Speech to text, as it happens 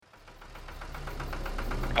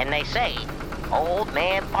And they say Old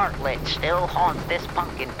Man Bartlett still haunts this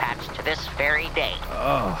pumpkin patch to this very day.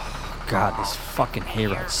 Oh, God, this fucking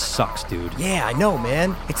hayride sucks, dude. Yeah, I know,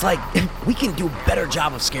 man. It's like, we can do a better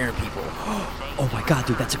job of scaring people. Oh my God,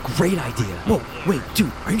 dude, that's a great idea. Whoa, wait,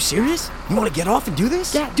 dude, are you serious? You want to get off and do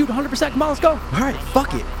this? Yeah, dude, 100%. Come on, let's go. All right,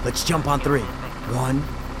 fuck it. Let's jump on 3. 1,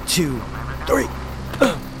 2, 3.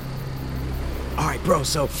 All right, bro,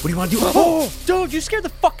 so what do you want to do? Oh, dude, you scared the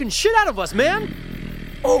fucking shit out of us, man.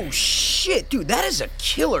 Oh, shit, dude, that is a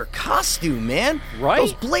killer costume, man. Right?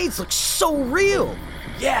 Those blades look so real.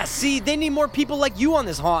 Yeah, see, they need more people like you on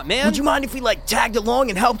this haunt, man. Would you mind if we, tagged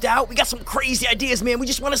along and helped out? We got some crazy ideas, man. We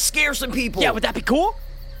just want to scare some people. Yeah, would that be cool?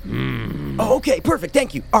 Oh, okay, perfect,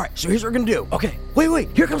 thank you. All right, so here's what we're gonna do. Okay. Wait,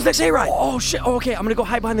 here comes the next hayride. Oh, shit. Oh, okay, I'm gonna go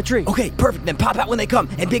hide behind the tree. Okay, perfect, then pop out when they come.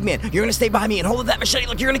 And Big Man, you're gonna stay by me and hold up that machete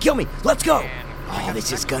like you're gonna kill me. Let's go. Oh,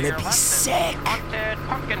 this is gonna be sick. Haunted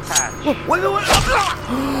pumpkin patch. Wait. No!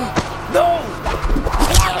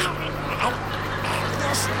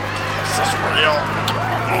 This is real.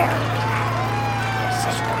 This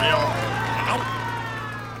is real.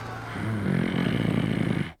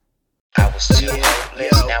 I was too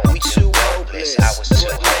hopeless, now we too hopeless. I was too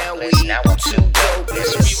hopeless, now I'm too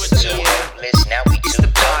dopeless. We were too hopeless, now we too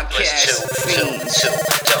dopeless. Too dopeless,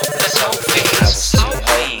 hopeless. I was too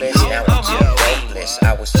hopeless, now I'm too hopeless.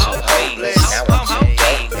 I was too hopeless, now I'm too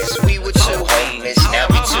dopeless. We were too hopeless, now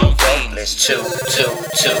we too dopeless. Too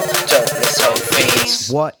dopeless, hopeless.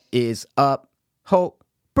 What is up,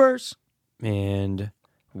 Hopers? And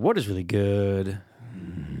what is really good?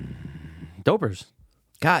 Dopers.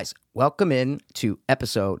 Guys, welcome in to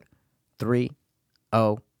episode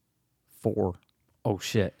 304. Oh,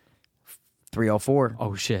 shit. 304.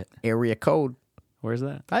 Oh, shit. Area code. Where's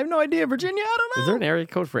that? I have no idea. Virginia, I don't know. Is there an area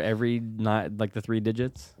code for every, the 3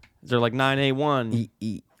 digits? Is there 9A1?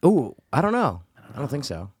 Ooh, I don't know. I don't think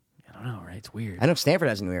so. I don't know, right? It's weird. I know Stanford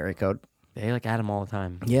has a new area code. They add them all the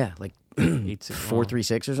time. Yeah, 864.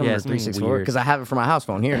 436 or something, Yeah, or something 364. weird. Because I have it for my house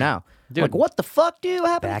phone here now. Dude. Like, what the fuck, dude? What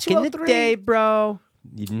happened Back to in the 203? day, bro,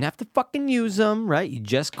 you didn't have to fucking use them, right? You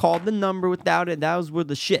just called the number without it. That was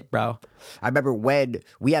the shit, bro. I remember when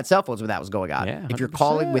we had cell phones when that was going on. Yeah, if you're 100%.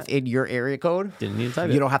 calling within your area code, Didn't need to type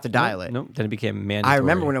it. you don't have to dial it. Nope. Then it became mandatory. I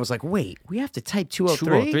remember when I was like, wait, we have to type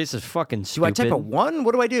 203? 203 is fucking Do stupid. I type a 1?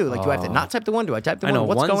 What do I do? Like, do I have to not type the 1? Do I type the 1? I know,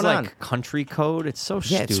 What's one's going on? country code. It's so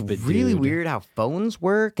Yeah, stupid, it's really dude. weird how phones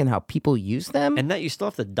work and how people use them. And that you still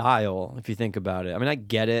have to dial if you think about it. I mean, I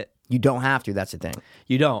get it. You don't have to. That's the thing.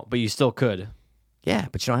 You don't, but you still could. Yeah,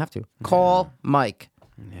 but you don't have to. Call Mike.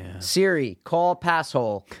 Yeah. Siri, call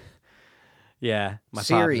passhole. Yeah. My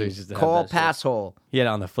Siri, pops used to have call that shit. passhole. He had it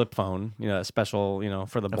on the flip phone, that special,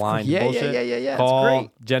 for the blind Yeah, bullshit. yeah. It's Call great.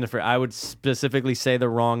 Jennifer. I would specifically say the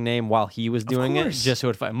wrong name while he was doing it, course. just so it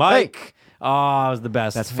would find Mike. Oh, it was the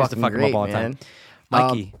best. That's I used to fucking fuck him great, up all the man. time.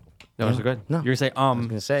 Mikey. No, was it good? no. You're gonna say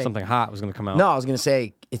gonna say- something hot was gonna come out. No, I was going to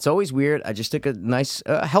say, it's always weird. I just took a nice,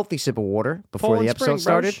 healthy sip of water before the Poland episode Spring,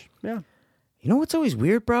 started. brush. Yeah. You know what's always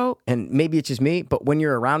weird, bro? And maybe it's just me, but when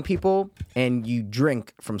you're around people and you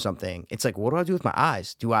drink from something, it's like, what do I do with my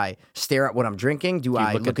eyes? Do I stare at what I'm drinking? Do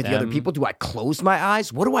I look look at at the other them? people? Do I close my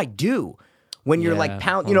eyes? What do I do? When you're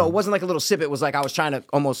Yeah. it wasn't like a little sip. It was like I was trying to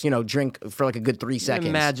almost, drink for like a good 3 seconds.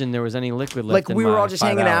 Imagine there was any liquid left. Like in we were my all just 5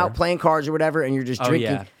 hanging hour. out, playing cards or whatever, and you're just Oh,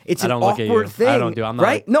 drinking. yeah. It's I an don't look at awkward you. thing. I don't do- I'm not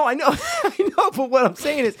right? like- No, I know, I know. But what I'm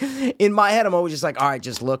saying is, in my head, I'm always just like, all right,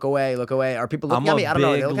 just look away, look away. Are people looking I'm at me? a I don't know.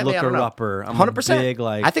 Are they big looking at me? I don't know. looker-upper. I'm a 100%. big,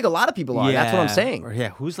 I think a lot of people are. That's what I'm saying. Yeah,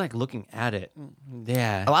 who's looking at it?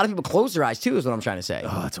 Yeah. A lot of people close their eyes too, is what I'm trying to say.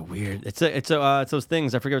 Oh, it's a weird. It's those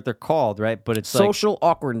things. I forget what they're called, right? But it's Social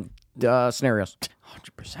awkward scenarios.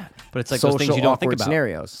 100%. But it's like those things Social you don't think awkward about.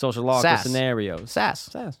 scenarios. Social awkward Sass. scenarios. Sass.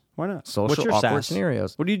 Why not? Social What's your awkward sass?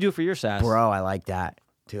 scenarios. What do you do for your sass? Bro, I like that.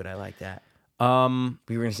 Dude, I like that. We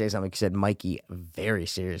were going to say something. You said Mikey very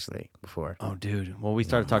seriously before. Oh, dude. Well, we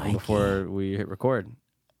started talking before we hit record.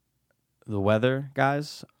 The weather,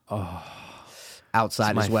 guys.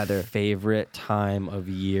 Outside My is weather. favorite time of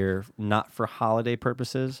year, not for holiday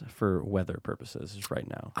purposes, for weather purposes, is right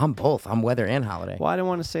now. I'm both. I'm weather and holiday. Well, I didn't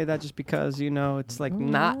want to say that just because, it's like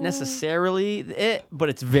not necessarily it, but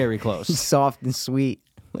it's very close. Soft and sweet,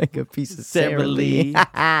 like a piece of Necessarily.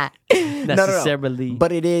 Necessarily.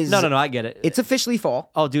 But it is. No, I get it. It's officially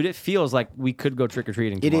fall. Oh, dude, it feels like we could go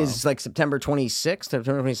trick-or-treating It tomorrow. is like September 26th,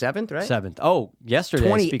 September 27th, right? 7th. Oh,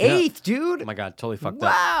 yesterday. speaking of- 28th, dude. Oh, my God, totally fucked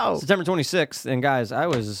Wow. up. September 26th. And, guys, I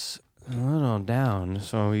was a little down,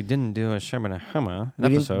 so we didn't do a Shabana Hama We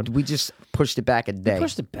didn't- episode. We just pushed it back a day.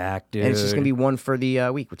 Pushed it back, dude. And it's just going to be one for the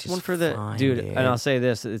week, which is one for the fine, dude. And I'll say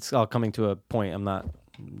this: it's all coming to a point. I'm not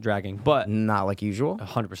dragging, but Not like usual.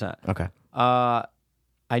 100%. Okay.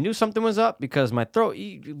 I I knew something was up because my throat.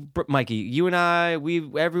 Mikey, you and I,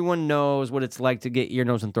 everyone knows what it's like to get ear,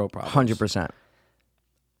 nose, and throat problems. 100%.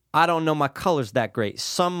 I don't know my colors that great.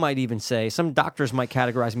 Some might even say, some doctors might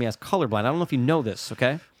categorize me as colorblind. I don't know if you know this,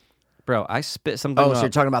 okay? Bro, I spit something Oh, up. so you're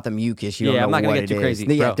talking about the mucus. You don't know I'm not what gonna it get too is.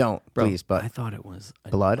 crazy. Yeah, Bro, don't, bro, please. But I thought it was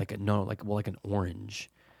blood? like an orange.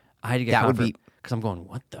 I had to get That would be- because I'm going,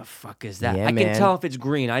 what the fuck is that? Yeah, I man. can tell if it's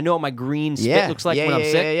green. I know what my green spit looks like when I'm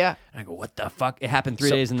sick. Yeah. And I go, what the fuck? It happened 3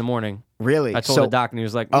 So- days in the morning. Really? I told the doc, and he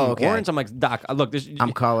was like, okay. orange? I'm like, doc, look, this.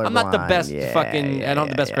 I'm I'm not the colorblind. best Yeah, fucking. I don't have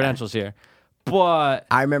the best yeah. credentials here. But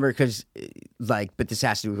I remember because, but this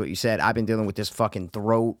has to do with what you said. I've been dealing with this fucking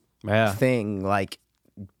throat Yeah. thing, like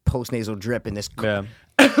post-nasal drip and this, Yeah.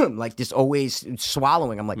 like this always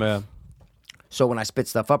swallowing. I'm like, yeah. so when I spit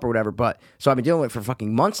stuff up or whatever, so I've been dealing with it for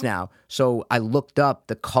fucking months now. So I looked up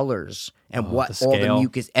the colors and what the all the scale.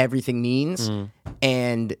 mucus, everything means.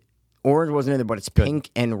 And orange wasn't in there, but it's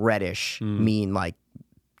pink and reddish mean like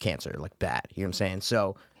cancer, like bad. You know what I'm saying?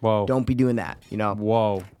 So Whoa. don't be doing that, you know?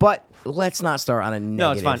 Whoa. But let's not start on a negative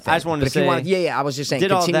No, it's fine. thing. I just wanted But to if you say- wanted, yeah, I was just saying,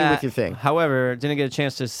 Did all continue that. with your thing. However, didn't get a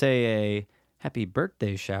chance to say a happy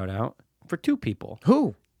birthday shout out for 2 people.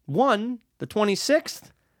 Who? One, the 26th.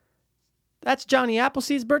 That's Johnny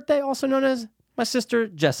Appleseed's birthday, also known as my sister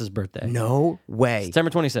Jess's birthday. No way. September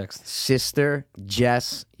 26th. Sister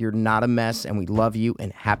Jess, you're not a mess, and we love you,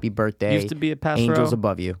 and happy birthday. Used to be a pass Angels row.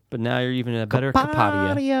 above you. But now you're even a better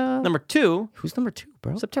Capadia. Capadia. Number 2, Who's number 2,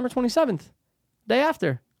 bro? September 27th. Day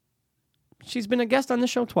after. She's been a guest on the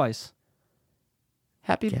show twice.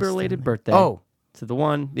 Happy belated birthday. Oh. To the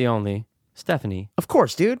one, the only, Stephanie Of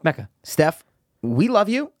course, dude. Mecca. Steph, we love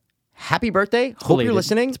you. Happy birthday. Hope Belated. you're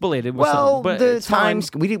listening. It's belated. Well, But the it's fine. times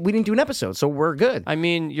we didn't do an episode, so we're good. I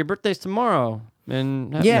mean, your birthday's tomorrow.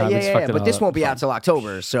 And yeah. fucked it But all this up. won't be Fine. out till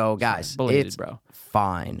October, so guys, Belated, it's bro.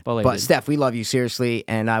 fine. Belated. But Steph, we love you seriously,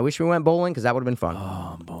 and I wish we went bowling because that would have been fun.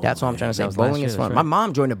 That's all I'm trying to say. That was last Bowling year, is fun. that's My right.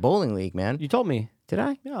 mom joined a bowling league, man. You told me. Did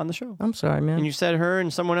I? Yeah, on the show. I'm sorry, man. And you said her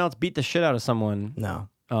and someone else beat the shit out of someone. No,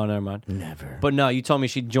 Oh, never mind. never. But no, you told me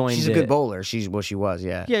she joined She's a good bowler. She was,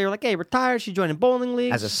 yeah. Yeah, you're like, hey, retired. She joined a bowling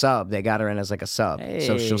league. As a sub, they got her in as like a sub,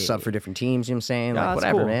 so she'll sub for different teams. You know what I'm saying? Like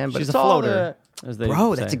whatever, cool. man. But She's it's a all floater. as they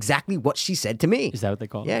bro, say. that's exactly what she said to me. Is that what they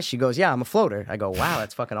call it? Yeah, she goes, yeah, I'm a floater. I go, wow,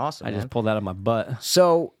 that's fucking awesome. I man. just pulled that out of my butt.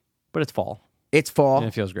 So But it's fall. it's fall, And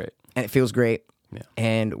it feels great. and it feels great. Yeah.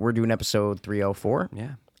 And we're doing episode 304.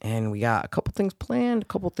 Yeah. And we got a couple things planned, a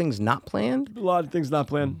couple things not planned. A lot of things not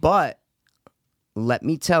planned. But let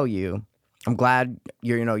me tell you, I'm glad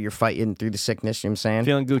you're fighting through the sickness. You know what I'm saying?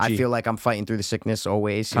 Feeling Gucci. I feel like I'm fighting through the sickness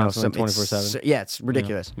always. Constantly, it's- 24/7. Yeah, it's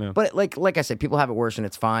ridiculous. Yeah. But like I said, people have it worse, and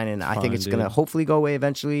it's fine. And I think Fine, it's gonna dude. hopefully go away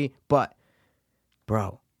eventually. But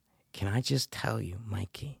bro, can I just tell you,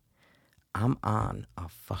 Mikey? I'm on a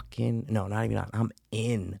fucking not even on. I'm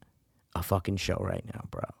in a fucking show right now,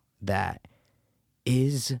 bro. That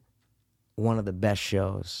is one of the best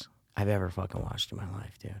shows I've ever fucking watched in my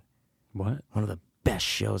life, dude. What? One of the best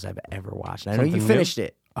shows I've ever watched. And I know you Something finished new?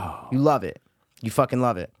 it. Oh. You love it. You fucking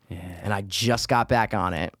love it. Yeah. And I just got back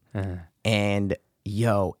on it. And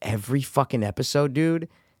yo, every fucking episode, dude,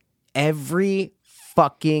 every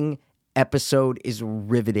fucking episode is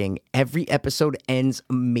riveting. Every episode ends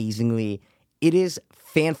amazingly. It is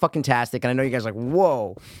fan-fucking-tastic. And I know you guys are like,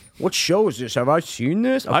 whoa, what show is this? Have I seen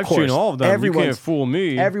this? Of I've course. seen all of them. You Everyone's, can't fool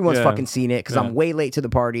me. Everyone's Yeah. fucking seen it because Yeah. I'm way late to the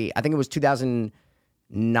party. I think it was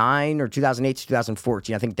 2009 or 2008 to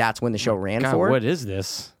 2014. I think that's when the show ran God, for. what is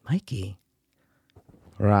this? Mikey.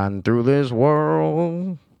 Run through this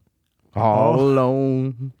world all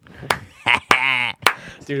alone.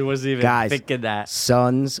 Dude, wasn't even Guys. thinking that.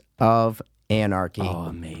 Sons of Anarchy. Oh,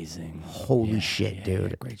 amazing. Holy shit,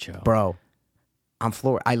 dude. Great show. Bro, I'm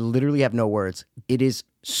floored. I literally have no words. It is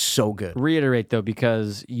so good. Reiterate, though,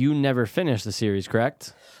 because you never finished the series,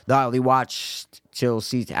 correct? I only watched till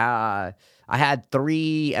season. I had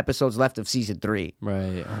 3 episodes left of season 3.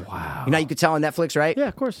 Right. Oh, wow. You know, you could tell on Netflix, right? Yeah,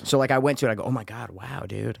 of course. So, like, I went to it. I go, oh my God, wow,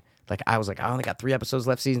 dude. Like, I was like, I only got 3 episodes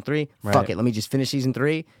left, season 3. Right. Fuck it. Let me just finish season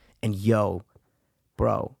 3. And yo,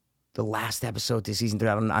 bro, the last episode to season 3,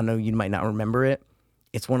 I know you might not remember it.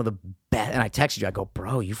 It's one of the best. And I texted you. I go,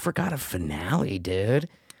 bro, you forgot a finale, dude.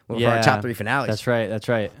 One of our top 3 finales. That's right. That's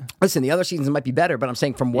right. Listen, the other seasons might be better, but I'm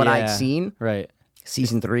saying from what Yeah, I've seen, Right.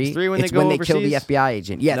 season 3, Is 3 when they it's go when they kill the overseas? FBI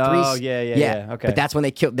agent. Yeah, Oh, 3. yeah. Okay. But that's when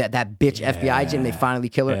they kill that bitch FBI agent. And they finally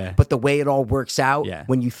kill her. Yeah. But the way it all works out, Yeah.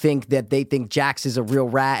 when you think that they think Jax is a real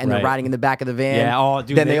rat and they're Right. riding in the back of the van, Yeah. Oh,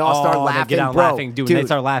 dude. then they all start they laughing. get out bro, laughing. Dude, when they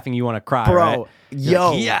start laughing, you want to cry. bro, right? You're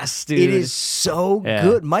yo, like, yes, dude. it is so Yeah.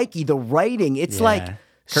 good, Mikey. The writing, it's Yeah. like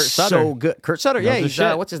Kurt so Sutter. good. Kurt Sutter, yeah, Knows he's his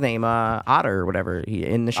shit. what's his name? Otter or whatever. He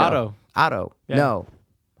in the show. Otto. Otto. Yeah. No,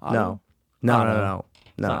 No. It's not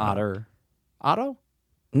No. Otter. Otto?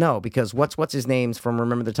 No, because what's his name's from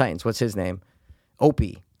Remember the Titans? What's his name?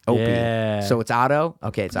 Opie. Yeah. So it's Otto?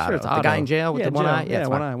 Okay, it's Sure, Otto. it's The Otto. guy in jail with the one eye? Yeah, it's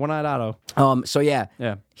one fine. eye. One-eyed Otto. So yeah.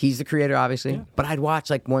 Yeah. He's the creator, obviously. But I'd watch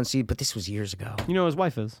like one season, but this was years ago. You know who his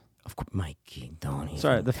wife is? Of course, Mikey, don't even.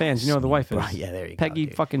 Sorry, the fans. You know who the wife is? Right, yeah, there you go, Peggy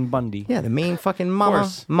dude. fucking Bundy. Yeah, the main fucking mama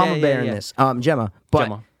course. bear Yeah. in this. Gemma. But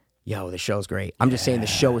Gemma. yo, the show's great. I'm just saying the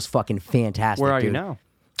show is fucking fantastic. Where are you dude. now?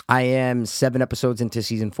 I am 7 episodes into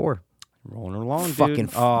season 4. Rolling along, dude. Fucking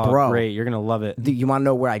bro. bro. Great. You're going to love it. You want to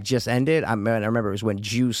know where I just ended? I remember it was when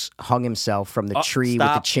Juice hung himself from the tree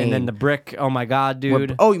Stop. with the chain. And then the brick. Oh, my God,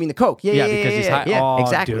 dude. Oh, you mean the coke? Yeah, because he's high. Yeah, Oh,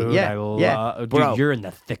 exactly. Dude, yeah, dude, bro. you're in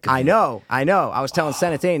the thick of it. I know. I was telling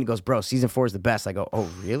Senate and he goes, "Bro, season 4 is the best." I go, "Oh,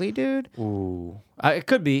 really, dude?" Ooh. It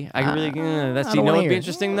could be. I can really. That's I you don't know wanna what'd hear be it.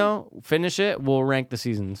 interesting though. Finish it. We'll rank the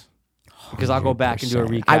seasons because I'll go back and do a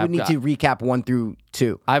recap. I would need to recap 1 through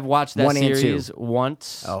 2. I've watched that 1 and 2. series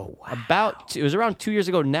once. Oh, wow. It was around 2 years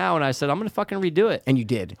ago now, and I said I'm gonna fucking redo it. And you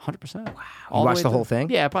did. 100%. Wow. You watched the whole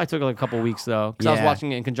thing? Yeah, it probably took like a couple weeks though, because I was Yeah.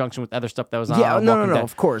 watching it in conjunction with other stuff that was on. Yeah, no, Walking Dead.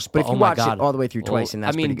 of course. But if oh you my watch God. it all the way through twice, and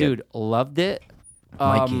that's I mean, pretty good. dude, loved it.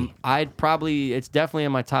 Mikey. It's definitely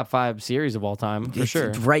in my top 5 series of all time for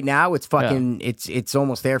sure. Right now, it's fucking. It's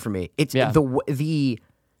almost there for me. It's Yeah.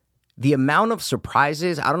 the amount of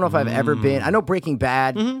surprises. I don't know if I've ever been. I know Breaking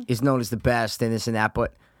Bad Mm-hmm. is known as the best and this and that,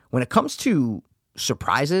 but when it comes to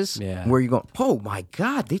surprises, Yeah. where you go, oh my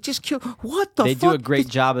God, they just killed. What the? They fuck? do a great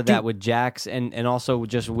This- job of that dude, with Jax and also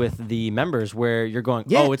just with the members where you're going,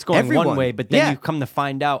 Yeah, oh, it's going everyone. one way, but then Yeah. you come to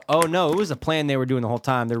find out, oh no, it was a plan they were doing the whole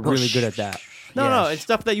time. They're really good at that. No, Yeah. it's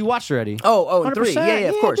stuff that you watched already. Oh, and 3. 100%. Yeah,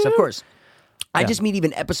 of course, dude. of course. I just mean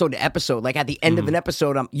even episode to episode. Like at the end of an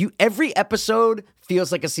episode, every episode feels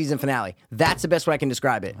like a season finale. That's the best way I can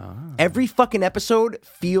describe it. Every fucking episode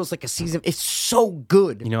feels like a season. It's so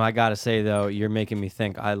good. You know, I gotta say though, you're making me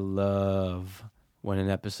think. I love when an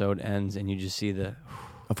episode ends and you just see the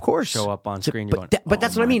Of course, show up on screen. You're But, going, but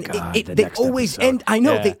that's oh what I my mean. God, the They next always episode. end. I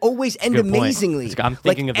know Yeah. they always end Good point. amazingly. I'm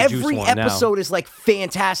thinking like of the Juice every one now. episode is like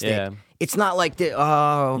fantastic. Yeah. It's not like the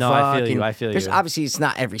No, I feel you, fucking- I feel there's you. obviously it's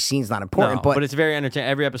not every scene's not important, No, but, but it's very entertaining.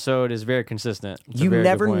 Every episode is very consistent. It's a you very good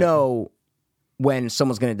never point. know when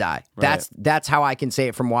someone's gonna die. That's how I can say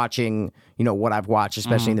it from watching, what I've watched,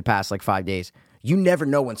 especially in the past like 5 days. You never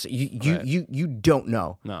know when you don't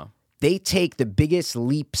know. No. They take the biggest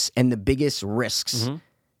leaps and the biggest risks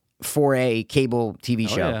for a cable TV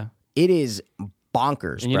show. yeah. It is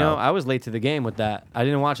bonkers, And you bro. know, I was late to the game with that. I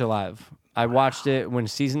didn't watch it live. I watched it when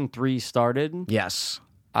season 3 started. Yes.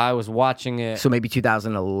 I was watching it. So maybe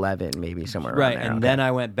 2011, maybe somewhere Right, around there. and then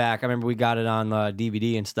I went back. I remember we got it on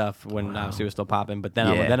DVD and stuff when obviously it was still popping. But then,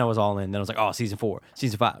 I was all in. Then I was like, oh, season 4,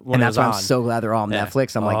 season 5. When and it that's was why I'm on. so glad they're all on Yeah.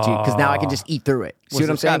 Netflix. I'm like, dude, because now I can just eat through it. See what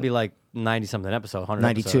I'm It's got to saying? be like 90-something episode, 100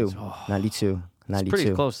 92. episodes. Oh, 92. 92.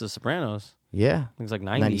 pretty close to Sopranos. Yeah. I think it's like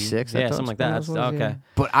 90. 96. I Yeah, thought something like that. Sopranos was, Okay. yeah.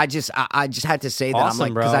 But I just had to say that. I'm Awesome,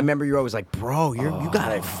 like, because bro. I remember you were always like, bro, you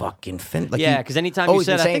gotta fucking finish. Like, Yeah, you because anytime you always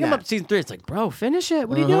said, been I saying think I'm that. up to season 3, it's like, bro, finish it.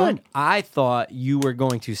 What are you doing? I thought you were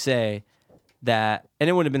going to say that, and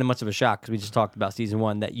it wouldn't have been much of a shock because we just talked about season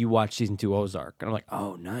 1, that you watched season 2 Ozark. And I'm like,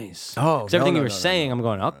 oh, nice. Oh, Because everything no, you were no, saying, I'm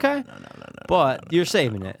going, okay. But you're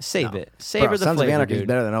saving it. Save it. Savor Bro, the Sons flavor, of Anarchy is dude.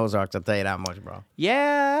 better than Ozark. I'll tell you that much, bro.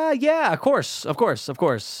 Yeah, of course. Of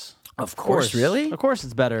course, really? Of course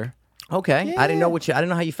it's better. Okay, I didn't know I didn't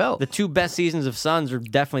know how you felt. The 2 best seasons of Sons are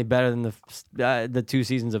definitely better than the 2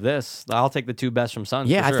 seasons of this. I'll take the 2 best from Sons.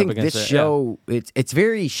 Yeah, for sure, I think up against this it. show it's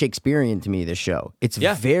very Shakespearean to me. This show, it's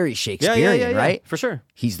Yeah. very Yeah, Shakespearean, yeah, right? for sure.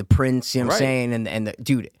 He's the prince. You know what I'm Right. saying? And the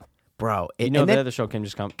dude, bro. You know the other show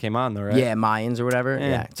came on though, right? Yeah, Mayans or whatever.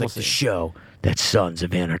 Yeah, it's we'll like the see. show that Sons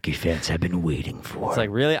of Anarchy fans have been waiting for. It's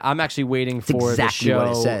like, really? I'm actually waiting for exactly the show.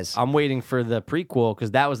 what it says. I'm waiting for the prequel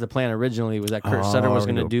because that was the plan originally. Was that Kurt Sutter was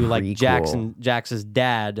we're going to gonna do do a like prequel. Jax's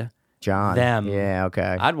dad, John. them. Yeah,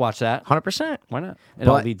 okay. I'd watch that. 100%. Why not? It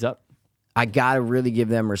all But- leads up. I gotta really give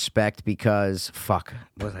them respect because fuck,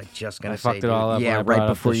 what was I just gonna say? fucked it dude? all up when Yeah, I brought right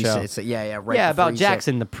up before the you show. said, so, yeah, right. Yeah, before about you said-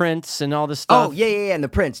 Jackson, the Prince, and all this stuff. Oh yeah, and the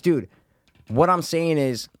Prince, dude. What I'm saying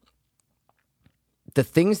is, the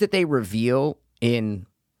things that they reveal in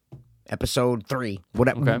episode 3,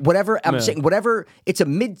 whatever I'm saying, whatever. It's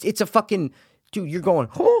a fucking. Dude, you're going,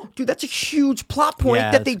 oh, dude, that's a huge plot point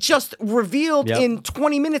Yeah, that they just revealed Yep. in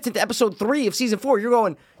 20 minutes into episode 3 of season 4. You're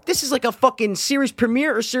going, this is like a fucking series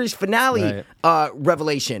premiere or series finale Right.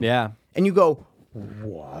 revelation. Yeah. And you go,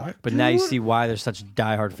 what? But now you see why there's such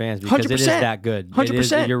diehard fans because it is 100%. that good. It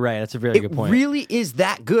is- 100%. You're right. That's a very good point. It really is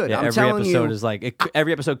that good. Yeah, I'm every telling episode you. is like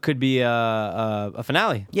every episode could be a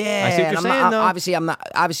finale. Yeah, I see what and you're I'm saying. not, though. I'm not.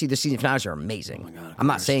 Obviously, the season finales are amazing. I'm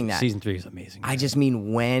not saying that. Season 3 is amazing. I just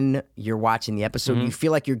mean when you're watching the episode, Mm-hmm. you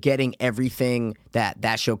feel like you're getting everything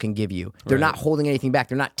that show can give you. They're not holding anything back.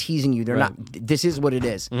 They're not teasing you. They're not. This is what it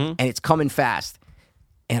is, Mm-hmm. and it's coming fast.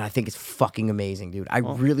 And I think it's fucking amazing, dude. I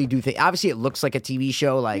really do think. Obviously, it looks like a TV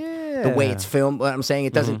show, like the way it's filmed. What I'm saying,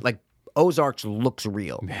 it doesn't like Ozarks looks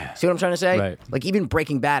real. See what I'm trying to say? Right. Like even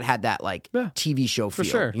Breaking Bad had that like TV show feel.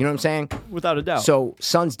 sure. You know what I'm saying? Without a doubt. So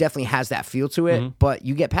Sons definitely has that feel to it, but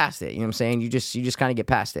you get past it. You know what I'm saying? You just kind of get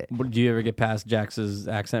past it. Do you ever get past Jax's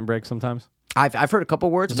accent break sometimes? I've heard a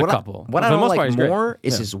couple words. Just a couple. What For I the don't most part, like he's great. more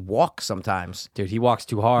is Yeah. his walk sometimes. Dude, he walks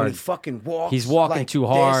too When hard. he fucking walks, He's walking like too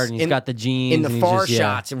hard, this and he's got the jeans. in the and he's far just,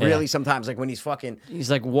 shots, and yeah. really sometimes like when he's fucking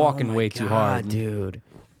He's like walking Oh my way too God, hard. dude.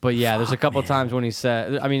 But yeah, there's a couple times when he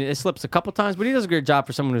said, I mean, it slips a couple times, but he does a great job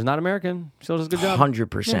for someone who's not American. Still does a good job.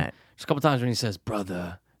 100%. There's a couple times when he says,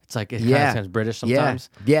 brother. It's like, it kind Yeah, of sounds British sometimes.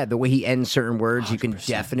 Yeah, the way he ends certain words, you can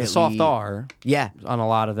definitely The soft R Yeah, on a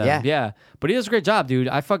lot of them. Yeah. Yeah. But he does a great job, dude.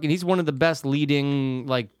 He's one of the best leading,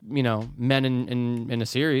 like, men in a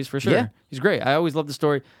series for sure. Yeah. He's great. I always love the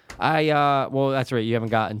story. Well, that's right. You haven't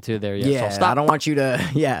gotten to there yet. yeah. So stop. I don't want you to.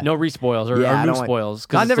 Yeah, No re-spoils or, Yeah, I or new don't want- spoils.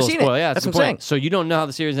 No, I've never it's still seen a spoil. it. Yeah, That's the what I'm point. saying. So you don't know how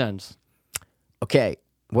the series ends. Okay,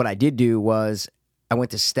 what I did do was I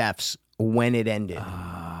went to Steph's when it ended.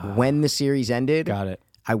 When the series ended, Got it.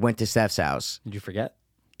 I went to Steph's house. Did you forget?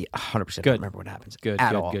 100% Good. don't remember what happens Good,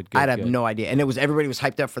 at good, all. good, good, I'd have good. no idea. And everybody was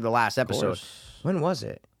hyped up for the last episode. course. When was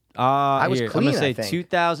it? I was I'm clean, gonna I say think.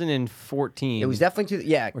 2014. It was definitely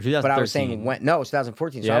Or but I was saying 2013. when. No, it was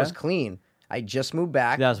 2014. So I Yeah? was clean. I just moved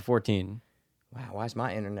back. 2014. Wow, why is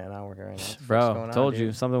my internet not working right now? What's Bro, going on, told dude?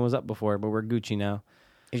 you something was up before, but we're Gucci now.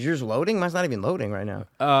 Is yours loading? Mine's not even loading right now.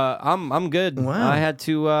 I'm good. Wow. I had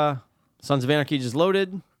to. Sons of Anarchy just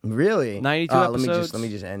loaded. Really? 92 episodes. Let me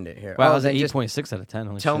just end it here. Wow, Oh, that was then an just 8.6 out of 10.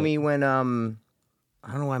 Holy tell shit. me when. I don't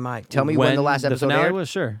know why my. Tell me when the last episode finale aired. was.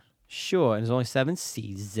 Sure. And there's only 7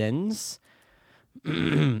 seasons.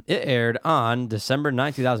 It aired on December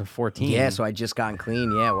 9th, 2014. Yeah, so I just gotten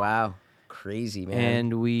clean. Yeah, wow, crazy man.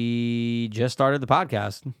 And we just started the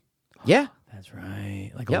podcast. yeah, That's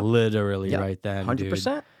right. Like Yep. literally Yep. right then.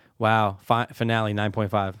 100%. Dude. Wow. Finale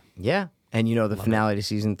 9.5. yeah. And you know the finale to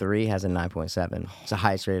season 3 has a 9.7. It's the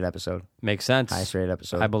highest rated episode. Makes sense. Highest rated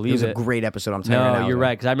episode. I believe it was it. a great episode. I'm telling No, you right now. you're though.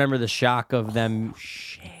 right. Because I remember the shock of them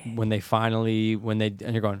when they and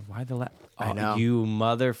you're going, why the I know. You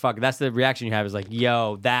motherfucker. That's the reaction you have is like,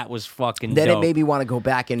 yo, that was fucking Then dope. it made me want to go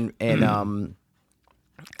back and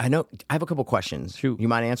I know I have a couple questions. Shoot. You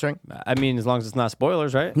mind answering? I mean, as long as it's not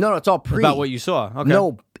spoilers, right? No, it's all pre. About what you saw. Okay.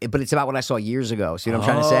 No, but it's about what I saw years ago. See what I'm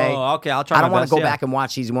trying to say? Oh, okay. I'll try I don't my want best, to go yeah. back and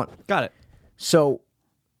watch season 1. Got it. So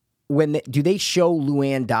do they show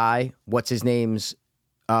Luann die? What's his name's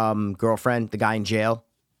girlfriend? The guy in jail?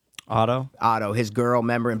 Otto, his girl,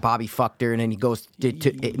 remember, and Bobby fucked her, and then he goes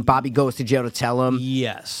Bobby goes to jail to tell him.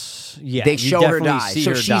 Yes. Yeah. They you show her definitely die, see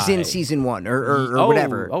so her she's die. in season 1 or Oh,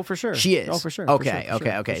 whatever. oh, for sure. she is. Oh, for sure, for Okay, sure, for okay,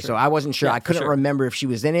 sure, okay. for So sure. I wasn't sure. Yeah, I for couldn't sure. remember if she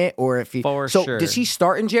was in it or if he. For so sure. does he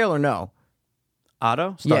start in jail or no?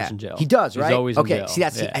 Otto starts in jail. He does, right? He's always in okay. jail. See,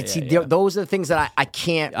 that's Yeah, see, yeah. those are the things that I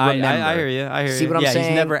can't remember. I hear you. I hear you. See what I'm saying?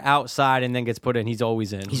 He's never outside and then gets put in. He's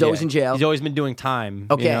always in. He's always in jail. He's always been doing time.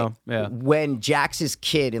 Okay. You know? Yeah. When Jax's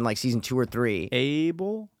kid in like season 2 or 3,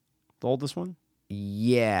 Abel, the oldest one.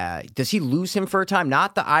 yeah, does he lose him for a time?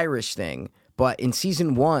 Not the Irish thing, but in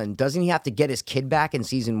season 1, doesn't he have to get his kid back in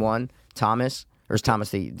season 1? Thomas, or is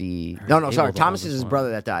Thomas the? No, Abel sorry, the Thomas is oldest his one.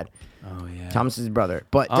 brother that died. Oh yeah. Thomas is his brother,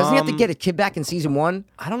 but doesn't he have to get his kid back in season 1?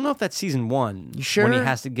 I don't know if that's season 1. You sure? When he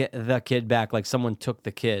has to get the kid back, like someone took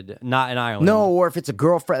the kid, not in Ireland. No, or if it's a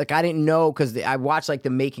girlfriend. Like I didn't know because I watched like the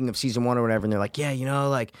making of season 1 or whatever, and they're like, yeah, you know,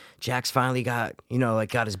 like Jax finally got, you know, like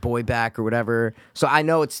got his boy back or whatever. So I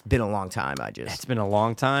know it's been a long time. It's been a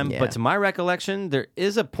long time, Yeah. but to my recollection, there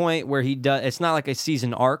is a point where he does. It's not like a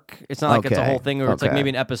season arc. It's not like it's a Okay, whole thing, or it's like okay. maybe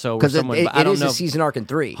an episode where because someone. it but I don't is know. a season arc in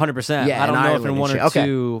 3. 100%. Yeah, I don't in know if Ireland in and 1 or shit. Okay.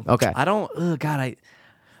 2. Okay. I don't. Oh God, I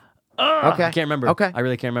Okay, can't remember. Okay, I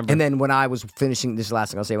really can't remember. And then when I was finishing, this is the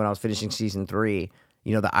last thing I'll say, when I was finishing season 3,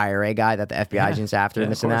 you know, the IRA guy that the FBI agent's after Yeah,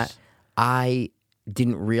 and this of and that, course. I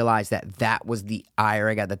didn't realize that was the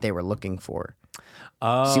IRA guy that they were looking for.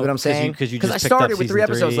 Oh, See what I'm saying? Because you I just picked started up with 3 season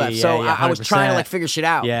episodes 3. left, so Yeah, I was trying to 100%. like figure shit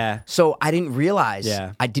out. Yeah. So I didn't realize.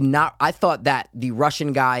 Yeah. I did not. I thought that the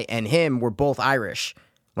Russian guy and him were both Irish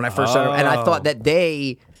when I first started, and I thought that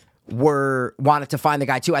they wanted to find the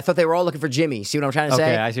guy too. I thought they were all looking for Jimmy. See what I'm trying to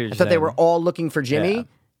say? Okay, I see what you're thought they saying. were all looking for Jimmy. Yeah.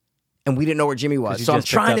 and we didn't know where Jimmy was. you So I'm just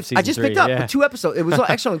picked trying up to. I just season picked 3, up yeah. 2 episodes. It was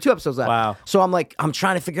actually only 2 episodes left. Wow. So I'm like, I'm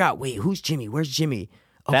trying to figure out. Wait, who's Jimmy? Where's Jimmy?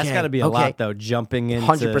 That's Okay, got to be a okay. lot though. Jumping into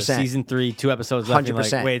 100%. season 3, 2 episodes left. and you're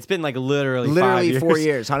 100%. Like, wait, it's been like literally 4 5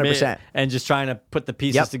 years, 100%. And just trying to put the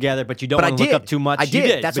pieces Yep. together, but you don't But I want to look did. up too much. I You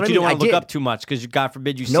did. That's but what I you don't mean. want to I look did. up too much because God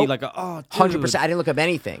forbid you see Nope. like, oh, dude. 100%. I didn't look up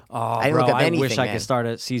anything. Oh, I didn't bro, look up anything. I wish I man. could start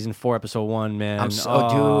at season 4, episode 1, man. Dude,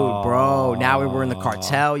 bro. Now we're in the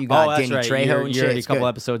cartel. You got that's Danny right. Trejo You're and shit. already a It's couple good.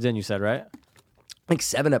 episodes in. You said right. Like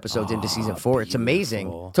 7 episodes into season 4. It's amazing.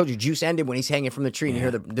 Told you, Juice ended when he's hanging from the tree and you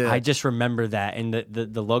hear the I just remember that, and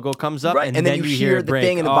the logo comes up, Right, and, and then you hear it the break.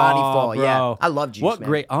 thing and the body Oh, fall. Yeah. bro. I love Juice, What man.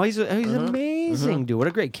 great! Oh, he's amazing, dude. What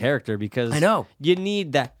a great character. Because I know. you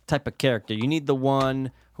need that type of character. You need the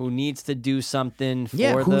one who needs to do something for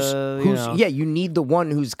you need the one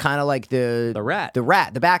who's kind of like the rat. the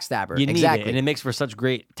backstabber. You need exactly. it, and it makes for such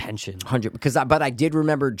great tension. 100 but I did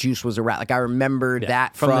remember Juice was a rat. Like I remember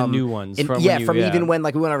that from the new ones, and- from yeah, when you- from yeah. even when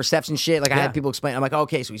like we went over steps and shit. Like I Yeah. had people explain. I'm like,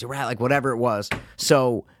 okay, so he's a rat. Like whatever it was.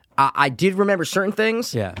 So I did remember certain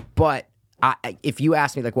things. Yeah. But if you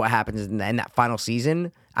ask me like what happens in that final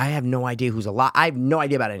season, I have no idea who's alive. I have no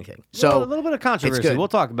idea about anything. So Well, a little bit of controversy. good. We'll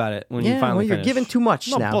talk about it when Yeah, you finally well, you're finish. giving too much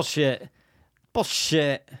No, now. Bullshit.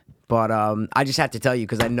 But I just had to tell you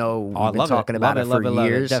because I know Oh, I we've been love talking it. about Love it for love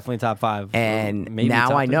years. Definitely top 5. And Maybe now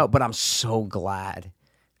top I 3. know, but I'm so glad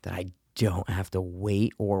that I don't have to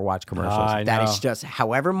wait or watch commercials. I That know. is just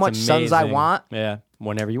however much It's suns I amazing. want, Yeah,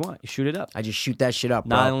 whenever you want, you shoot it up. I just shoot that shit up,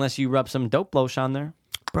 bro. Not unless you rub some dope lotion on there.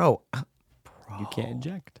 Bro, You can't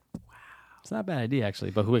inject. Wow. It's not a bad idea,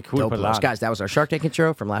 actually. But who would put dope it blows. on? Guys, that was our Shark Tank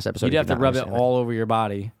intro from last episode. You'd If have to you're not rub it understanding all over your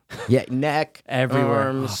body. Yeah, neck, Everywhere.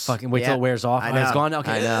 arms. Oh, fucking wait till it wears off. I Oh, it's know. gone?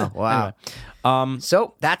 Okay. I know. Wow. Anyway.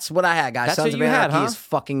 So that's what I had, guys. That's Sons what of you had, Anarchy huh? is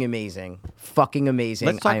fucking amazing. Fucking amazing.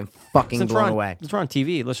 Let's talk- I am fucking since blown we're on, away. Since we're on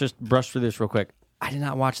TV, let's just brush through this real quick. I did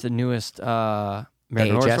not watch the newest American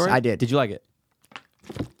Horror AHS? Story. I did. Did you like it?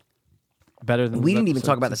 Better than We the didn't even episode?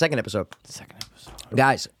 talk about the second episode, second episode.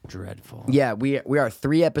 guys. Dreadful. Yeah, we are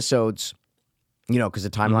 3 episodes. You know, because the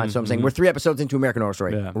timeline. So I'm saying we're 3 episodes into American Horror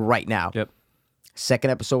Story Yeah. right now. Yep. Second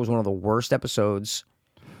episode was one of the worst episodes,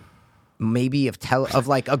 maybe of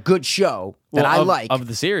like a good show that I like. of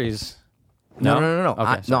the series. no.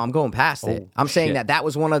 Okay, No, I'm going past it. Oh, I'm saying shit. that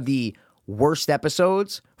was one of the worst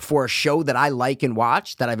episodes for a show that I like and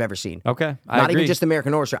watch that I've ever seen. Okay, I Not agree. even just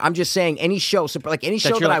American Horror Story. I'm just saying any show, like any show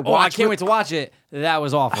you're that like, I oh, I watch. can't wait to watch it. That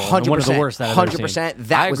was awful. And one of the 100%, worst that I've ever seen. 100%,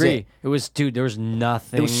 that I was agree. it. It was, dude. There was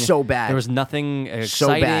nothing. It was so bad. There was nothing So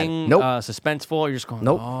bad. exciting. Nope. Suspenseful. You're just going.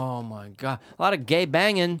 Nope. Oh my god. A lot of gay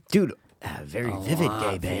banging. Dude, very vivid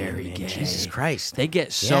gay bang. Jesus Christ. They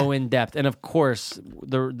get so Yeah. in depth, and of course,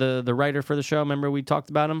 the writer for the show. Remember we talked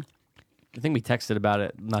about him. I think we texted about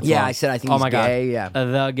it. Not Yeah, long. I said I think oh he's my gay, God. yeah.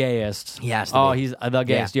 The gayest. He has to Oh, be. he's the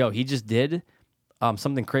gayest. Yo, he just did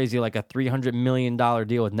something crazy like a $300 million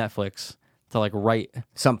deal with Netflix to like write.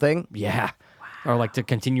 Something. Yeah. Or like to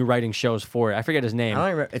continue writing shows for it. I forget his name. I don't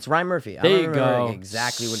remember. It's Ryan Murphy. I There don't you remember go.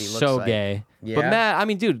 exactly what he looks so like. gay. Yeah. But Matt, I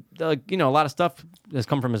mean, dude, you know, a lot of stuff has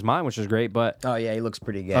come from his mind, which is great. But Oh yeah, he looks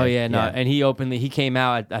pretty gay. oh yeah, no, and he came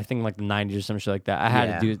out. I think like the '90s or some shit like that. I had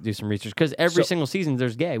Yeah. to do some research because every So- single season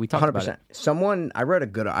there's gay. We talked about it. 100%. I read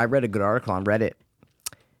a good article on Reddit.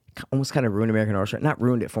 Almost kind of ruined American Horror Story. Not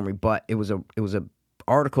ruined it for me, but it was a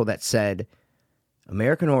article that said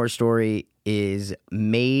American Horror Story is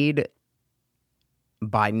made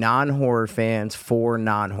by non-horror fans for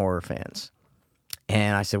non-horror fans.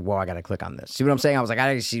 And I said, well, I got to click on this. See what I'm saying? I was like, I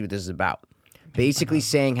got to see what this is about. Basically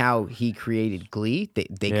saying how he created Glee. They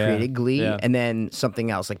Yeah, created Glee yeah. and then something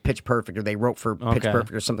else like Pitch Perfect, or they wrote for Pitch Okay.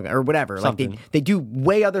 Perfect or something, or whatever. Something. Like they do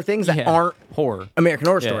way other things that Yeah. aren't Horror. American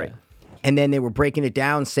Horror Yeah. Story. And then they were breaking it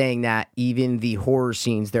down, saying that even the horror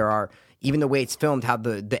scenes, there are even the way it's filmed, how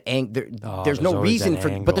there's there's no always reason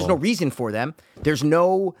an but there's no angle. reason for them. There's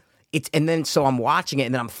no and then so I'm watching it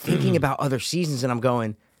and then I'm thinking about other seasons and I'm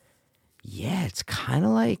going, yeah, it's kind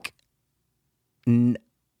of like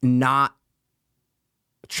not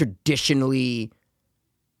traditionally.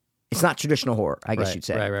 It's not traditional horror, I guess Right, you'd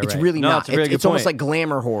say. right, It's right. really No, not. it's a very good It's almost point. like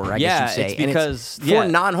glamour horror, I Yeah, guess you'd say. it's And because- for yeah.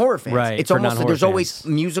 non-horror fans. Right, It's for almost non-horror there's always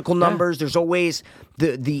fans. musical numbers. There's always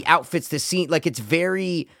the outfits, the scene. Like it's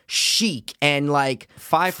very chic and like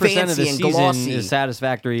 5% of fancy the and season glossy. is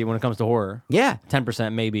satisfactory when it comes to horror. Yeah.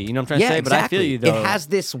 10% maybe. You know what I'm trying to Yeah, say? exactly. But I feel you though. It has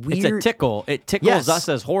this It's a weird tickle. It tickles Yes. us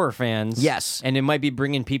as horror fans. Yes. And it might be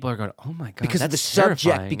bringing people who are going, oh my God. because of the that's subject,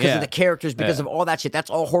 terrifying. because Yeah. of the characters, because Yeah. of all that shit. That's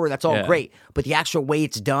all horror. That's all Yeah. great. But the actual way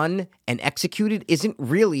it's done and executed isn't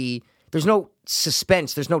really. There's no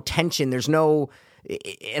suspense. There's no tension. There's no.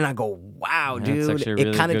 And I go, wow, Yeah, it's dude. actually a It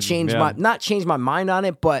really kind of good- changed yeah. not changed my mind on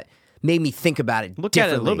it, but made me think about it. Look at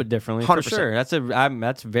it a little bit differently, for 100%.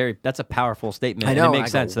 sure. That's a powerful statement. I know. And it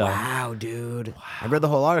makes I go, sense though. Wow, dude. Wow. I read the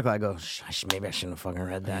whole article. I go, maybe I shouldn't have fucking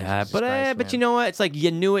read that. Yeah, Jesus but Christ, but man. you know what? It's like you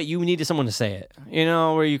knew it. You needed someone to say it. You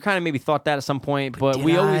know, where you kind of maybe thought that at some point. But did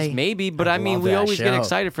we I? always maybe. But I I mean, love we that always get show.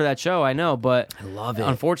 excited for that show. I know, but I love it.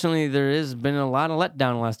 Unfortunately, there has been a lot of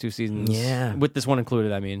letdown the last 2 seasons. Yeah. with this one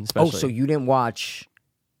included. I mean, especially. Oh, so you didn't watch?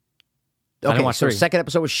 didn't Okay, watch so 3. second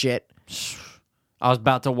episode was shit. I was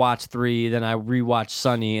about to watch 3, then I rewatched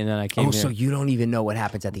Sunny, and then I came. Oh, here. so you don't even know what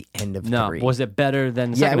happens at the end of No, 3. was it better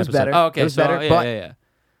than the Yeah, second it was episode? better. Oh, okay, It was so, better, yeah, but- yeah.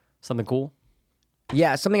 Something cool.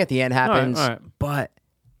 Yeah, something at the end happens, all right. but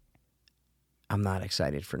I'm not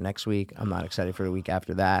excited for next week. I'm not excited for the week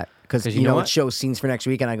after that because 'Cause you you know know what? it shows scenes for next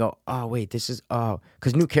week, and I go, oh wait, this is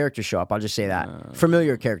because new characters show up. I'll just say that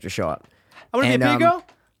familiar characters show up. I want to be a And, big girl.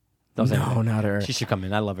 Don't say No, anything. not her. She should come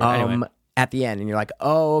in. I love her. Anyway. At the end, and you're like,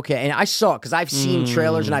 oh, okay. And I saw it because I've seen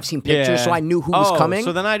trailers and I've seen pictures, so I knew who was coming.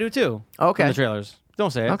 So then I do too. Okay. From the trailers.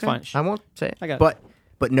 Don't say it. It's okay, fine. I won't say it. I got it.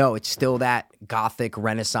 But no, it's still that gothic,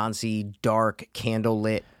 renaissance-y, dark,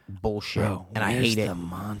 candlelit bullshit, and I hate it. The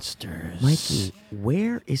monsters. Mikey,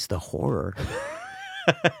 where is the horror?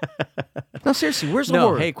 No, seriously, where's the No,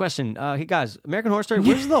 horror? hey, question. Hey, guys, American Horror Story,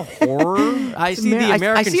 where's the horror? I see the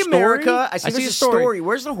American I see story. America. I see there's a story.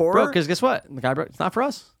 Where's the horror? Bro, because guess what? The guy, bro, it's not for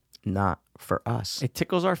us. Not for us. It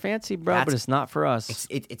tickles our fancy, bro, That's- but it's not for us.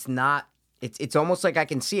 It's not. It's almost like I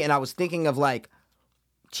can see it. And I was thinking of like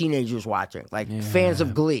teenagers watching, like fans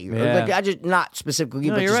of Glee. Or, Yeah. like I just not specifically,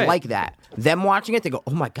 No, but you're just right. like that. Them watching it, they go,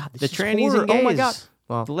 "Oh my god, this The is trannies horror. and gays. Oh my god."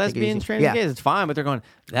 Well, the take it lesbians, easy. trannies, and gays, it's fine, but they're going,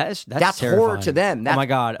 that's That's horror terrifying. to them. Oh my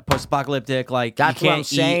God. Post-apocalyptic, like, That's you what can't I'm eat,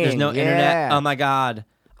 saying. there's no Yeah. internet. Oh my God.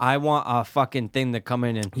 I want a fucking thing to come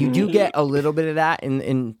in and... You do get a little bit of that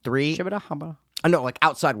in 3. No, like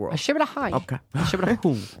outside world. Okay.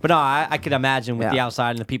 But no, I could imagine with Yeah. the outside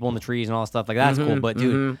and the people in the trees and all that stuff. Like, that's cool. But,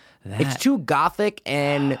 dude, that... It's too gothic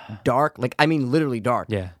and dark. Like I mean, literally dark.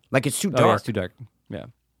 Yeah. Like it's too Oh, yeah, dark. it's too dark. Yeah.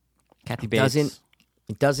 Kathy Bates.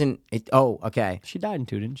 It doesn't. Oh, okay. She died in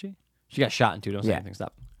 2, didn't she? She got shot in 2. Don't say Yeah. anything.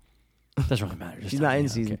 Stop. Doesn't really matter. Just She's tell not me. in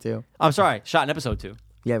Yeah, season okay. 2. I'm sorry. Shot in episode 2.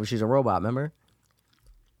 Yeah, but she's a robot. Remember?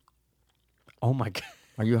 Oh, my God.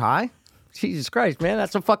 Are you high? Jesus Christ, man,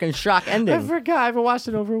 that's a fucking shock ending. forgot. I haven't watched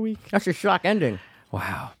it over a week. That's a shock ending.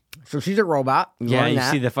 Wow. So she's a robot. Yeah, learn you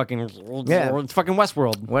that. see the fucking... Yeah. It's fucking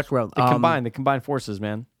Westworld. Westworld. They combine forces,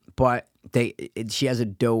 man. But she has a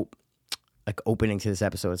dope like opening to this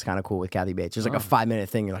episode. It's kind of cool with Kathy Bates. There's like a 5-minute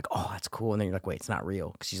thing. You're like, oh, that's cool, and then you're like, wait, it's not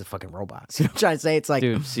real because she's a fucking robot. See what I'm trying to say? It's like,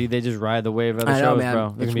 Dude, see, they just ride the wave of other I know, shows, man. bro.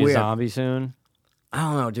 There's It's gonna be weird. a zombie soon. I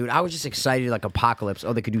don't know, dude. I was just excited, like Apocalypse.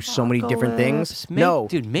 Oh, they could do so many different things.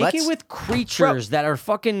 Dude, make let's- it with creatures that are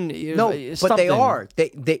fucking No, but they something. are.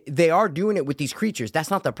 They are doing it with these creatures. That's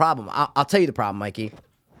not the problem. I'll tell you the problem, Mikey.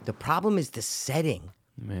 The problem is the setting.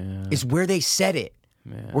 Is where they set it.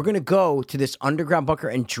 We're gonna go to this underground bunker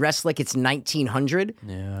and dress like it's 1900,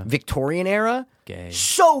 Victorian era. Gay.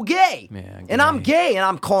 So gay. Yeah, And I'm gay, and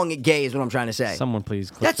I'm calling it gay. Is what I'm trying to say. Someone please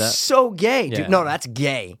clip That's that. so gay, dude. Yeah. No, that's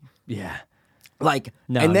gay. Yeah. Like,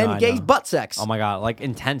 No, and then no, I gay know. butt sex. Oh my God, like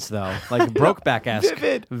intense though, like Brokeback-esque.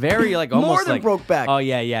 Vivid. Very like More almost than like Brokeback. Oh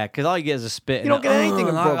yeah, because all you get is a spit. You don't get anything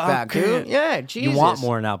in Brokeback, dude. Yeah, Jesus. You want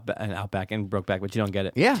more in Outback and Brokeback, but you don't get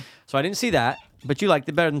it. Yeah. So I didn't see that, but you liked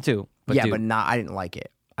it better than 2. But Yeah, dude, but not. I didn't like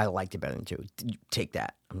it. I liked it better than 2. Take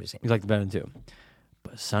that. I'm just saying. you liked it better than 2.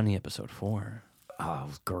 But Sunny episode 4. Oh, it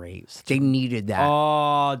was great. They needed that.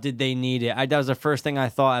 Oh, did they need it? That was the first thing I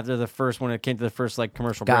thought after the first when it came to the first like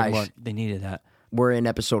commercial break. Guys. I'm like, they needed that. We're in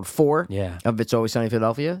episode 4 Yeah. of It's Always Sunny in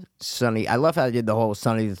Philadelphia. Sunny. I love how they did the whole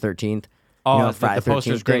Sunny the 13th. Oh, you know, the Friday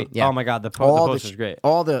poster's 13th thing. great. Yeah. Oh my God, the All poster's great.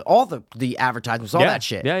 All the advertisements, all Yeah. that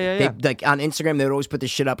shit. Yeah. They, like on Instagram, they would always put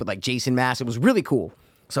this shit up with like Jason Mass. It was really cool.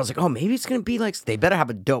 So I was like, oh, maybe it's gonna be like they better have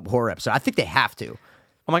a dope horror episode. I think they have to.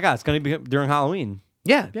 Oh my God, it's gonna be during Halloween.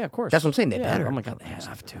 Yeah, Yeah, of course. That's what I'm saying. They Yeah, better. Oh my God, they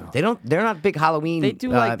have to. They don't. They're not big Halloween. They do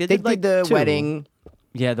like they they did like the 2. wedding.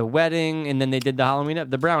 Yeah, the wedding, and then they did the Halloween,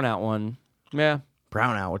 the brownout one. Yeah,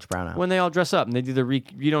 Brownout. What's brownout? when they all dress up and they do the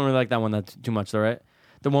you don't really like that one that too much, though, right?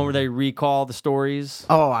 The one where they recall the stories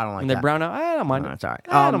Oh, I don't like and they that. brown out. I don't mind No, it. it's all right.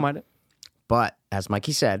 I don't mind it. But as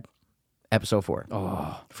Mikey said, episode 4 Oh, I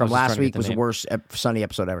was from just last trying to week get the was the name. worst Sunny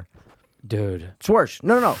episode ever. Dude. It's worse.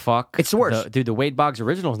 No. Fuck. It's the worst. Dude, the Wade Boggs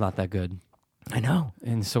original is not that good. I know.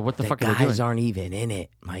 And so what the The fuck are they guys doing? aren't even in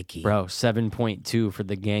it, Mikey. Bro, 7.2 for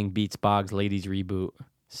the Gang Beats Boggs Ladies reboot.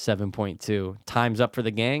 7.2. Time's Up for the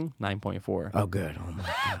Gang, 9.4. Oh, good. Oh my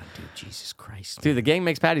God, dude, Jesus Christ. Dude, The Gang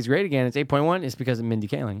Makes Patties Great Again. It's 8.1. It's because of Mindy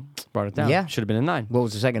Kaling brought it down. Yeah. Should have been a 9. What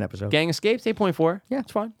was the second episode? Gang Escapes, 8.4. Yeah,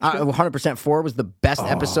 it's fine. 100% 4 was the best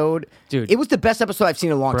episode. dude. It was the best episode I've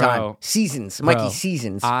seen in a long Bro. time. Seasons. Mikey, Bro,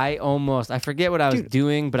 seasons. I forget what I was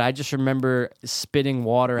doing, but I just remember spitting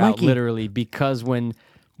water out Mikey. literally because when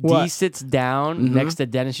What? Dee sits down next to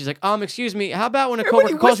Dennis, she's like, excuse me, how about when a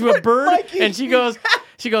Everybody coworker calls you a whispered, bird? Mikey. And she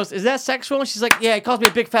goes, is that sexual? And she's like, yeah, he calls me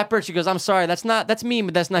a big fat bird. She goes, I'm sorry, that's mean,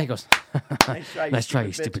 but that's not. He goes, nice try,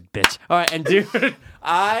 you stupid bitch. All right, and dude,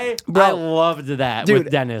 I loved that with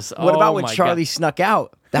Dennis. What about Oh when my Charlie God. snuck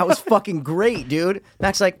out? That was fucking great, dude.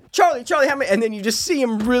 Mac's like, Charlie, how many? And then you just see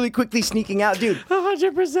him really quickly sneaking out, dude.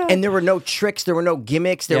 100%. And there were no tricks, there were no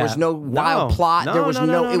gimmicks, there was no wild plot, there was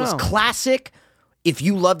no. It was classic. If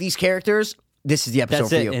you love these characters, this is the episode That's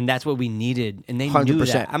for it, you. and that's what we needed, and they knew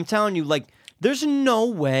 100%. that. I'm telling you, like, there's no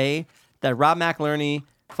way that Rob McInerney,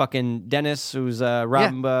 fucking Dennis, who's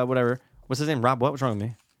Rob, whatever, what's his name? Rob, what? What's wrong with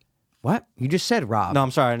me? What? You just said Rob. No,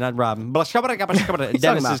 I'm sorry, not Rob. talking Dennis's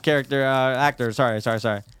about? character, actor. Sorry.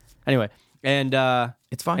 Anyway, and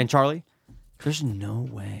It's fine. And Charlie, there's no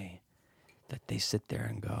way that they sit there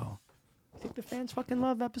and go, "You think the fans fucking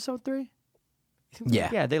love episode 3?"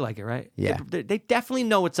 Yeah, they like it, right? Yeah. They definitely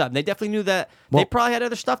know what's up. They definitely knew that they probably had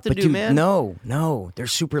other stuff to But do, dude, man. no, they're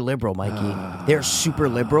super liberal, Mikey. They're super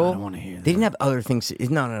liberal. I don't wanna hear They didn't have other things.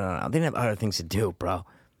 No. They didn't have other things to do, bro.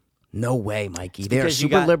 No way, Mikey. They're because you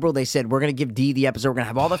super got- liberal. They said we're gonna give Dee the episode. We're gonna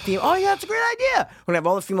have all the female. Oh yeah, that's a great idea. We're gonna have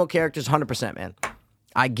all the female characters. 100%, man.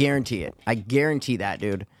 I guarantee it. I guarantee that,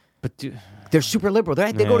 dude. But dude, They're super liberal.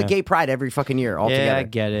 They go to Yeah. gay pride every fucking year altogether. yeah, I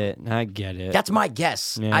get it. That's my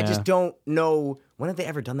guess. I Yeah. just don't know. When have they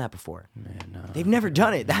ever done that before? They've never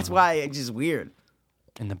done it. That's why it's just weird.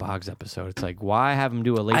 In the Boggs episode, it's like, why have them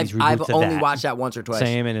do a ladies reboot I've to only that? watched that once or twice.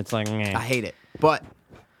 Same, and it's like, I hate it. But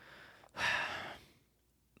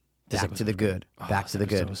This back to the good. Back to the It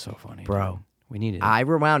good. was so funny, Bro. dude. We needed it. I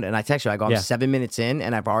rewound it, and I texted you. I got Yeah. 7 minutes in,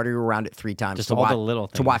 and I've already rewound it 3 times Just to all the watch, little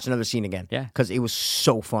to things. watch another scene again. Yeah. Because it was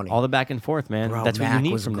so funny. all the back and forth, man. Bro, That's what Mac you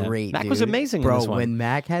need was from them. great. Mac dude. was amazing bro. in this one. When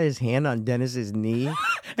Mac had his hand on Dennis's knee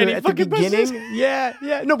And he at the fucking puts beginning, his-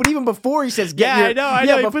 yeah. No, but even before he says, "Get Yeah, your-" I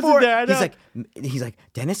know, he puts it before, there, I know. He's like,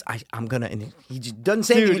 Dennis, I'm gonna, and he just doesn't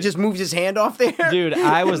say anything. Dude. He just moves his hand off there, Dude,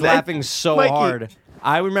 I was And then- laughing so Mikey, hard.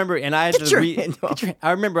 I remember, and I had Get to your hand off. I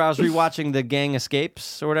remember I was rewatching the Gang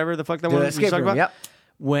Escapes or whatever the fuck that The one. escape talking room, about. yep.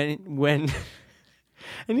 When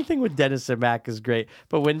anything with Dennis and Mac is great,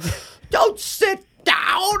 but when Don't sit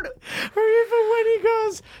down. or even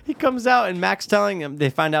when he comes out and Mac's telling him, they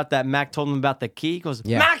find out that Mac told him about the key. He goes,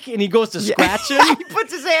 Yeah. Mac, and he goes to scratch him he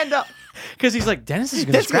puts his hand up. because he's like, Dennis is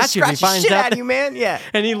going to That's gonna scratch you if he scratch the finds shit out. out of you, man. Yeah.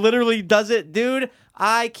 And he literally does it, dude.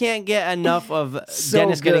 I can't get enough of So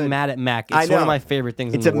Dennis getting good. mad at Mac. I It's one know. of my favorite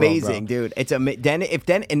things. It's in the amazing, world, bro. dude. It's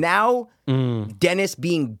Dennis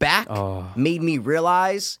being back made me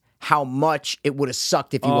realize how much it would have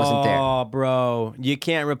sucked if he wasn't there. Oh, bro, you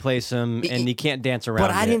can't replace him, and you can't dance around.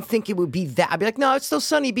 But I it. didn't think it would be that. I'd be like, no, it's still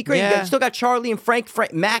Sunny. It'd be great. Yeah. You still got Charlie and Frank,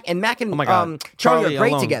 Mac and Oh my God, Charlie are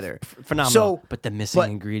great alone, together. phenomenal. So, But the missing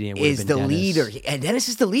ingredient would have is been the Dennis. leader. And Dennis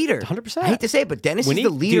is the leader. 100%. I hate to say it, but Dennis When is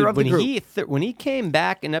the leader of the group. When he came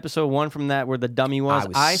back in episode 1 from that where the dummy was,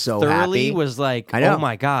 I was so thoroughly happy. was like, I know. oh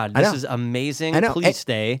my God, I this know. is amazing. I know. Please And-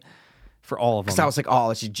 stay for all of them. So I was like, oh,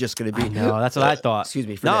 this is just going to be. No, that's what I thought. Excuse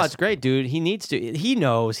me for no, this. it's great, dude. He needs to. He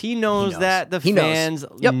knows that the He knows. fans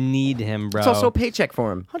Yep. need him, bro. It's also a paycheck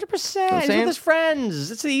for him. 100%. I'm He's saying? with his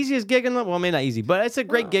friends. It's the easiest gig in the well, maybe not easy, but it's a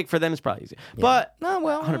great gig for them. It's probably easy. But No,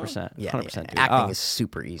 well, 100%. Yeah, 100%. yeah. Dude. Acting Oh. is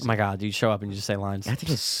super easy. Oh my God, dude, show up and you just say lines.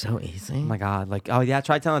 Acting is so easy. Oh my God, like, oh yeah,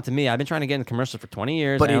 try telling it to me. I've been trying to get in commercials for 20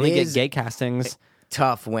 years. But I it only is- get gay castings.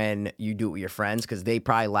 Tough when you do it with your friends because they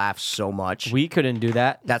probably laugh so much. We couldn't do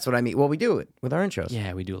that. That's what I mean. Well, we do it with our intros.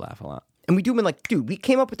 Yeah, we do laugh a lot. And we do them in like, dude, we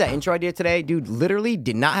came up with that intro idea today. Dude, literally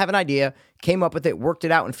did not have an idea, came up with it, worked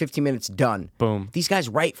it out in 15 minutes, done. Boom. These guys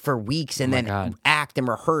write for weeks and my then God. act and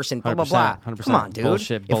rehearse and blah, blah, 100%, blah. 100%. Come on, dude.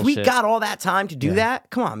 Bullshit, If we bullshit. got all that time to do that,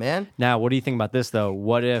 come on, man. Now, what do you think about this though?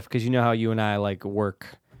 What if, because you know how you and I like work,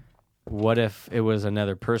 what if it was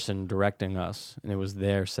another person directing us and it was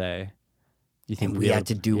their say? You think And we had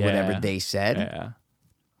to do whatever Yeah. they said. Yeah.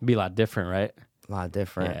 Be a lot different, right? A lot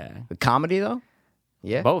different. Yeah. But comedy, though?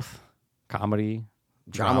 Yeah. Both. Comedy,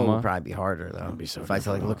 Drama drama. would probably be harder, though. be so if I had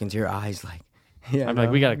to like look into your eyes, like, Yeah, I'm like,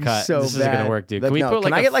 we gotta cut. So this isn't gonna bad. work, dude. Like, Can we no, put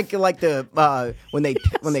can like I get like the when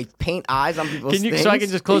they paint eyes on people's Can you things? so I can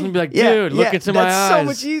just close and be like, dude, Yeah, look yeah, into my eyes. That's so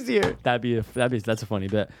much easier. That's a funny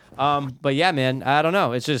bit. But yeah, man, I don't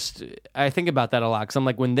know. It's just I think about that a lot because I'm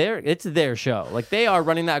like, when it's their show, like they are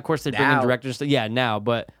running that. Of course, they bring in Now. directors. Yeah, now,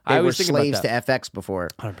 but I They were always think slaves about that. to FX before.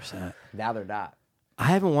 100%. Now they're not. I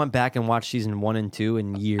haven't went back and watched season 1 and 2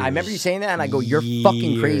 in years. I remember you saying that, and I go, "You're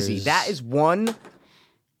fucking crazy." Years. That is one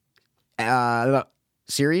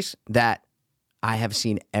series that I have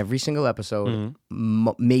seen every single episode,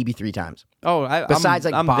 maybe 3 times. Oh, Besides,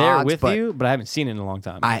 I'm like, there Boggs, with but- you, but I haven't seen it in a long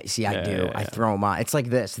time. I do. Yeah. I throw them on. It's like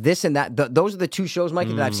this and that. Those are the 2 shows,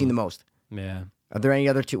 Mikey, that I've seen the most. Yeah, Are there any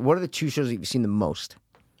other 2? What are the 2 shows that you've seen the most?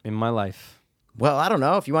 in my life. Well, I don't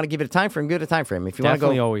know. If you want to give it a time frame, give it a time frame. If you want to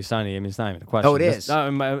Definitely go, Always Sunny. I mean, it's not even a question. Oh, it This- is. out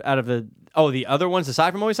of the the other ones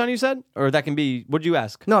aside from Always Sunny, you said, or that can be. What did you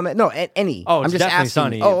ask? no, man, no, any. Oh, I'm it's just definitely asking.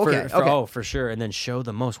 Sunny. Oh, okay, okay. Oh, for sure. And then show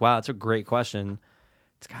the most. Wow, that's a great question.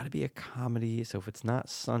 It's got to be a comedy. So if it's not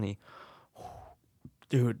Sunny,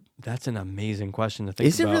 dude, that's an amazing question to think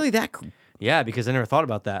Is it about. really that? Yeah, because I never thought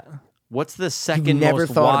about that. What's the You've second never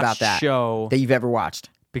most thought watched about that show? that you've ever watched.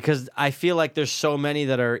 Because I feel like there's so many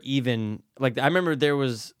that are even. Like I remember there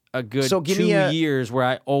was a good So give 2 me a- years where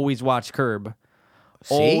I always watched Curb.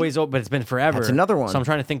 See? Always, but it's been forever. That's another one. So I'm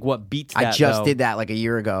trying to think what beats that. I just though. did that like a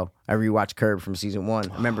year ago. I rewatched Curb from season 1.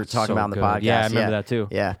 I remember talking so about it on the good. podcast. Yeah, I remember that too.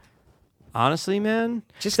 Yeah. Honestly, man,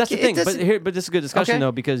 Just that's the it thing. doesn't- But this is a good discussion Okay.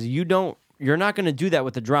 though because you're not going to do that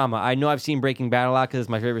with the drama. I know I've seen Breaking Bad a lot because it's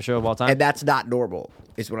my favorite show of all time. And that's not normal,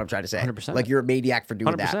 is what I'm trying to say. 100%. Like, you're a maniac for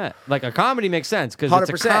doing that. 100%. Like a comedy makes sense because it's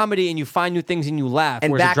a 100%. comedy and you find new things and you laugh.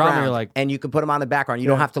 And whereas a background. drama, you're like, and you can put them on the background. You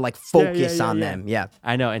don't have to, like, focus on yeah. them. Yeah.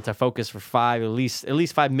 I know, and to focus for 5, at least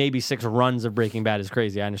 5, maybe 6 runs of Breaking Bad is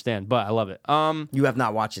crazy. I understand, but I love it. You have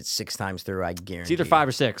not watched it 6 times through, I guarantee. It's either 5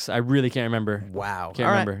 or 6. I really can't remember. Wow. Can't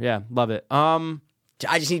All right. remember. Yeah, love it.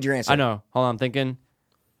 I just need your answer. I know. Hold on, I'm thinking.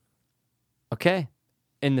 Okay,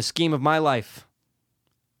 in the scheme of my life,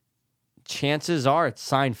 chances are it's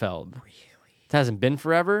Seinfeld. Really? It hasn't been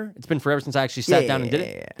forever. It's been forever since I actually sat down and did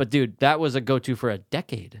it. Yeah. But dude, that was a go-to for a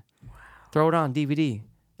decade. Wow. Throw it on DVD.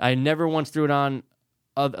 I never once threw it on.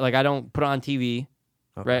 Like I don't put it on TV,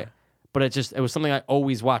 right? But it was something I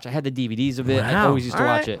always watch. I had the DVDs of it. I Wow. always used to All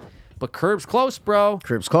watch right. it. But Curb's close, bro.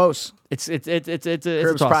 Curb's close. It's a Curb's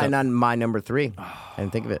toss-up. probably not my number 3. I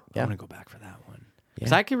didn't think of it. Yeah. I'm gonna go back for that one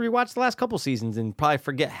because I could rewatch the last couple seasons and probably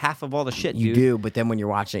forget half of all the shit. You dude. do, but then when you're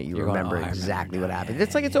watching it, you You're going, remember "Oh, I remember exactly now. what happened. Yeah,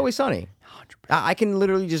 It's like It's Always Sunny. 100%. I can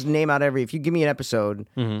literally just name out if you give me an episode,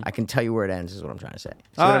 I can tell you where it ends, is what I'm trying to say. See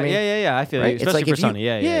what I mean? Yeah. I feel Right? you, especially for if Sunny.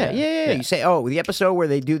 Yeah. You say, oh, the episode where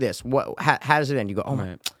they do this, how does it end? You go, oh, my,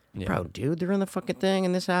 Right. Yeah. bro, dude, they're in the fucking thing,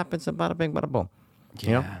 and this happens, and bada bing, bada boom. You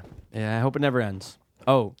know? Yeah, I hope it never ends.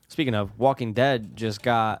 Oh, speaking of, Walking Dead just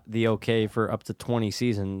got the okay for up to 20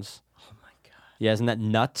 seasons. Oh, my God. Yeah, isn't that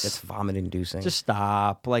nuts? It's vomit-inducing. Just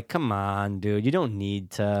stop. Like, come on, dude. You don't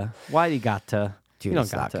need to. Why you got to? Dude, you don't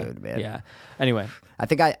it's got not to. good, man. Yeah. Anyway, I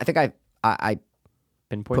think I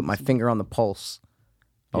pinpoint. put my finger on the pulse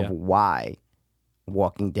of Yeah. why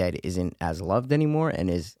Walking Dead isn't as loved anymore and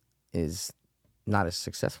is not as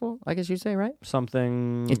successful, I guess you'd say, right?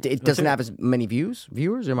 something. It doesn't have as many viewers,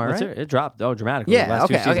 am I right? It dropped. Oh, dramatically. Yeah, The last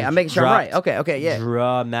two okay, seasons I'm making sure I'm right. dropped Okay, yeah.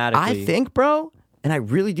 Dramatically. I think, bro, and I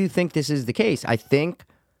really do think this is the case. I think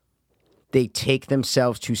they take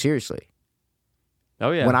themselves too seriously.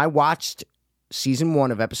 Oh yeah. When I watched season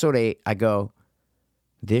 1 of episode 8, I go,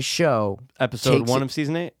 this show Episode takes 1 it- of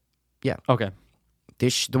season 8. Yeah. Okay. the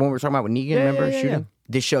one we were talking about with Negan, Yeah, remember yeah, shooting? yeah.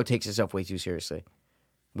 This show takes itself way too seriously.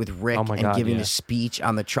 With Rick Oh my and God, giving yeah. the speech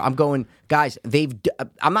on the I'm going, guys,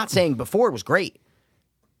 I'm not saying before it was great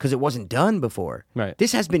because it wasn't done before. Right.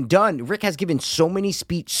 This has been done. Rick has given so many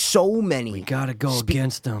so many. We gotta go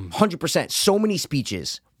against them. 100%. So many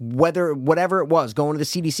speeches, whatever it was, going to the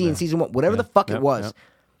CDC in season 1, whatever the fuck it Yep, was. yep.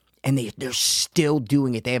 And they're still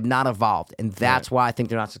doing it. They have not evolved. And that's why I think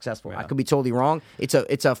they're not successful. I could be totally wrong. It's a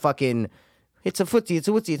footsie.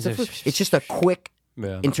 It's just a quick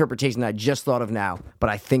Yeah. interpretation that I just thought of now.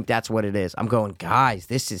 But I think that's what it is. I'm going, guys,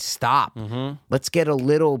 this is stop. Mm-hmm. Let's get a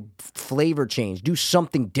little flavor change. Do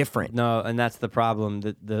something different. No, and that's the problem.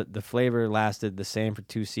 The flavor lasted the same for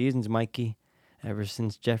 2 seasons, Mikey. Ever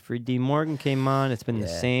since Jeffrey D. Morgan came on, it's been the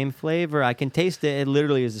same flavor. I can taste it. It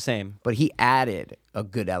literally is the same. But he added a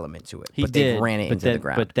good element to it. He but did, they ran it but into then, the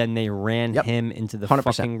ground. But then they ran Yep. him into the 100%.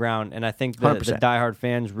 fucking ground. And I think the 100%. diehard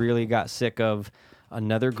fans really got sick of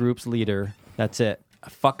another group's leader. That's it.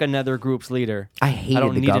 Fuck another group's leader. I hated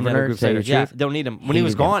don't the need governor, another to group's tell you leader. the Yeah, truth. don't need him. When he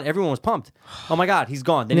was Hated him. gone, everyone was pumped. Oh my God, he's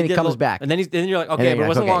gone. then he did a comes little- back. And then you're like, then okay, you're but it like,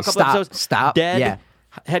 wasn't okay, long. A couple episodes. stop. Dead. Yeah.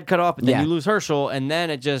 head cut off, and then Yeah. you lose Herschel, and then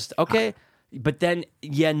it just okay. But then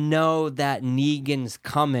you know that Negan's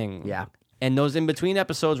coming. Yeah. And those in between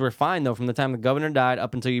episodes were fine though. From the time the governor died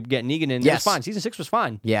up until you get Negan in, it was Yes. fine. Season 6 was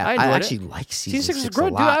fine. Yeah, I I enjoyed actually it. like season 6 was a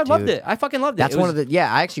good, lot, dude. I loved dude. it. I fucking loved it. That's It one was- of the.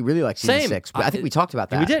 Yeah, I actually really like season Same. 6. But I think we talked about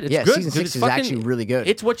that. We did. It's yeah, good. season Dude, 6 it's is fucking- actually really good.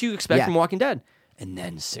 It's what you expect Yeah. from Walking Dead. And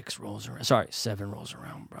then 6 rolls around. Sorry, 7 rolls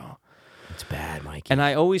around, bro. It's bad, Mikey. And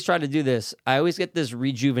I always try to do this. I always get this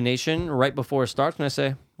rejuvenation right before it starts when I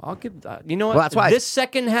say, I'll give you know what? Well, that's why this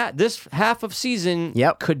second half, this half of season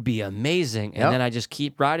Yep. could be amazing. And Yep. then I just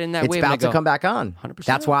keep riding that It's wave. and I about to go, come back on. 100%.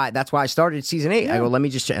 That's why I started season 8. I go, let me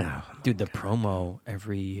just check. Dude, the promo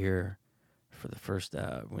every year for the first,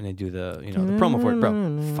 when they do the, the promo for it, bro,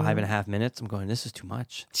 5.5 minutes. I'm going, this is too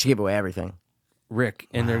much. She gave away everything. Rick,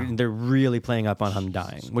 and they're really playing up on him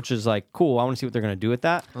dying, which is like cool. I want to see what they're gonna do with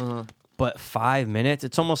that. But 5 minutes,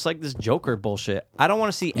 it's almost like this Joker bullshit. I don't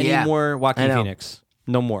want to see any Yeah, more I Joaquin know. Phoenix.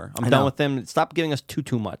 No more. I'm I done know. with him. Stop giving us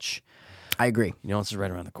too much. I agree. You know, this is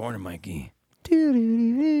right around the corner, Mikey.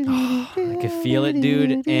 I can feel it,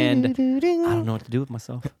 dude, and I don't know what to do with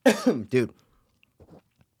myself. Dude,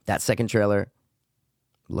 that second trailer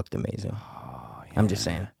looked amazing. I'm just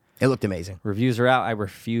saying. It looked amazing. Reviews are out. I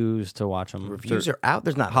refuse to watch them. Reviews are out.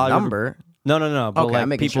 There's not a Hollywood- number. No. But Okay, I'm like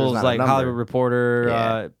making sure people's there's not a like number. Hollywood Reporter,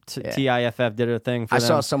 Yeah. TIFF did a thing for I them.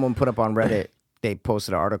 saw someone put up on Reddit, they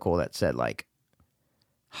posted an article that said, like,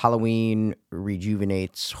 Halloween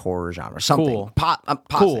rejuvenates horror genre. Something. Cool. Positive.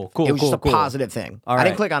 Cool, It was just a cool. positive thing. All I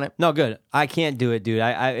didn't right. click on it. No, good. I can't do it, dude.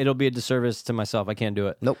 I it'll be a disservice to myself. I can't do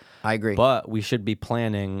it. Nope. I agree. But we should be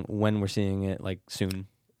planning when we're seeing it, like soon,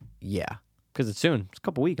 yeah. because it's soon. It's a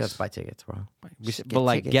couple weeks. Let's buy tickets, bro. We should, get but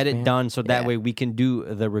like, tickets, get it man. done so that Yeah. way we can do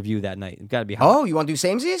the review that night. It's got to be hot. Oh, you want to do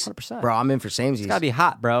samesies? 100%. Bro, I'm in for samesies. It's got to be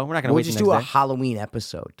hot, bro. We're not gonna We'll wait just the do a next day. Halloween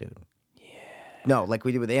episode, dude. Yeah. No, like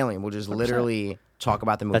we did with Alien. We'll just literally talk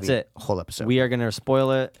about the movie. That's it. Whole episode. We are gonna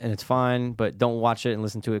spoil it, and it's fine. But don't watch it and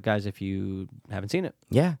listen to it, guys, if you haven't seen it.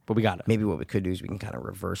 Yeah. But we got it. Maybe what we could do is we can kind of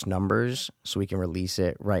reverse numbers so we can release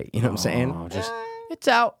it right. You know what I'm saying? Oh, just it's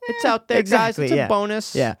out. It's out there, exactly, guys. It's yeah. a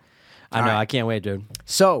bonus. Yeah. I know. All right. I can't wait, dude.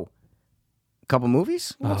 So, a couple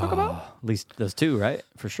movies we'll talk about? At least those 2, right?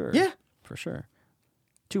 For sure. Yeah. For sure.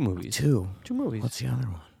 2 movies. 2. 2 movies. What's the other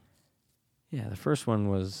one? Yeah, the first one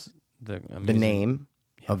was the The name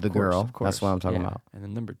of the girl. Of course. That's what I'm talking Yeah. about. And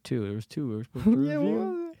then number 2, there was 2 we were supposed to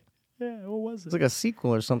review. Yeah, what was It's like a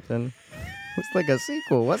sequel or something. It's like a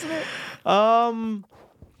sequel, wasn't it?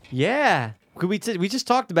 Yeah. We just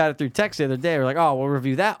talked about it through text the other day. We're like, oh, we'll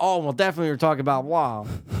review that. Oh, we'll definitely talk about wow.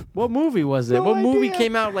 What movie was it? No what movie idea.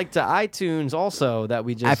 came out like to iTunes also that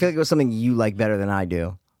we just I feel like it was something you like better than I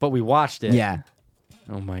do. but we watched it. Yeah.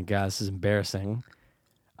 Oh my god, this is embarrassing.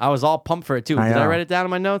 I was all pumped for it too. I Did I know. write it down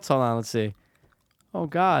in my notes? Hold on, let's see. Oh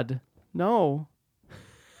god. No.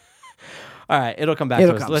 All right, it'll come back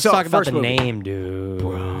It'll to us. come. Let's So, talk about first the movie. name, dude.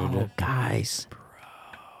 Oh, guys.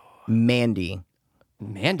 Mandy.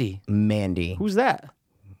 Mandy. Who's that?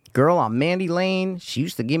 Girl on Mandy Lane. She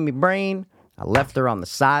used to give me brain. I left her on the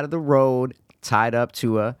side of the road, tied up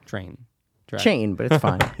to a Train. chain, but it's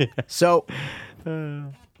fine. So,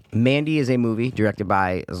 Mandy is a movie directed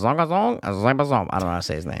by Zongazong. I don't know how to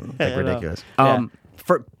say his name. It's like ridiculous. Yeah.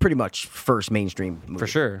 For pretty much first mainstream movie.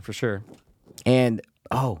 For sure. And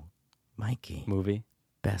Mikey, Movie.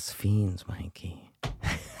 Best Fiends, Mikey.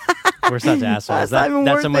 We're such assholes. That's not even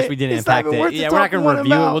That's worth how much it. we didn't It's not impact even it. worth Yeah, to we're not talk gonna one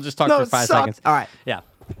review it. about. We'll just talk No, for it 5 sucked. seconds. All right, Yeah.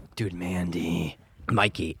 Dude, Mandy.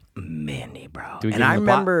 Mikey, bro. Do we And give I him the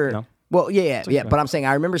plot? remember. No? Well, yeah. But I'm saying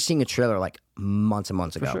I remember seeing a trailer like months and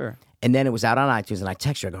months ago. sure. And then it was out on iTunes, and I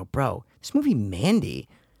text you. I go, bro, this movie Mandy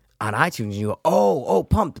on iTunes. And you go, oh,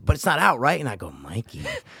 pumped, but it's not out, right? And I go, Mikey,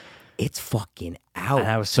 it's fucking out. And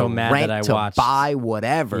I was so to mad that rent, I to watched- buy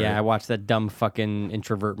whatever. Yeah, I watched that dumb fucking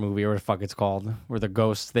introvert movie, or what the fuck it's called, where the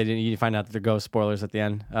ghosts. You find out that they're ghost spoilers at the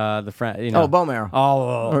end. The friend, you know. Oh, bone marrow.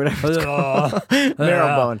 Oh, whatever it's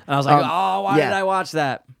Marrow bone. And I was like, why yeah. did I watch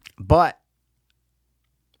that? But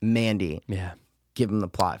Mandy, Yeah. give him the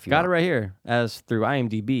plot if you Got it want. right here. As through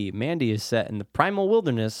IMDb, Mandy is set in the primal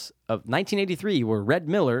wilderness of 1983, where Red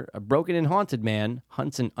Miller, a broken and haunted man,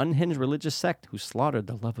 hunts an unhinged religious sect who slaughtered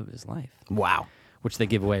the love of his life. Wow. Which they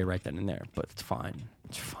give away right then and there, but it's fine.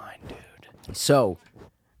 It's fine, dude. So,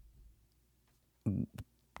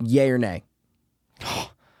 yay or nay?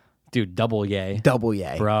 Dude, double yay. Double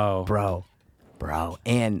yay. Bro. Bro.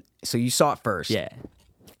 And so you saw it first. Yeah.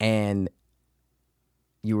 And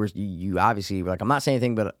you obviously were like, I'm not saying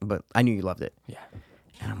anything, but I knew you loved it. Yeah.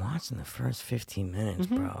 And I'm watching the first 15 minutes,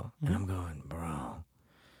 bro. And I'm going, bro,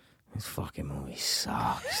 This fucking movie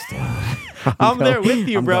sucks, dude. I'm there with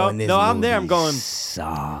you, bro. This No, I'm there. I'm movie going.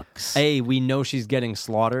 Sucks. Hey, we know she's getting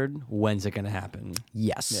slaughtered. When's it gonna happen?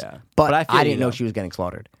 Yes. Yeah. But I feel I you, didn't know though. she was getting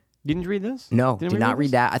slaughtered. Didn't you read this? No, Didn't did not read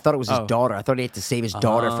this? that. I thought it was his Oh. daughter. I thought he had to save his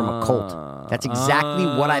daughter from a cult. That's exactly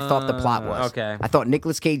what I thought the plot was. Okay. I thought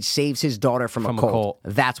Nicolas Cage saves his daughter from a cult.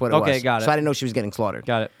 That's what it was. Okay, got it. So I didn't know she was getting slaughtered.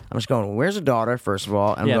 Got it. I'm just going, well, where's her daughter, first of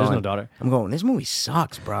all? And I'm Yeah, going, there's no daughter. I'm going, this movie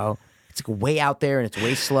sucks, bro. It's like way out there and it's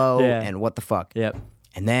way slow Yeah. and what the fuck. Yep.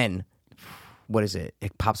 And then, what is it?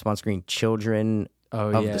 It pops up on screen, Children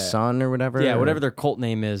of yeah. the Sun or whatever. Yeah, whatever their cult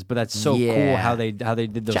name is, but that's so cool Yeah. how they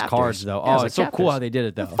did those Chapters. cards though. Yeah, Oh, it's so cool chapters. how they did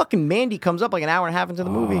it though. Fucking Mandy comes up like an hour and a half into the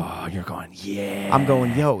movie. Oh, you're going, yeah. I'm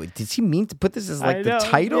going, yo, did he mean to put this as like I the know.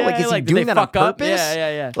 title? Yeah, like, is he like, did doing they that on fuck up? purpose?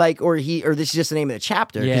 Yeah. Like, or this is just the name of the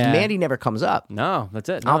chapter? Because Yeah. Mandy never comes up. No, that's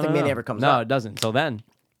it. I don't think no. Mandy ever comes no, up. it doesn't. Till then.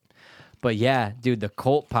 But yeah, dude, the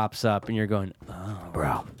cult pops up and you're going, oh,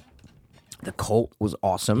 Bro, the cult was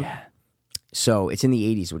awesome. yeah. So it's in the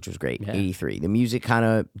 80s, which was great. Yeah. 83. The music kind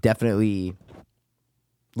of definitely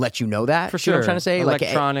lets you know that. For You sure. know what I'm trying to say?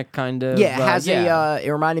 Electronic kind of. Yeah, it has yeah. it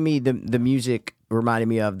reminded me, the music reminded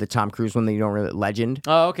me of the Tom Cruise one that you don't really, Legend.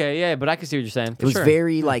 Oh, okay, yeah, but I can see what you're saying. It was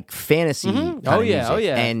very like fantasy. kind Oh of yeah, music, oh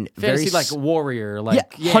yeah, and fantasy very like warrior,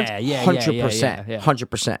 like yeah, 100%, yeah.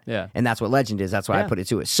 100%. Yeah. And that's what Legend is. That's why I Yeah. put it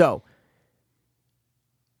to it. So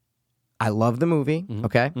I love the movie.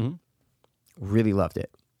 Okay, really loved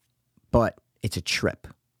it, but it's a trip.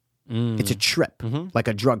 It's a trip, like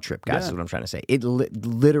a drug trip, guys. Yeah. Is what I'm trying to say. It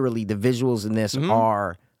literally, the visuals in this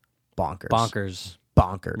are bonkers.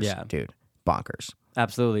 Bonkers, Yeah. dude, bonkers.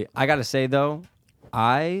 Absolutely. I got to say, though,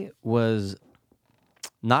 I was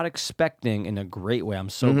not expecting in a great way. I'm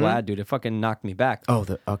so glad, dude. It fucking knocked me back. Oh,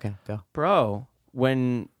 okay, go. Bro,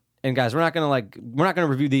 and guys, we're not going to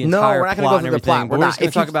review the No, entire we're not going to plot go and through the everything, plot. but we're just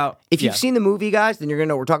going to talk about. If you've yeah. seen the movie, guys, then you're going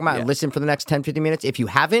to know what we're talking about and Yeah. listen for the next 10, 15 minutes. If you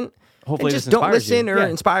haven't, Hopefully then this just don't inspires listen you. or Yeah.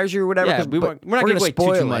 inspires you or whatever. Yeah, 'cause- we're but not we're going to gonna wait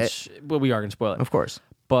spoil too it. much. Well, we are going to spoil it. Of course.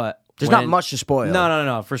 But There's not much to spoil.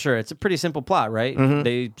 No, for sure. It's a pretty simple plot, right?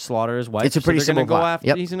 They slaughter his wife. It's a pretty so they're gonna simple go plot. After,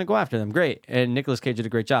 Yep. He's going to go after them. Great. And Nicolas Cage did a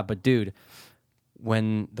great job. But dude,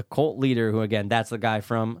 when the cult leader, who again, that's the guy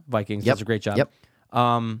from Vikings, Yep. does a great job. Yep.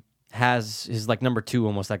 Has his like number 2,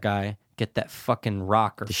 almost that guy, get that fucking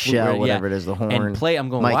rock or The flute, shell, yeah, whatever it is, the horn. and play. I'm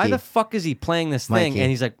going, why Mikey. the fuck is he playing this thing? Mikey. And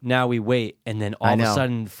he's like, now we wait, and then all I of a know.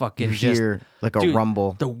 sudden, fucking You just hear like a Dude,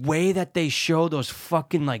 rumble. The way that they show those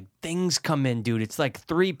fucking like things come in, dude. It's like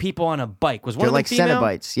 3 people on a bike. Was one They're of them like female?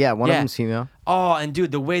 Cenobites. Yeah, one of them's female. Oh, and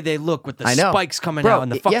dude, the way they look with the I know. spikes coming Bro, out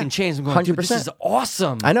and the yeah, fucking chains, I'm going, dude, this 100%. is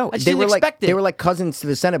awesome. I know. I just They didn't were like expect it. they were like cousins to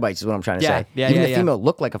the Cenobites. Is what I'm trying to Yeah, say. yeah, Even yeah, the yeah. female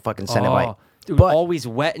looked like a fucking Cenobite. Oh, dude, but always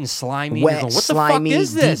wet and slimy. wet, You're going, what slimy, the fuck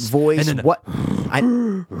is this? deep voice. And then the- What?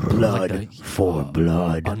 Blood for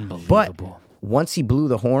blood. But Unbelievable. once he blew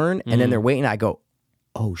the horn, and then they're waiting, I go,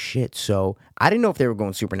 oh shit. So I didn't know if they were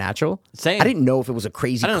going supernatural. Same. I didn't know if it was a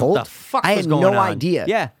crazy I don't know cult. what the fuck I was had going no on. idea.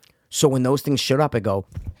 Yeah. So when those things showed up,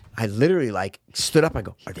 I literally like stood up. I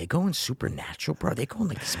go, are they going supernatural, bro? Are they going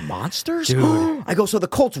like these monsters? Dude. I go, so the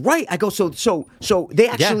cult's right. I go, so they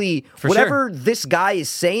actually, for whatever this guy is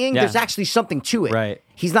saying, Yeah. there's actually something to it. Right.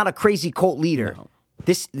 He's not a crazy cult leader.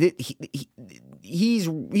 He's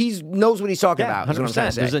knows what he's talking about. Is what I'm trying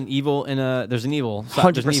to say. There's an evil there's an evil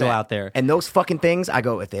 100%. out there. And those fucking things, I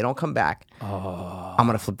go, if they don't come back, I'm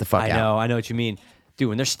gonna flip the fuck out. I know what you mean. Dude,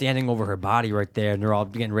 when they're standing over her body right there and they're all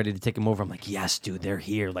getting ready to take him over, I'm like, yes, dude, they're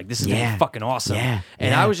here. Like, this is gonna Yeah. be fucking awesome. Yeah.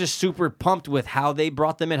 And Yeah. I was just super pumped with how they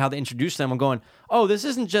brought them in, how they introduced them. I'm going, oh, this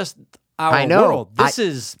isn't just our I know. world. This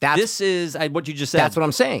is That's- what you just said. That's what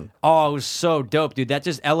I'm saying. Oh, it was so dope, dude. That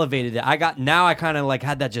just elevated it. I kind of like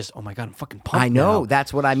had that just, oh my God, I'm fucking pumped I know. now.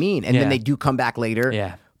 That's what I mean. And Yeah. then they do come back later.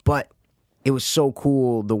 Yeah. But it was so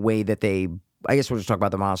cool the way that they. I guess we'll just talk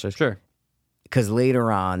about the monsters. Sure. Because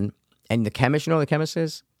later on, and the chemist, you know who the chemist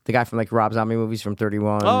is? The guy from like Rob Zombie movies from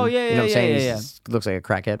 31. Oh, yeah, You know what I'm yeah, saying? yeah, He looks like a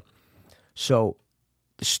crackhead. So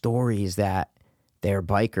the story is that they're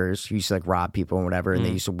bikers who used to like rob people and whatever, and they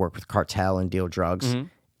used to work with cartel and deal drugs.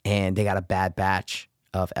 And they got a bad batch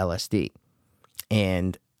of LSD.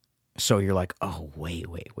 And so you're like, oh, wait.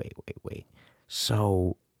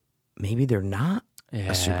 So maybe they're not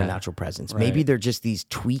Yeah. a supernatural presence. Right. Maybe they're just these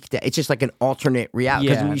tweaked. It's just like an alternate reality.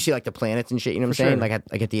 Because Yeah. when you see like the planets and shit, you know what For I'm saying? sure.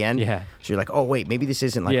 Like at the end. Yeah. So you're like, oh wait, maybe this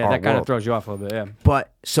isn't like Yeah, our that kind world. of throws you off a little bit, yeah.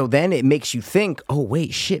 But so then it makes you think, oh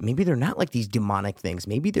wait, shit, maybe they're not like these demonic things.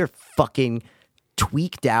 Maybe they're fucking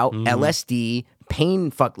tweaked out LSD.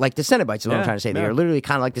 Pain fuck like the Cenobites is what I'm Yeah, trying to say. They yeah. are literally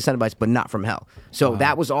kind of like the Cenobites, but not from hell. So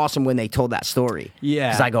that was awesome when they told that story. Yeah.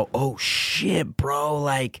 Because I go, oh shit, bro.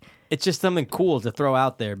 Like, It's just something cool to throw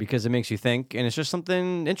out there because it makes you think, and it's just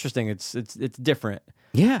something interesting. It's different.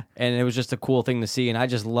 Yeah. And it was just a cool thing to see, and I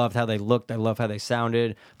just loved how they looked. I love how they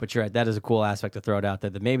sounded. But you're right, that is a cool aspect to throw it out there,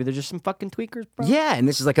 that maybe they're just some fucking tweakers, bro. Yeah, and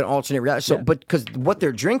this is like an alternate reality. So, but because what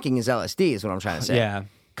they're drinking is LSD, is what I'm trying to say. Yeah.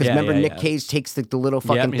 Because Yeah, remember, yeah, Nick yeah. Cage takes the little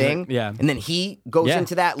fucking he's like- thing, yeah. and then he goes Yeah.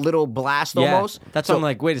 into that little blast Yeah. almost. That's so, why I'm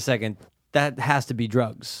like, wait a second, that has to be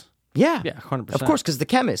drugs. yeah, Yeah, 100%. Of course, because the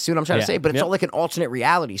chemist. See what I'm trying to Yeah. say? But it's Yep. all like an alternate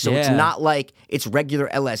reality. So it's Yeah. not like it's regular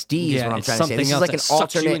LSD. Is Yeah, what I'm it's trying to say. something This is else like that an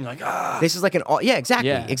sucks you alternate. in, like, This is like an yeah, exactly,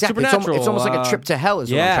 Yeah. exactly. It's Supernatural, almost like a trip to hell. Is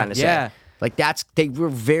what I'm yeah, trying to say. yeah. Like they were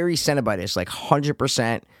very Cenobitis, like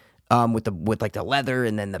 100%. With like the leather,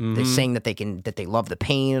 and then the saying that they love the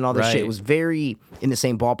pain and all this shit. Right. It was very in the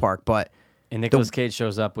same ballpark, but. And Nicolas Cage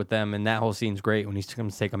shows up with them, and that whole scene's great when he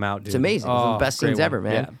comes to take them out, dude. It's amazing. It's one of the best great scenes one. ever,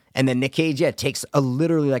 man. Yeah. And then Nick Cage, takes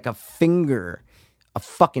literally like a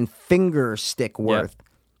fucking finger stick worth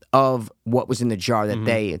of what was in the jar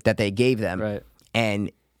that they gave them, Right.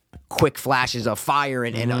 and quick flashes of fire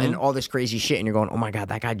and all this crazy shit, and you're going, oh my god,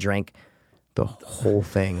 that guy drank the whole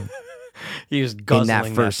thing. He was In guzzling that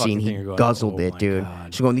first fucking scene, he thing. You're going, guzzled oh it, my dude.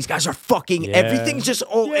 God. So going, these guys are fucking. Everything's just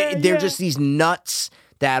they're just these nuts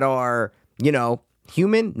that are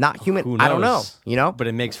human, not human. Who I don't know, knows? But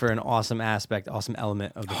it makes for an awesome aspect, awesome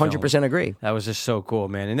element of the 100% agree. That was just so cool,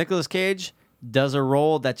 man. And Nicolas Cage does a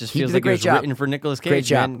role that just He feels did a like it great was job. written for Nicolas Cage. Great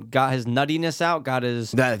job. Man. Got his nuttiness out, got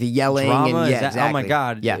his The yelling drama. and Is that- exactly. Oh my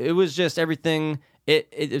God. Yeah. It was just everything.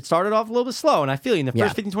 It started off a little bit slow, and I feel you in the Yeah.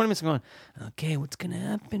 first 15, 20 minutes, I'm going, okay, what's going to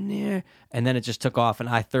happen there? And then it just took off, and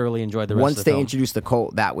I thoroughly enjoyed the rest Once of the they film. introduced the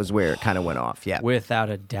cult, that was where it kind of went off. Yeah, Without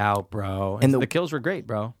a doubt, bro. And And the- the kills were great,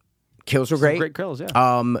 bro. kills were Some great. great kills, yeah.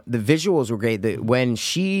 The visuals were great. When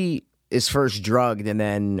she is first drugged, and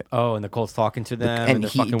then Oh, and the Colt's talking to them, and they're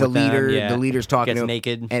he, fucking the with them. leader, Yeah. the leader's talking Gets to him,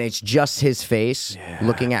 naked. and it's just his face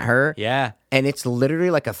looking at her. Yeah. And it's literally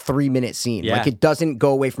like a 3-minute scene. Yeah. Like it doesn't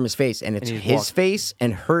go away from his face, and it's And he's his walk- face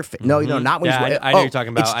and her face. No, not when Yeah, he's. I know what you're talking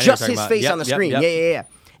about. I know It's what just you're his talking face about. on the Yep, screen. yep. Yeah.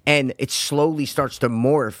 And it slowly starts to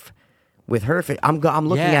morph with her face. I'm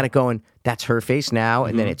looking Yeah. at it going, that's her face now,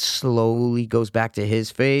 and then it slowly goes back to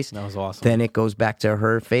his face. That was awesome. Then it goes back to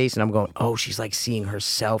her face, and I'm going, oh, she's like seeing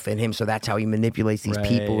herself in him. So that's how he manipulates these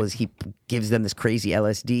people, Right. is he gives them this crazy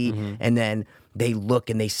LSD, and then they look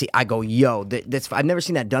and they see. I go, yo, that's I've never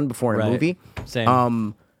seen that done before in a Right. movie.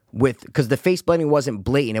 Same. Because the face blending wasn't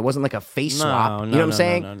blatant, it wasn't like a face swap. You know what I'm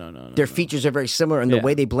saying? No. Their features are very similar, and the Yeah.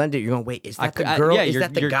 way they blend it, you're going, wait, is that the I- girl? yeah, is you're-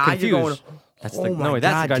 that the you're guy? You're going, confused. That's oh the- my no, that's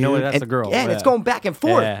the God, guy. No, dude. that's And- the girl. Yeah, and it's Yeah. going back and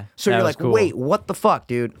forth. Yeah, So that you're was like, cool. wait, what the fuck,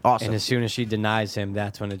 dude? Awesome. And as soon as she denies him,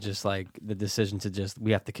 that's when it just like the decision to just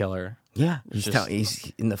we have to kill her. Yeah, he's just-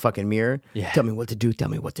 he's in the fucking mirror. Yeah. Tell me what to do. Tell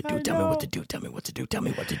me what to do. Tell me what to do. Tell me what to do. Tell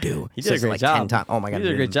me what to do. He did a Says it great like job. 10 times. Oh my god, He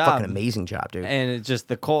did a great Fucking job. amazing job, dude. And it's just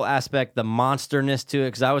the cult aspect, the monsterness to it,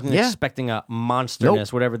 because I wasn't Yeah. expecting a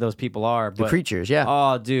monsterness, whatever those people are. But, creatures, yeah.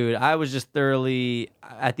 Oh, dude, I was just thoroughly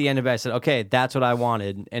at the end of it. I said, okay, that's what I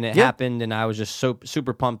wanted, and it Yeah. happened, and I was just so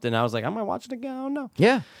super pumped, and I was like, I'm gonna watch it again. I don't know.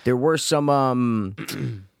 Yeah, there were some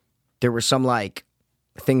like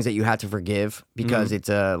things that you had to forgive because it's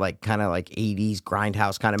a like kind of like 80s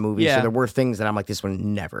grindhouse kind of movie. So Yeah. there were things that I'm like, this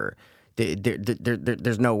one never.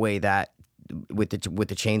 There's no way that with the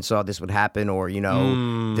chainsaw this would happen, or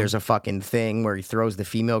there's a fucking thing where he throws the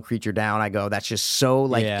female creature down. I go, that's just so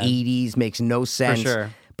like Yeah. 80s, makes no sense. sure.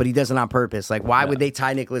 But he does it on purpose. Like, why would they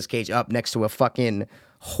tie Nicolas Cage up next to a fucking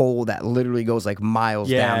hole that literally goes like miles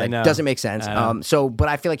Yeah, down? I That know. doesn't make sense. I know. But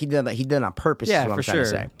I feel like he did it on purpose. is Yeah, what for I'm trying sure. to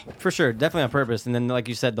say. For sure, definitely on purpose. And then, like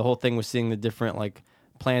you said, the whole thing was seeing the different like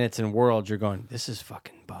planets and worlds. You're going, this is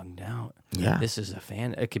fucking bugged out. Yeah. This is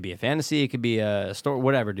It could be a fantasy. It could be a story.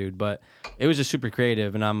 Whatever, dude. But it was just super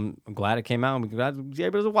creative, and I'm glad it came out. I'm glad we were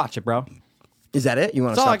able to watch it, bro. Is that it? You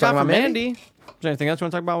want That's to all I stop got talking from about Mandy? Mandy. Is there anything else you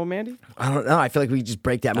want to talk about with Mandy? I don't know. I feel like we just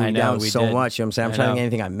break that movie I know, down we so did. much. You know what I'm saying? I'm I trying to know. think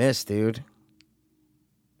anything I missed, dude.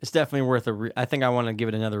 It's definitely worth I think I want to give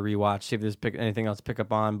it another rewatch, see if there's anything else to pick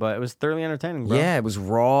up on. But it was thoroughly entertaining, bro. Yeah, it was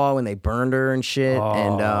raw when they burned her and shit.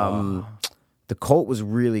 And the cult was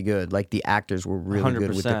really good. Like the actors were really good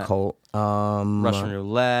with the 100%. cult. Russian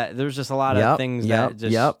roulette. There's just a lot of things that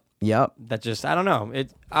just that just I don't know.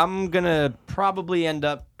 I'm gonna probably end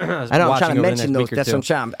up. I know. I'm trying to mention those. That's what I'm two.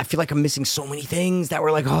 trying. I feel like I'm missing so many things that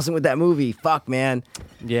were like awesome with that movie. Fuck, man.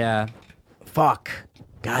 Yeah, Fuck.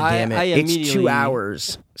 God damn it. I It's 2 immediately-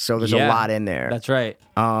 hours, so there's a Yeah, lot in there. That's right.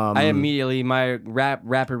 I immediately my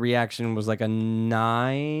rapid reaction was like a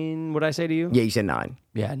 9. Would I say to you? Yeah, you said 9.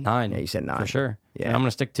 Yeah, 9. Yeah, you said 9. for sure. Yeah. and I'm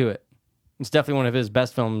gonna stick to it. It's definitely one of his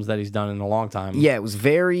best films that he's done in a long time. Yeah, it was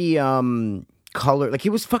very color. Like, it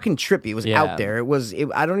was fucking trippy. It was Yeah. out there.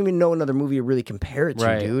 I don't even know another movie to really compare it to,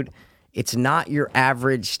 Right. dude. It's not your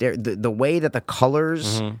average the way that the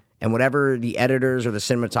colors and whatever the editors or the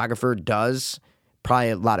cinematographer does,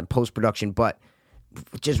 probably a lot of post-production, but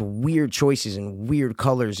just weird choices and weird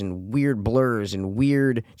colors and weird blurs and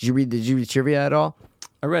weird. Did you read the trivia at all?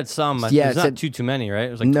 I read some. Yeah, it's not too many, right?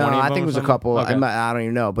 It was like no, 20 of I them think it or was a something? couple. Okay. I don't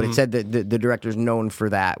even know, but it said that the director's known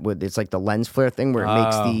for that. It's like the lens flare thing where it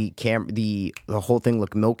makes the whole thing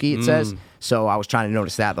look milky. It says. So I was trying to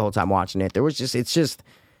notice that the whole time watching it.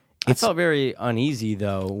 I felt very uneasy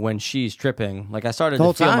though when she's tripping. Like I started The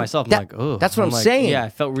whole to feel time. myself. I'm like, oh, That's what I'm like, saying. Yeah, I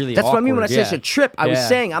felt really. That's what I mean when I say awkward. it's a trip. I was Yeah.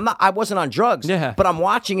 saying I wasn't on drugs. Yeah. But I'm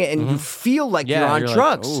watching it and you feel like Yeah, you're on you're like,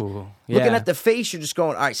 drugs. ooh, Looking yeah. at the face, you're just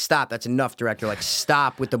going, all right, stop. That's enough, director. Like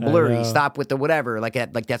stop with the blurry. Stop with the whatever. Like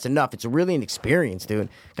that's enough. It's really an experience, dude.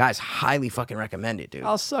 Guys, highly fucking recommend it, dude.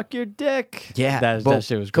 I'll suck your dick. Yeah, that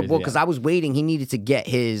shit was crazy. Well, because I was waiting, he needed to get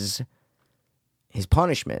his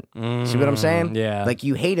punishment. See what I'm saying? yeah. Like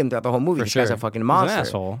you hate him throughout the whole movie. For This guy's sure. a fucking He's an monster,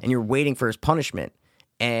 asshole. and you're waiting for his punishment.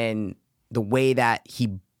 And the way that he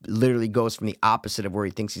literally goes from the opposite of where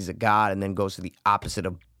he thinks he's a god, and then goes to the opposite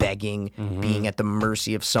of begging, being at the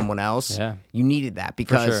mercy of someone else. Yeah. You needed that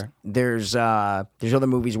because sure. there's other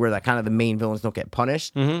movies where that kind of the main villains don't get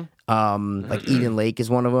punished. Like Eden Lake is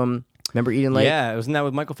one of them. Remember Eden Lake? Yeah, wasn't that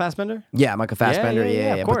with Michael Fassbender? Yeah, Michael Fassbender.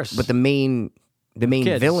 yeah, Yeah, of course. But the main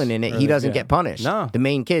Kids, villain in it, or he the- doesn't yeah. get punished. No, the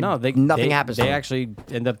main kid. No, nothing happens. They to him. actually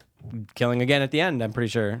end up killing again at the end. I'm pretty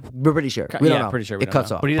sure. We're pretty sure. We don't yeah, know. pretty sure we it don't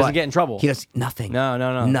cuts know. off. But he doesn't get in trouble. He does nothing. No.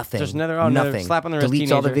 Nothing. Just another nothing. slap on the wrist.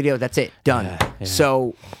 Deletes all the teenager. video. That's it. Done. Yeah.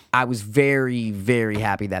 So I was very, very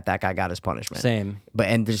happy that guy got his punishment. Same. But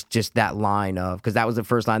and there's just that line of because that was the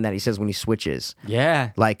first line that he says when he switches.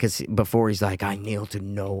 Yeah. Like, because before he's like, I kneel to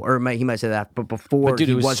no, or he might say that, but before Dude,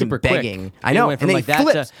 he it was wasn't super quick. begging. I He know, went and from then like he that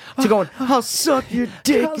flips to going, I'll suck your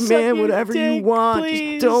dick, I'll suck man, your whatever you dick, want,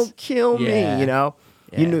 please." just don't kill Yeah. me, you know?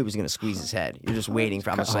 You Yeah. knew he was going to squeeze his head. You're just waiting for,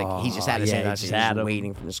 I'm just like, he just had to yeah, say he that, just he's had just him.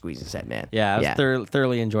 waiting for him to squeeze his head, man. Yeah, I was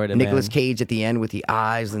thoroughly enjoyed it. Nicolas man. Cage at the end with the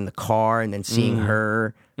eyes in the car and then seeing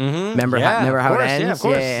her. Remember Yeah, how, of it course, ends? yeah, of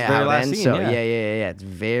course. Yeah, Very how it last ends. scene, So, yeah. yeah. It's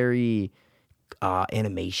very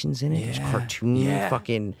animations in it. There's cartoon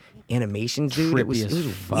fucking animations, dude. It was Trippy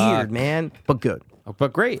as fuck. weird, man. But good.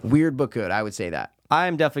 But great. Weird but good. I would say that.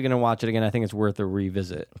 I'm definitely going to watch it again. I think it's worth a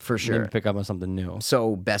revisit. For sure. Maybe pick up on something new.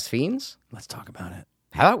 So, Best Fiends? Let's talk about it.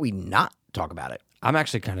 How about we not talk about it? I'm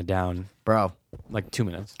actually kind of down. Bro, Like 2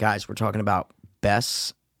 minutes. guys, we're talking about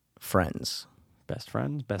Best Friends. Best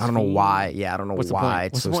friends. Best. I don't know fiends? why. Yeah, I don't know What's the why point?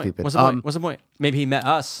 it's What's so the point? stupid. What's the point? What's the point? Maybe he met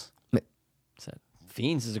us. Said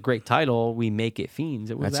Fiends is a great title. We make it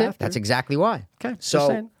Fiends. It was That's after. it. That's exactly why. Okay. just So,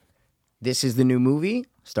 saying. this is the new movie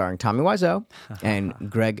starring Tommy Wiseau and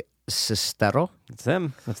Greg Sestero, It's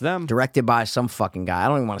them. It's them. directed by some fucking guy. I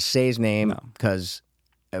don't even want to say his name because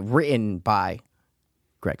written by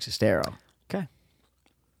Greg Sestero. Okay.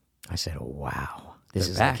 I said, oh, wow. This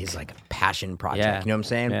They're is back. like his like passion project. Yeah. You know what I'm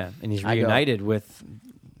saying? Yeah. And he's I go, reunited with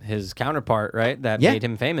his counterpart, right? That Yeah. made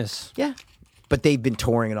him famous. Yeah. But they've been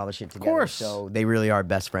touring and all this shit together. course. So they really are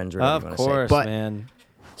best friends. Or whatever Of you want to say. course, But, man.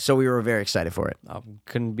 So we were very excited for it.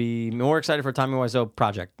 Couldn't be more excited for Tommy Wiseau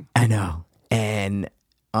project. I know. And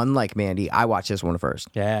unlike Mandy, I watched this one first.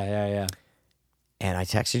 Yeah. And I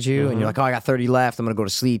texted you, and you're like, oh, I got 30 left. I'm going to go to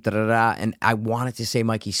sleep, da-da-da. And I wanted to say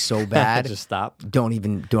Mikey so bad. Just stop. Don't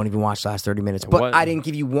even watch the last 30 minutes. But What? I didn't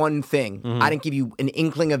give you one thing. I didn't give you an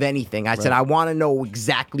inkling of anything. I said, I want to know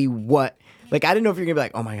exactly what. Like, I didn't know if you're going to be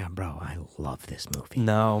like, oh, my God, bro, I love this movie.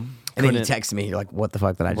 No. And then you couldn't. text me. You're like, what the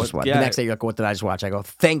fuck did I just watch? yeah. The next day, you're like, what did I just watch? I go,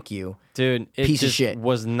 thank you. Dude, it Piece of just shit.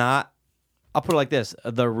 was not. I'll put it like this: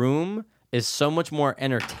 The Room is so much more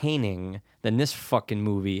entertaining than this fucking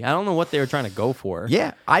movie. I don't know what they were trying to go for.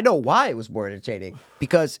 Yeah, I know why it was more entertaining.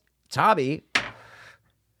 Because Tommy,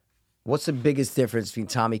 what's the biggest difference between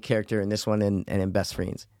Tommy character in this one and in Best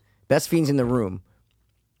Fiends? Best Fiends in The Room.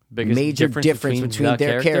 Biggest Major difference between the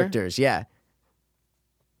their character? characters. Yeah.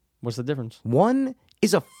 What's the difference? One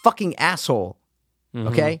is a fucking asshole. Mm-hmm.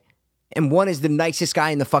 Okay? And one is the nicest guy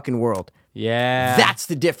in the fucking world. Yeah, That's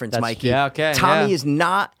the difference, That's- Mikey. yeah, okay, Tommy yeah. is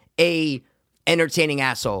not a entertaining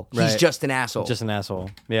asshole. He's Right. just an asshole. just an asshole.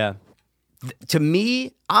 Yeah, To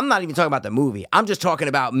me, I'm not even talking about the movie. I'm just talking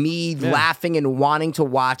about me laughing and wanting to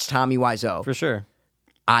watch Tommy Wiseau. for sure.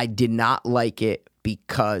 I did not like it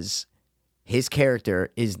because his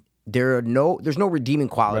character is there's no redeeming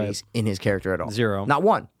qualities in his character at all. Zero. Not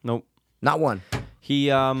one. Nope. Not one. He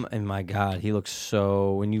and my God, he looks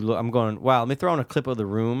so. When you look, I'm going. Wow. Let me throw in a clip of The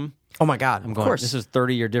Room. Oh my God! I'm of going. course. This is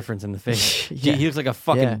 30-year difference in the face. Yeah. He looks like a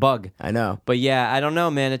fucking Yeah. bug. I know. But yeah, I don't know,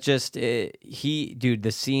 man. It just dude,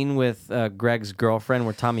 the scene with Greg's girlfriend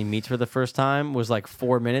where Tommy meets for the first time was like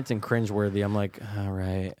 4 minutes and cringeworthy. I'm like, all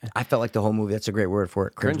right, I felt like the whole movie. That's a great word for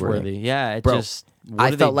it. cringeworthy. Yeah, it Bro, just. What I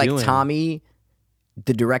are felt they like doing? Tommy,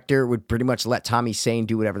 the director, would pretty much let Tommy Sane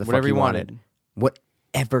do whatever the Whatever fuck he he wanted.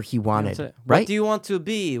 Whatever he wanted. That's it. Right? What do you want to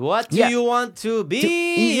be? What do Yeah. you want to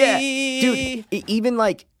be? Yeah, dude. Even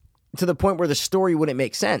like to the point where the story wouldn't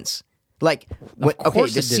make sense. Like, what? Okay,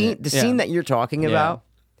 course the it scene, didn't. the Yeah. scene that you're talking Yeah. about.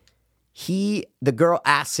 The girl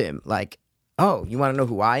asks him like, "Oh, you want to know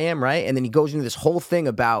who I am, right?" And then he goes into this whole thing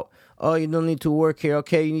about, "Oh, you don't need to work here.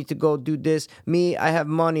 Okay, you need to go do this. Me, I have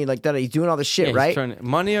money like that." He's doing all this shit, Yeah, he's right? trying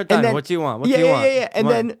money or time? What do you want? What yeah, do you yeah, want? Yeah, yeah. And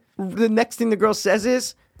Come on. then the next thing the girl says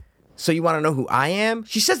is, "So you want to know who I am?"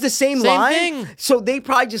 She says the same Same line. thing. So they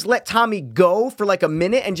probably just let Tommy go for like a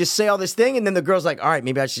minute and just say all this thing, and then the girl's like, "All right,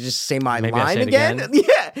 maybe I should just say my Maybe I line say it again." again. Yeah.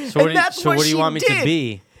 So what and do you- that's so what do you she want me to did.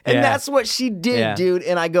 be? And Yeah. that's what she did, Yeah. dude.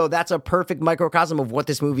 And I go, that's a perfect microcosm of what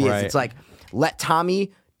this movie is. Right. It's like, let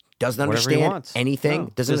Tommy doesn't Whatever he understand wants. anything,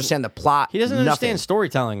 No. doesn't understand the plot. He doesn't nothing. understand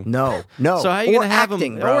storytelling. No. So how are you Or gonna have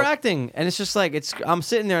acting, him bro. or acting? And it's just like I'm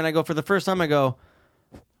sitting there and I go for the first time I go,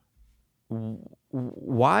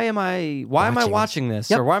 why am I watching this?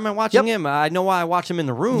 Yep. Or why am I watching Yep. him? I know why I watch him in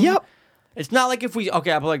the room. Yep. It's not like if I put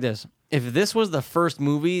it like this. If this was the first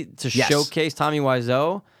movie to Yes. showcase Tommy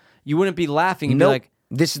Wiseau, you wouldn't be laughing. You'd Nope. be like,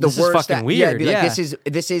 this is the this worst. is fucking Yeah, it'd weird. be like, Yeah.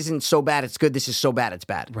 this isn't so bad it's good. This is so bad it's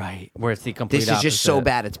bad. Right. Where it's the complete This is just so opposite.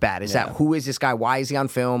 bad it's bad. Is that who is this guy? Why is he on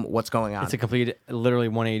film? What's going on? It's a complete, literally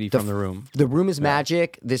 180 from the room. The Room is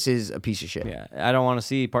magic. This is a piece of shit. Yeah. I don't want to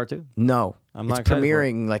see part 2. No. I'm it's not excited for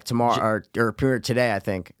premiering like tomorrow or premiered today, I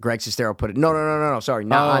think. Greg Sestero put it. No. Sorry.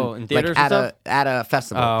 Not Oh, on in theaters like and at a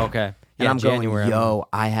festival. Oh, okay. And Yeah, I'm January. going, yo,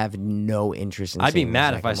 I have no interest in I'd be seeing the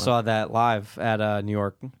mad if I second one. saw that live at New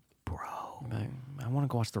York. Bro. I want to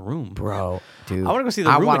go watch The Room. Bro, dude. I wanna go see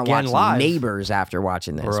The Room wanna again watch live. Neighbors after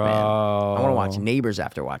watching this, man. I want to watch Neighbors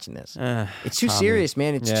after watching this. It's too Tommy. serious,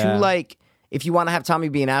 man. It's Yeah. too like, if you want to have Tommy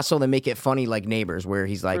be an asshole, then make it funny like Neighbors, where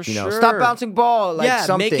he's like, For stop sure. bouncing ball, like yeah,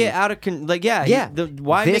 something. make it out of Yeah.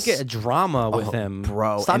 why This- make it a drama with Oh, him,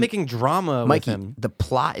 bro, Stop and making drama Mikey, with him. the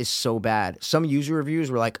plot is so bad. Some user reviews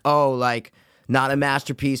were like, "Oh, like not a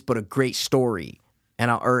masterpiece, but a great story and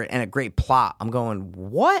a great plot." I'm going,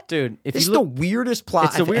 "What, Dude, if this you is look- the weirdest plot.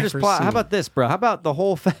 It's the I've weirdest ever plot. How seen. about this, bro? How about the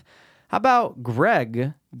whole? How about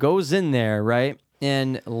Greg goes in there, right,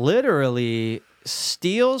 and literally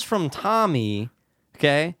steals from Tommy?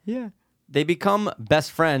 Okay, Yeah. they become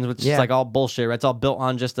best friends, which Yeah. is like all bullshit. Right? It's all built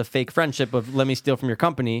on just a fake friendship of let me steal from your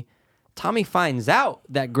company. Tommy finds out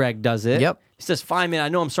that Greg does it. Yep. He says, "Fine, man. I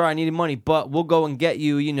know I'm sorry. I needed money, but we'll go and get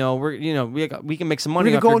you. You know, we can make some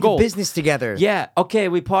money We're off gonna go your into gold." business together. Yeah, okay,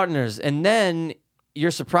 we partners. And then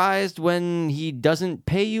you're surprised when he doesn't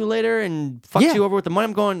pay you later and fucks Yeah. you over with the money.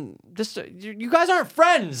 I'm going, you guys aren't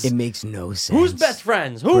friends. It makes no sense. Who's best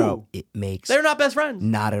friends? Who? Bro, it makes They're not best friends.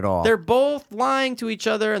 not at all. They're both lying to each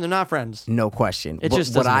other and they're not friends. no question. It What-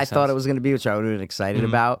 just what doesn't I make thought sense. Mm-hmm. it was going to be, which I would have been excited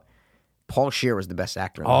about. Paul Scheer was the best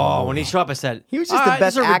actor in the Oh, whole when movie. he showed up, I said, He was "All just the right,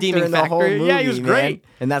 best this is a actor redeeming in the whole factor." movie. Yeah, he was man. great.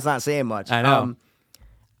 And that's not saying much. I know.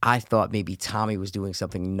 I thought maybe Tommy was doing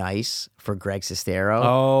something nice for Greg Sestero.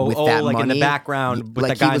 Oh, with that like money. in the background with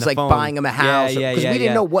like the guy he was on the like phone. buying him a house. Yeah, Because we didn't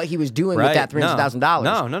yeah. know what he was doing with Right. that $300,000.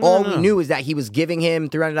 No, All no. we knew is that he was giving him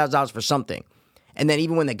 $300,000 for something. And then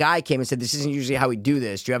even when the guy came and said, "This isn't usually how we do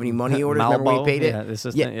this. Do you have any money orders?" Remember when Malbo? we paid it? Yeah, the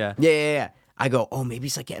assistant, yeah. Yeah. I go, "Oh, maybe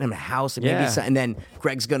it's like getting him a house, and maybe Yeah. it's, and then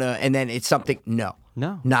Greg's gonna, and then it's something." No,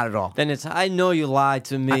 not at all. Then it's, I know you lied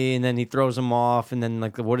to me, and then he throws him off, and then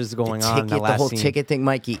like, what is going on in the Ticket, last the whole scene? ticket thing,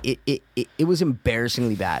 Mikey. It was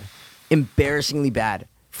embarrassingly bad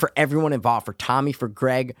for everyone involved, for Tommy, for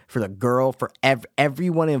Greg, for the girl, for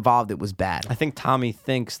everyone involved. It was bad. I think Tommy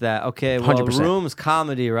thinks that, okay, well, 100%. Room's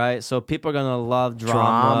comedy, right? So people are gonna love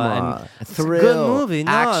drama, and thrill, it's a good movie,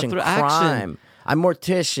 no, action, action. crime. I'm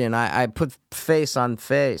Mortician. I put face on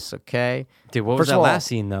face. Okay, Dude, what was First that of all, last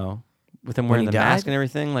scene though? With him wearing he the mask died? and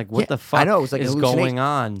everything, like what Yeah, the fuck? I know it was like is hallucination. going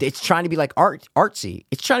on? It's trying to be like artsy.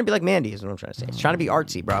 It's trying to be like Mandy. Is what I'm trying to say. It's trying to be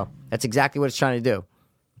artsy, bro. That's exactly what it's trying to do.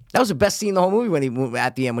 That was the best scene in the whole movie when he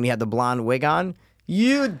at the end when he had the blonde wig on.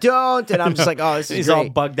 You don't, and I'm just like, oh, this is He's great. all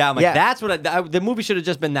bugged out. I'm like, Yeah. that's what the movie should have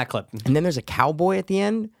just been that clip. And then there's a cowboy at the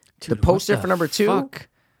end. Dude, the poster what the for number 2. fuck?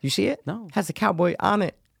 You see it? No. Has the cowboy on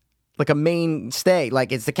it, like a mainstay.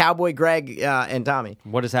 Like it's the cowboy, Greg and Tommy.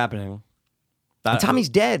 What is happening? And Tommy's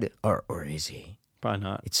dead, or is he? Probably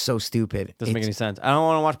not. It's so stupid. Doesn't make It's- any sense. I don't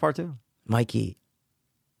want to watch part 2. Mikey,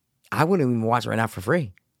 I wouldn't even watch it right now for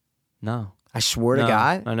free. No. I swear No, to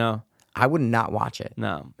God. I know. I would not watch it.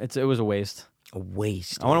 No, it was a waste. A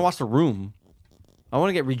waste. I want to watch The Room. I want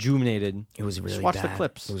to get rejuvenated. It was really Just watch bad. the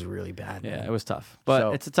clips. It was really bad. Yeah, man. it was tough, but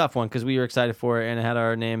So- it's a tough one because we were excited for it and it had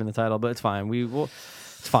our name in the title. But it's fine.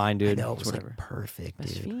 It's fine, dude. I know, it It's was whatever. like perfect,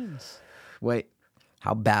 Best dude. Fiends. Wait,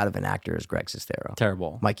 how bad of an actor is Greg Sestero?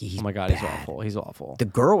 Terrible, Mikey, he's oh my god, he's bad. awful. He's awful. The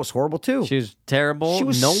girl was horrible too. She was terrible. She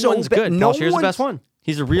was no so one's bad. good. No Paul Scheer's the one's- best one.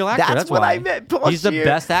 He's a real actor. That's what why. I meant. Paul He's the Scheer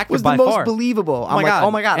best actor was by the most far. believable. I'm like, god. oh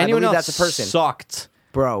my god, Anyone I believe else that's a person, Sucked.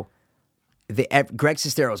 bro. Greg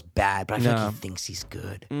Sestero's bad, but I feel No. like he thinks he's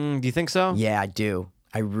good. Do you think so? Yeah, I do.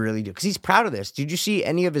 I really do. Because he's proud of this. Did you see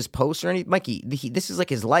any of his posts or anything? Mikey, this is like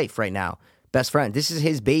his life right now. Best friend. This is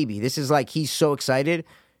his baby. This is like, he's so excited.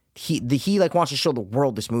 He like wants to show the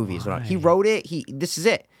world this movie. Is what he wrote it. This is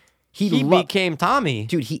it. He became Tommy.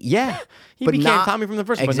 Dude, He but became not- Tommy from the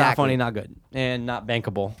first one, but not Exactly. funny, not good, and not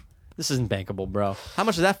bankable. This isn't bankable, bro. How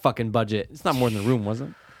much is that fucking budget? It's not more than The Room, was it?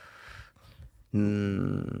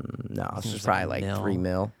 No, this is Seems probably like like mil. 3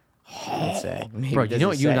 mil. I'd say. Maybe Bro, it you know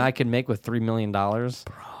what doesn't you and say. I could make with $3 million?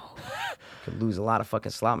 Could lose a lot of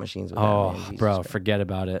fucking slot machines with Oh, that, man. Jesus bro, Christ. forget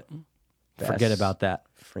about it. Forget Best about that.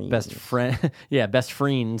 Friends. Best friend. Yeah, best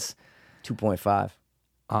friends. 2.5.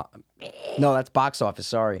 Uh, No, that's box office.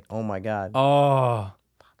 Sorry. Oh my god. Oh.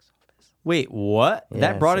 Wait, what? Yeah,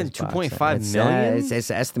 that it brought in says box 2.5 office. million?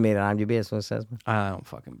 It's estimated on IMDb. That's what it says. I don't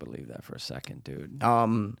fucking believe that for a second, dude.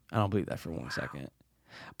 Oh. I don't believe that for 1 second.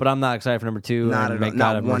 But I'm not excited for number 2. Not and at may all. God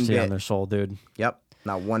Not have one mercy on bit. their soul, dude. Yep.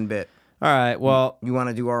 Not one bit. All right, well, You want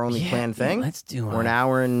to do our only Yeah, planned yeah, thing? let's do We're an our-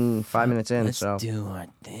 hour and 5 minutes in, let's so do our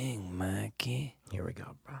thing, Mikey. here we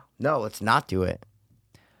go, bro. No, let's not do it.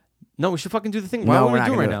 No, we should fucking do the thing. Why No, would we're we not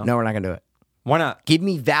do it gonna right do now? it. No, we're not gonna do it. Why not? Give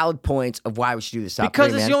me valid points of why we should do this top Because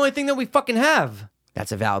three, it's man. the only thing that we fucking have.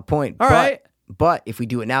 That's a valid point. All but, right. But if we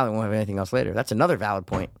do it now, then we won't have anything else later. That's another valid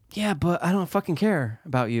point. Yeah, but I don't fucking care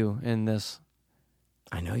about you in this.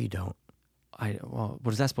 I know you don't. Well,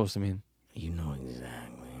 what is that supposed to mean? You know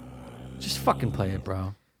exactly. Just fucking play it,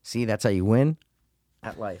 bro. See, that's how you win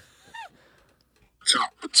at life.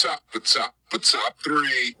 Top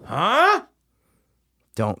three. Huh?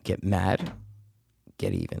 Don't get mad.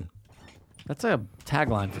 Get even. That's a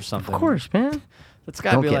tagline for something. Of course, man. That's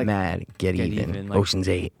gotta Don't be get like mad. Get get even. even, like- Ocean's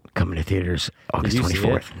 8 coming to theaters August you see it?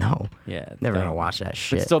 24th. No. Yeah, Never dang. gonna watch that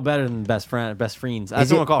shit. It's still better than Best Friends. That's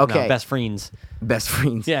Is what it? I call it now. Okay. Best Friends. Best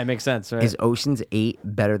friends. Yeah, it makes sense, right? Is Ocean's 8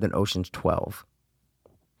 better than Ocean's 12?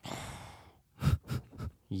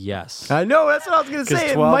 Yes. I know, that's what I was going to 'Cause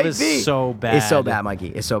say. 12 it might is be. so bad. It's so bad, Mikey.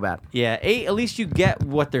 It's so bad. Yeah, 8, at least you get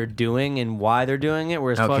what they're doing and why they're doing it,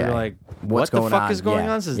 whereas 12, Okay. you're like, What's what the going fuck on? is going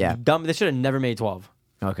Yeah, on? This is yeah. dumb. They should have never made 12,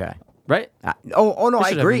 Okay. right? Oh no, They I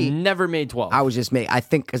should have agree. never made 12. I was just I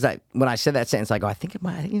think, because when I said that sentence, I go, I think he's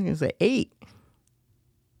going to say 8.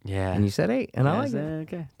 yeah. And you said 8. And I like it.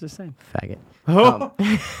 Okay, just saying. Faggot.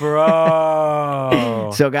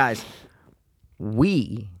 Bro. So, guys,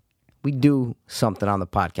 we do something on the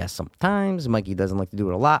podcast sometimes. Mikey doesn't like to do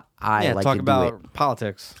it a lot. I yeah, like talk to about do it.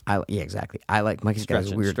 politics. Yeah, exactly. I like Mikey's got his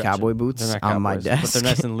Stretching, weird stretching. cowboy boots They're not on my cowboys, desk. but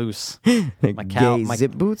they're nice and loose. My cow- my-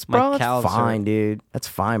 zip boots, my bro. cows That's are- fine, dude. That's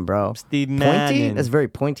fine, bro. Steve Pointy? Madden. That's very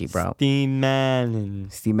pointy, bro. Steve Madden.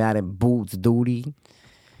 Steve Madden boots, duty.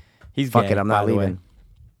 He's Fuck gay, it, I'm not by the way. leaving.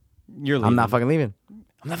 You're leaving. I'm not fucking leaving.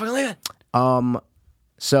 I'm not fucking leaving.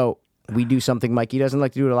 So we do something Mikey doesn't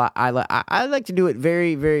like to do it a lot. I like to do it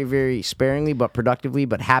very, very, very sparingly, but productively,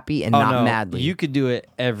 but happy and not no. madly. You could do it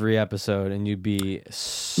every episode and you'd be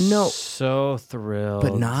so thrilled.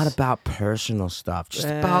 But not about personal stuff. Just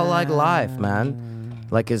about like life, man.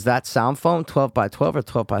 Like, is that sound phone 12 by 12 or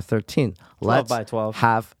 12 by 13? 12 by 12.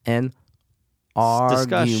 Have an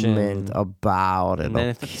Discussion. argument about it. And then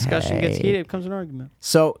if the discussion gets okay? heated, it becomes an argument.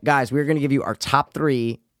 So, guys, we're going to give you our top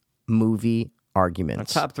 3 movie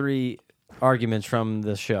arguments. Top 3 arguments from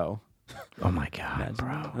the show. Oh my god,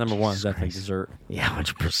 bro. Number 1 is definitely dessert. Yeah,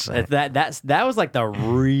 100%. That was like the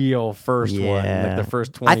real first one. Like the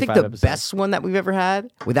first 25 I think the episodes. best one that we've ever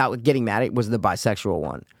had, without getting mad at it, was the bisexual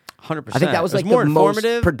one. 100%. I think that was It like more the most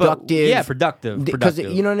informative, productive. But, yeah, productive. Because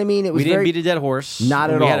you know what I mean. It was we didn't very beat a dead horse.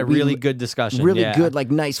 not at we all. had a really good discussion. Really yeah. good,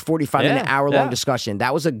 like nice 45-minute, Yeah, hour-long yeah. discussion.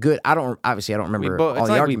 That was a good. I don't remember But all it's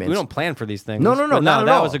the like arguments. we don't plan for these things. No, But not at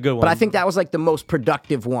that all. was a good one. But I think that was like the most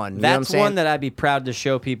productive one. You know what I'm that's saying? one that I'd be proud to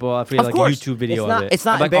show people if we had Of like a course. YouTube video it's not, of it. It's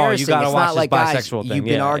not I'm like, embarrassing. Oh, you gotta it's watch not like, this guys, bisexual thing. you've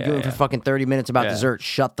been Yeah, arguing yeah, for yeah. fucking 30 minutes about Yeah. dessert.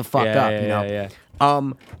 Shut the fuck Yeah, up, yeah, you know?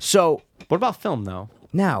 yeah. So What about film though?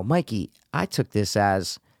 now, Mikey, I took this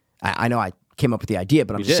as I know I came up with the idea,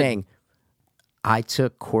 but I'm just did. saying I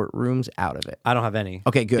took courtrooms out of it. I don't have any.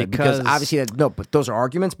 Okay, good. Because obviously, but those are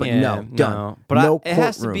arguments. But no, done. No. But no it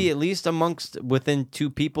has to courtroom. be at least within two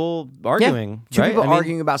people arguing. Two right? people I mean,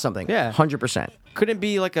 arguing about something. Yeah. 100%. Couldn't it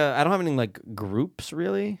be like I don't have any like groups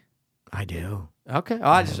really. I do. Okay.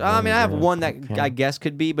 I have one that I guess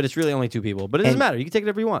could be, but it's really only two people. But it doesn't matter. You can take it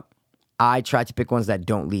whatever you want. I try to pick ones that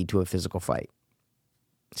don't lead to a physical fight.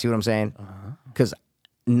 See what I'm saying? Because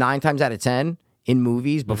 9 times out of 10 in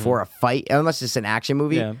movies before a fight, unless it's an action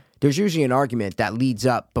movie, there's usually an argument that leads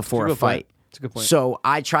up before a fight. That's a good point. So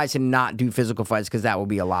I try to not do physical fights because that will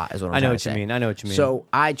be a lot. Is what I'm trying to say. I know what you mean. So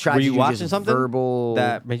I try Were to you do watching just something verbal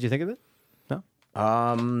that made you think of it? No.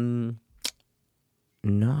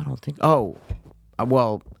 No, I don't think. Oh,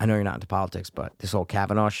 well, I know you're not into politics, but this whole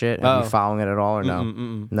Kavanaugh shit. Are you following it at all or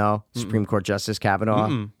no? No, Supreme Court Justice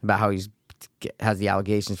Kavanaugh about how has the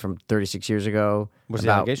allegations from 36 years ago. What's the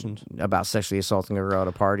allegations? About sexually assaulting a girl at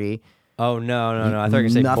a party. Oh no! I thought you were going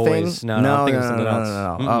to say Nothing? boys. No, I'm thinking of something else.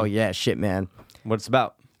 No. Oh yeah, shit, man. What it's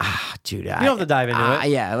about? Dude, you don't have to dive into it.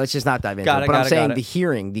 Yeah, let's just not dive into it. But I'm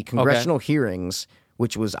saying the congressional hearings,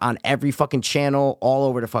 which was on every fucking channel all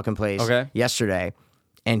over the fucking place yesterday,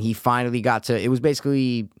 and he finally got to. It was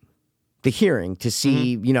basically the hearing to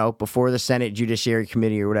see, before the Senate Judiciary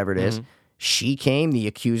Committee or whatever it is. She came, the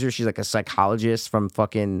accuser. She's like a psychologist from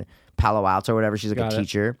fucking Palo Alto or whatever. She's like a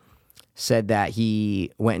teacher. Said that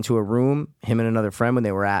he went into a room, him and another friend, when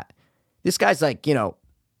they were at. This guy's like,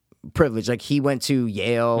 privileged. Like he went to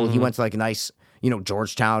Yale. He went to like a nice,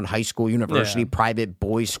 Georgetown high school, university, private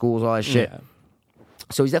boys' schools, all that shit. Yeah.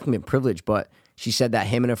 So he's definitely been privileged. But she said that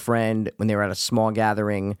him and a friend, when they were at a small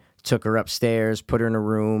gathering, took her upstairs, put her in a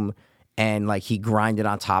room, and like he grinded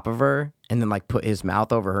on top of her, and then like put his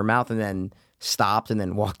mouth over her mouth, and then stopped, and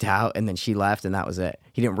then walked out, and then she left, and that was it.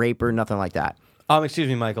 He didn't rape her, nothing like that. Excuse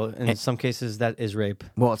me, Michael. In some cases, that is rape.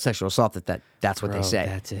 Well, it's sexual assault. That's what they say.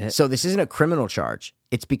 That's it. So this isn't a criminal charge.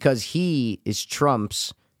 It's because he is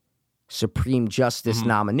Trump's Supreme Justice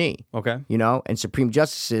nominee. Okay. And Supreme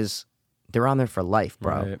Justices, they're on there for life,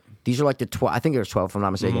 bro. Right. These are like the 12. I think there's 12, if I'm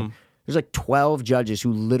not mistaken. There's like 12 judges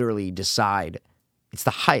who literally decide. It's the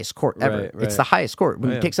highest court ever. Right. It's the highest court.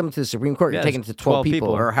 When you take something to the Supreme Court, you're taking it to 12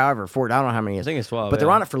 people or however, 4. I don't know how many it is. I think it's 12. But they're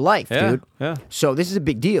on it for life, dude. Yeah. So this is a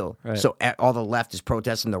big deal. Right. So all the left is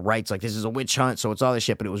protesting the rights, like this is a witch hunt. So it's all this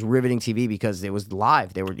shit. But it was riveting TV because it was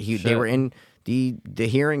live. They were in the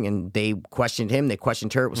hearing and they questioned him. They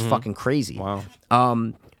questioned her. It was fucking crazy. Wow.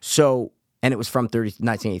 And it was from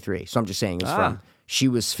 1983. So I'm just saying it was from. She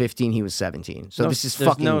was 15. He was 17. So this is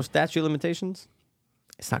fucking. There's no statute of limitations.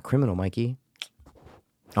 It's not criminal, Mikey.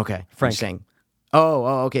 Okay, Frank. I'm saying.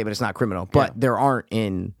 Oh, okay, but it's not criminal. But there aren't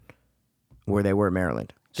in where they were in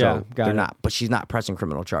Maryland. So they're not. But she's not pressing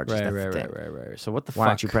criminal charges. Right. So what the fuck? Why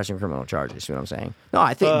aren't you pressing criminal charges? You know what I'm saying? No,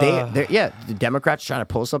 I think the Democrats are trying to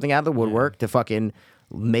pull something out of the woodwork to fucking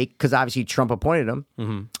make, because obviously Trump appointed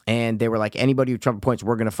him, and they were like, anybody who Trump appoints,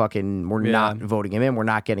 we're not voting him in. We're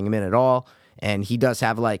not getting him in at all. And he does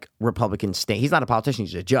have like Republican state. He's not a politician.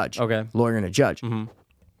 He's a judge. Okay. Lawyer and a judge.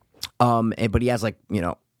 But he has like,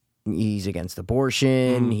 he's against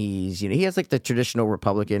abortion. He's, he has like the traditional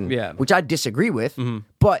Republican, which I disagree with,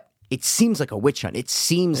 but it seems like a witch hunt. It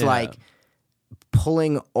seems like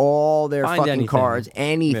pulling all their fucking cards,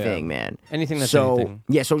 anything, man. Anything that's anything.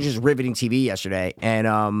 Yeah, so it was just riveting TV yesterday.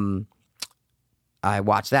 And I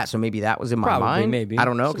watched that, so maybe that was in my mind. Maybe. I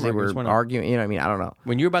don't know, because they were arguing, you know what I mean? I don't know.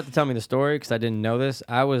 When you were about to tell me the story, because I didn't know this,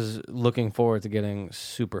 I was looking forward to getting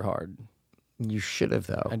super hard. You should have,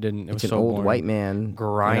 though. I didn't. It was an so old boring. white man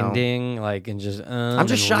grinding, like, and just. I'm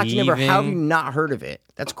just shocked you never. How have you not heard of it?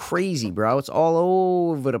 That's crazy, bro. It's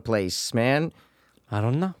all over the place, man. I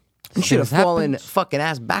don't know. You should have fallen fucking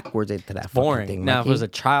ass backwards into that boring fucking thing, now, Mikey. if it was a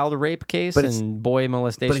child rape case and boy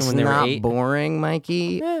molestation when they were 8. But it's not boring,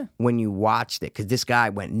 Mikey, when you watched it, because this guy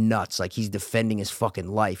went nuts. Like, he's defending his fucking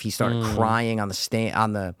life. He started crying on the stand,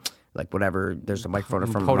 on the, like, whatever. There's a microphone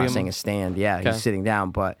from him. I'm not saying a stand. Yeah, he's sitting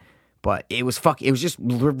down, but it was it was just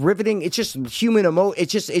riveting. It's just human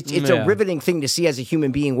it's a riveting thing to see as a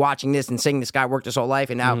human being watching this and saying this guy worked his whole life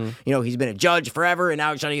and now he's been a judge forever and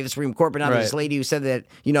now he's trying to get the Supreme Court. But now there's this lady who said that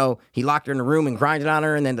he locked her in a room and grinded on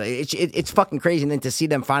her, and then it's fucking crazy. And then to see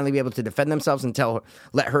them finally be able to defend themselves and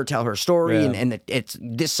let her tell her story and it's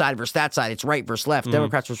this side versus that side. It's right versus left,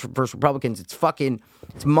 Democrats versus Republicans. It's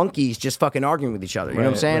monkeys just fucking arguing with each other. You know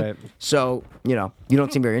what I'm saying? Right. So you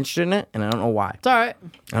don't seem very interested in it, and I don't know why. It's all right.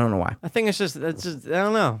 I don't know why. I think it's just I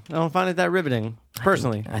don't know. I don't find it that riveting,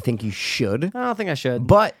 personally. I think you should. I don't think I should.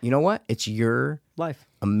 But you know what? It's your life.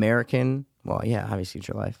 American, well, yeah, obviously it's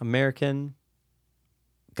your life. American.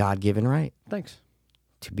 God-given right. Thanks.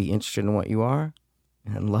 To be interested in what you are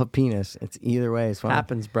and love penis. It's either way. It's fine.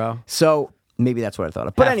 Happens, bro. So maybe that's what I thought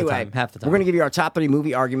of. But Half the anyway, time, half the time. we're gonna give you our top 3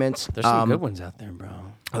 movie arguments. There's some good ones out there, bro.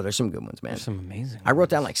 Oh, there's some good ones, man. There's some amazing. I wrote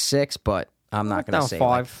down like 6, but I'm not gonna down say 5.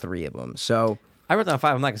 like 3 of them. So I wrote down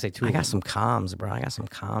 5. I'm not gonna say 2. I of got them. some comms, bro. I got some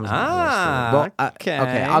comms. on Ah, my list, dude. Well, okay.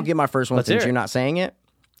 Okay, I'll give my first one Let's since hear you're it. not saying it.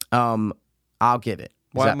 I'll give it. Is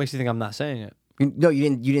Why that- makes you think I'm not saying it? No, you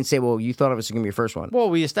didn't. You didn't say. Well, you thought it was going to be your first one. Well,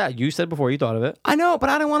 we established. You said before you thought of it. I know, but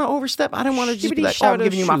I didn't want to overstep. I didn't want to just be like, oh, I'm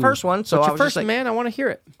giving you my first one. So What's I your was first, just like, man? I want to hear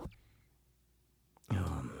it. all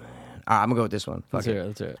right, I'm gonna go with this one. Fuck Let's hear it. it.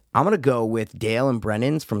 Let's hear it. I'm gonna go with Dale and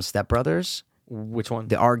Brennan's from Step Brothers. Which one?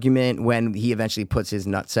 The argument when he eventually puts his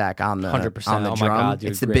nutsack on the 100%. on the Oh my drum. God, dude,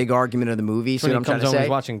 it's the great. big argument of the movie. See when what he I'm trying comes to home, say? he's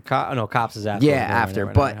watching. No, Cops is after. Yeah, after.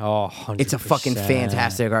 But 100%. it's a fucking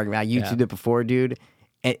fantastic argument. I YouTubed it before, dude.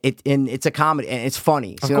 And it's a comedy and it's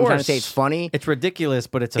funny. See what I'm trying to say? It's funny. It's ridiculous,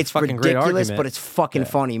 but it's a It's fucking great ridiculous, argument. but it's fucking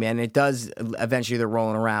funny, man. It does eventually they're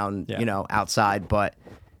rolling around, Yeah. outside, but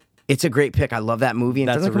it's a great pick. I love that movie. And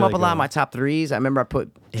it That's doesn't a come up really a lot good in my one. top 3s. I remember I put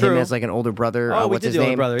him True. as like an older brother. Oh, we what's did his the older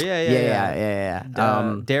name? brother. Yeah.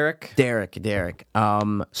 Derek. Derek.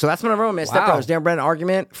 So that's my number one, man. Step Wow. Brothers. Darren Brennan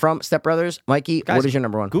argument from Step Brothers. Mikey, Guys, what is your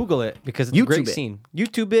number one? Google it because it's a YouTube great it. scene.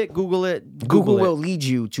 YouTube it. Google it. Google it. will lead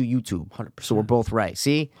you to YouTube. 100%. So we're both right.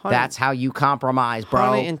 See? 100. That's how you compromise,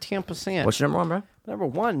 bro. 110%. What's your number one, bro? Number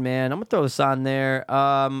 1, man. I'm gonna throw this on there.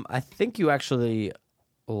 I think you actually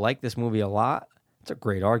like this movie a lot. It's a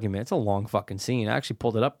great argument. It's a long fucking scene. I actually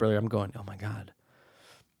pulled it up earlier. I'm going, oh my god.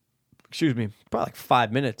 Excuse me. Probably like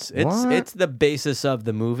 5 minutes. What? It's the basis of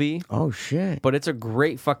the movie, Oh, shit. but it's a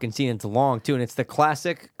great fucking scene. It's long too, and it's the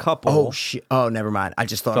classic couple. Oh, shit. Oh, never mind. I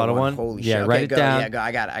just thought Thought of of one. one? Holy Yeah, shit. write Okay, it go. down. Yeah, go.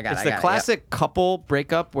 I got it. It's the classic couple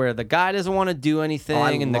breakup where the guy doesn't want to do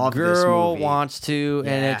anything and the love this girl movie. wants to,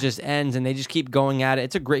 and Yeah. it just ends, and they just keep going at it.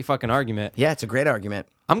 It's a great fucking argument. Yeah, it's a great argument.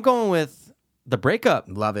 I'm going with the breakup.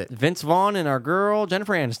 Love it. Vince Vaughn and our girl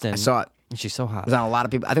Jennifer Aniston. I saw it. And she's so hot. It was on a lot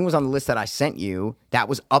of people. I think it was on the list that I sent you. That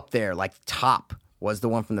was up there, like top was the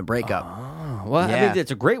one from the breakup. Well, I Yeah. mean,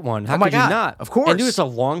 it's a great one. How Oh my could God. you not? Of course. And dude, it's a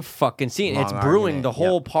long fucking scene. Long It's brewing argument. the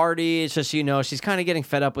whole Yep. party. It's just, she's kind of getting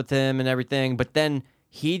fed up with him and everything. But then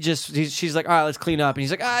she's like, all right, let's clean up. And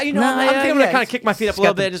he's like, I'm thinking I'm going to kind of kick my feet up a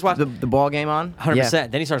little bit. Just watch. the ball game on. 100%. Yeah.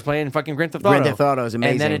 Then he starts playing fucking Grand Theft Auto. Grand Theft Auto is And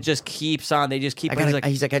then amazing. it just keeps on. They just keep. I he's gotta, like,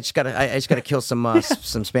 he's like, I just gotta kill some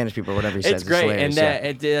some Spanish people or whatever he says. it's great, hilarious,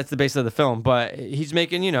 and that's the basis of the film. But he's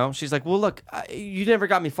making, she's like, well, look, you never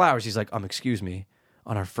got me flowers. He's like, excuse me,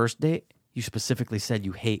 on our first date, you specifically said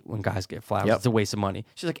you hate when guys get flowers. Yep. It's a waste of money.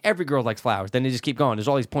 She's like, every girl likes flowers. Then they just keep going. There's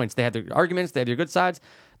all these points. They have their arguments. They have their good sides.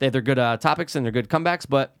 They have their good topics and their good comebacks.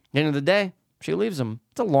 But at the end of the day, she leaves them.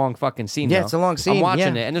 It's a long fucking scene. Yeah, though. it's a long scene, I'm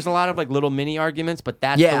watching yeah. it, and there's a lot of like little mini arguments. But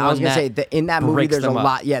that's the Yeah, one I was gonna that say in that movie breaks there's a them up.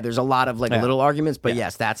 lot. Yeah, there's a lot of like Yeah. little arguments, but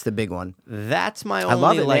yes, that's the big one. That's my only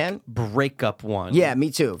love it, like man. breakup one. Yeah,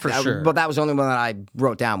 me too. For sure. But that was the only one that I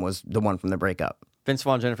wrote down was the one from the breakup. Vince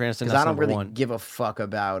Vaughn, Jennifer Aniston. Because That's I don't number really one. give a fuck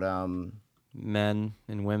about Men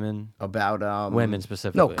and women. women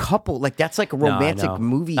specifically. No, couple like that's like a No, I romantic know.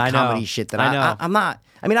 movie I know. comedy shit that I know. I'm not.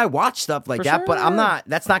 I mean, I watch stuff like For that, but I'm sure. not.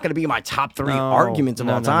 That's not going to be my top 3 No, arguments of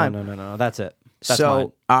no, all no, time. No. That's it. That's so,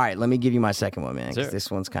 mine. all right, let me give you my second one, man, because Sure.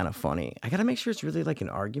 this one's kind of funny. I got to make sure it's really like an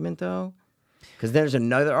argument though, because there's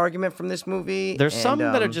another argument from this movie. There's and, some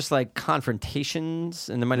that are just like confrontations,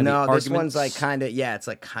 and there might not be no. arguments. This one's like kind of it's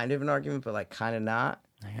like kind of an argument, but like kind of not.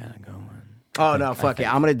 I gotta go on. Oh no, fuck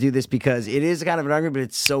it. I'm gonna do this because it is kind of an argument, but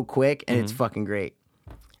it's so quick and Mm-hmm. it's fucking great.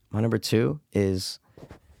 My number 2 is,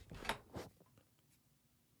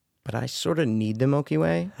 but I sort of need the Milky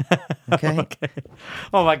Way. Okay,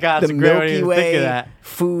 Oh my God, that's the a great one. I Milky didn't even think of Way that.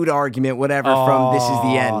 food argument, whatever. From This Is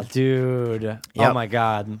the End. Dude. Oh Yep. my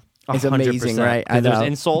God. It's amazing, 100%. right? Dude, there's know.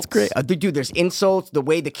 insults. It's great. Dude, there's insults. The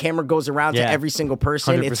way the camera goes around to Yeah. every single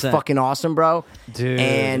person, it's 100%. fucking awesome, bro. Dude.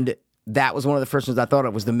 And that was one of the first ones I thought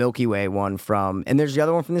of was the Milky Way one from. And there's the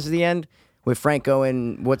other one from This Is the End with Franco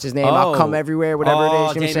and what's his name? I'll Come Everywhere, whatever it is. You know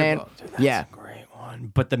what I'm saying? Dude, that's Yeah. a great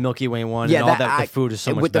one. But the Milky Way one Yeah, and all that- that, the food is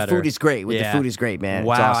so much with the better. food is great. With the Yeah. food is great, man. It's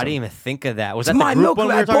Wow, awesome. I didn't even think of that. Was It's that my the group Milky one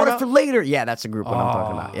Way. we I were talking bought it about? for later. Yeah, that's the group one I'm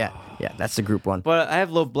talking about. Yeah, that's the group one. But I have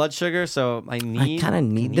low blood sugar, so I need. I kind of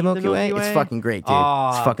need the Milky Way. It's fucking great, dude.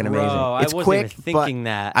 It's fucking amazing. Bro, It's I wasn't quick, even thinking but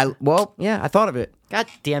that. I thought of it. God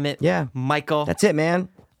damn it. Yeah. Michael. That's it, man.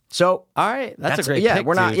 So all right. That's a great yeah. pick,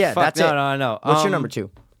 We're not. dude. Yeah, Fuck, that's no, it. No, no. What's your number 2?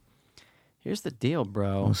 Here's the deal,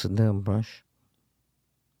 bro. What's the deal, brush?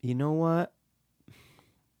 You know what?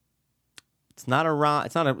 It's not a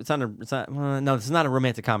no, it's not a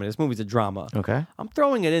romantic comedy. This movie's a drama. Okay. I'm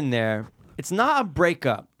throwing it in there. It's not a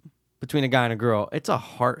breakup between a guy and a girl. It's a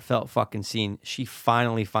heartfelt fucking scene. She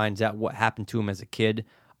finally finds out what happened to him as a kid.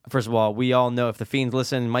 First of all, we all know if the Fiends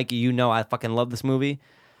listen, Mikey, you know I fucking love this movie.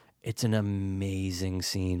 It's an amazing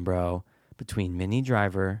scene, bro, between Minnie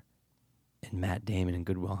Driver and Matt Damon in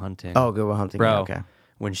Good Will Hunting. Oh, Good Will Hunting. Bro, Yeah, okay.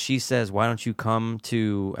 when she says, why don't you come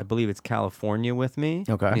to, I believe it's California with me?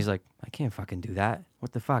 Okay. And he's like, I can't fucking do that.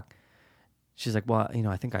 What the fuck? She's like, well,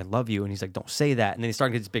 I think I love you. And he's like, don't say that. And then he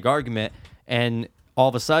started this big argument. And all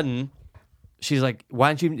of a sudden, she's like, why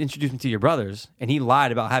don't you introduce me to your brothers? And he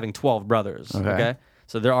lied about having 12 brothers. Okay.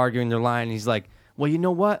 So they're arguing, they're lying. And he's like, well, you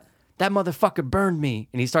know what? That motherfucker burned me.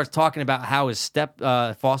 And he starts talking about how his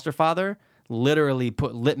foster father literally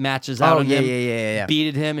put lit matches out on him,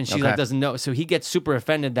 beated him, and she like doesn't know. So he gets super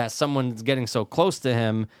offended that someone's getting so close to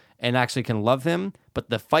him and actually can love him. But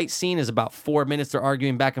the fight scene is about 4 minutes. They're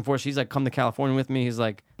arguing back and forth. She's like, come to California with me. He's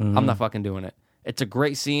like, I'm not fucking doing it. It's a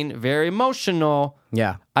great scene, very emotional.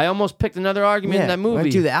 Yeah. I almost picked another argument in that movie.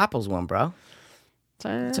 Let's do the apples one, bro.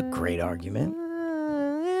 It's a great argument.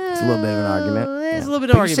 It's a little bit of an argument. It's a little bit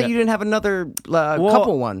of an argument. You said you didn't have another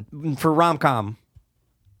couple one. For rom-com.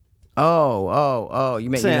 Oh, you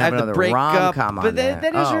meant you didn't have another rom-com on but there.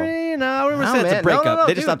 that is, I wouldn't say it's a breakup.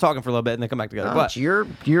 They just stop talking for a little bit and they come back together. But it's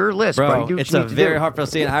your list, bro. bro. It's a very heartfelt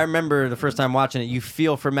scene. I remember the first time watching it, you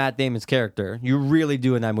feel for Matt Damon's character. You really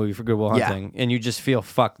do in that movie for Good Will Hunting. And you just feel,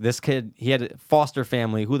 fuck, this kid, he had a foster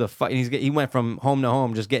family. Who the fuck? And he went from home to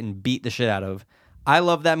home just getting beat the shit out of. I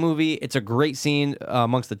love that movie. It's a great scene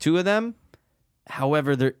amongst the two of them.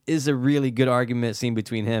 However, there is a really good argument scene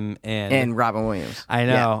between him and Robin Williams. I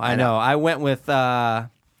know. I went with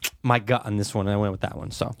my gut on this one, and I went with that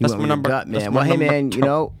one. So that's my number. Gut, man. Well, hey, man,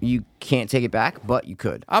 you can't take it back, but you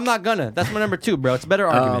could. I'm not gonna. That's my number 2, bro. It's a better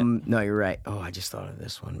argument. No, you're right. Oh, I just thought of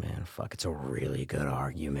this one, man. Fuck, it's a really good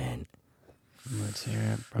argument. Let's hear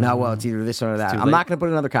it, bro. No, well, it's either this one or that. I'm not gonna put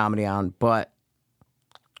another comedy on, but.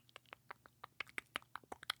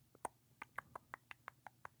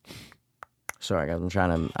 Sorry, guys.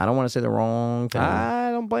 I don't want to say the wrong thing.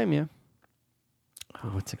 I don't blame you. Oh,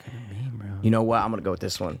 what's it gonna be, bro? You know what? I'm gonna go with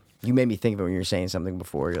this one. You made me think of it when you were saying something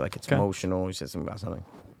before. You're like, it's emotional. You said something about something.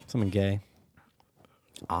 Something gay.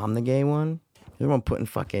 I'm the gay one. You're the one putting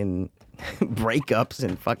fucking breakups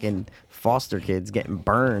and fucking foster kids getting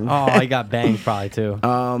burned. Oh, I got banged probably too.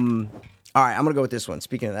 All right, I'm gonna go with this one.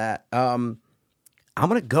 Speaking of that, I'm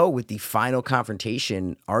gonna go with the final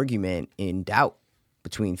confrontation argument in Doubt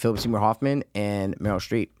between Philip Seymour Hoffman and Meryl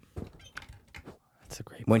Streep. That's a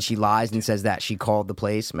great. When she lies and says that she called the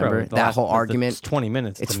place, remember that whole argument? It's 20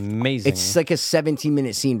 minutes. It's amazing. It's like a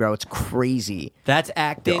 17-minute scene, bro. It's crazy. That's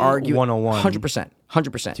acting 101.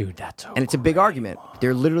 100%. Dude, that's and it's a big argument.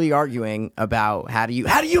 They're literally arguing about how do you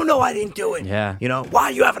know I didn't do it? Yeah. Why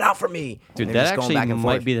do you have it out for me? Dude, that actually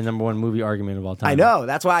might be the number 1 movie argument of all time. I know.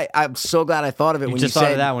 That's why I'm so glad I thought of it when you just said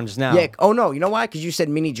thought of that one just now. Yeah. Oh no. You know why? Because you said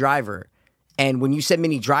Minnie Driver, and when you said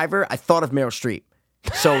Minnie Driver, I thought of Meryl Streep.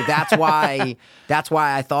 So that's why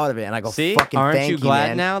I thought of it, and I go, see, fucking aren't thank you glad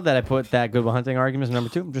man. now that I put that Good Will Hunting argument as number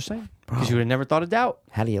 2? I'm just saying, because you would have never thought of Doubt.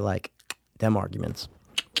 How do you like them arguments?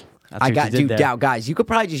 I got Doubt, guys. You could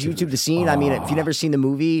probably just YouTube the scene. I mean, if you've never seen the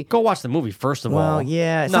movie, go watch the movie first of all. Well,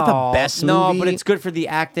 yeah, it's not the best movie. No, but it's good for the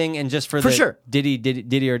acting and just for sure. Did he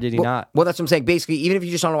or did he not? Well, that's what I'm saying. Basically, even if you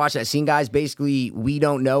just want to watch that scene, guys, basically, we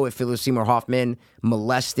don't know if Philip Seymour Hoffman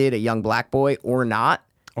molested a young black boy or not.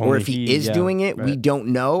 Or if he is doing it, we don't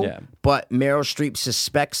know. Yeah. But Meryl Streep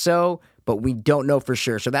suspects so, but we don't know for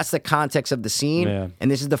sure. So that's the context of the scene. Yeah. And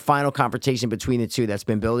this is the final confrontation between the two that's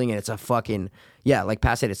been building. And it's a fucking, like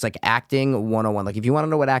Pat said, it's like acting 101. Like if you want to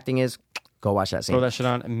know what acting is, go watch that scene. Throw that shit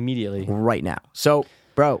on immediately. Right now. So,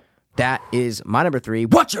 bro, that is my number 3.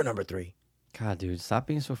 What's your number 3? God, dude, stop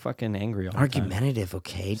being so fucking angry all Argumentative, the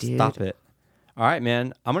time. Okay, dude? Stop it. All right,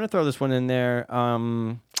 man. I'm going to throw this one in there.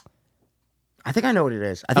 I think I know what it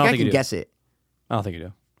is. I think I can guess it. I don't think you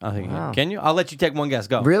do. I don't think you do. Can you? I'll let you take one guess.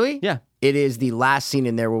 Go. Really? Yeah. It is the last scene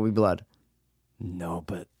in There Will Be Blood. No,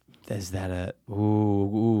 but is that a...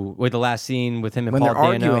 Ooh. Wait, the last scene with him and when Paul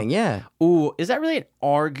they're Dano? Arguing, yeah. Ooh, is that really an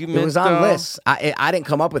argument, It was on lists. I didn't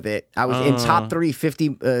come up with it. I was in top 3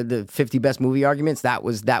 the 50 best movie arguments. That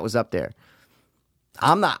was up there.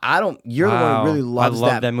 You're the one who really loves I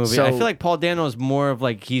love that movie. So, I feel like Paul Dano is more of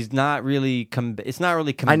like, he's not really, it's not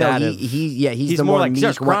really combative. I know, he's the more like meek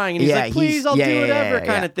just crying and he's like, please, I'll do whatever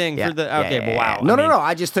kind of thing for the, okay, but wow. No,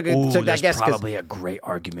 I just took that guess. Probably a great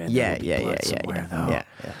argument. Yeah.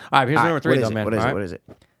 All right, here's All number 3 though, man. What is it?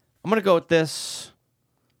 I'm going to go with this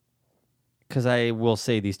because I will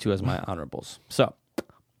say these two as my honorables. So,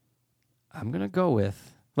 I'm going to go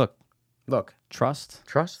with, look. Trust.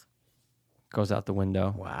 Goes out the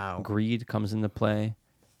window. Wow. Greed comes into play.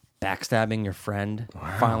 Backstabbing your friend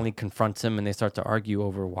finally confronts him, and they start to argue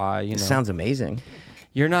over why. Sounds amazing.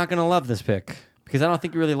 you're not gonna love this pick because I don't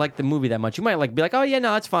think you really like the movie that much. You might be like, oh yeah,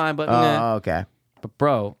 no, it's fine, but Oh, okay. But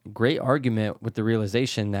bro, great argument with the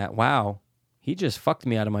realization that wow, he just fucked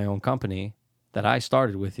me out of my own company that I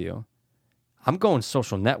started with you. I'm going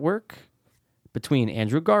Social Network between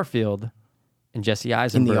Andrew Garfield and Jesse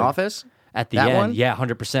Eisenberg. In The Office? At the That end, one? yeah,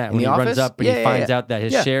 100%. When The he runs Office? up and he finds out that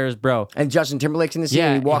his shares, bro. And Justin Timberlake's in the scene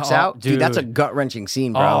Yeah, and he walks oh, out. Dude, that's a dude. gut-wrenching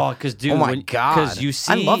scene, bro. Oh, because dude, oh my God. because you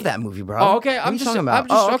see, I love that movie, bro. Oh, okay. What I'm are you just talking about? I'm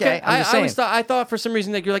just, okay. I'm just I always thought, I thought for some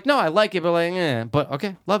reason that you're like, no, I like it, but like, but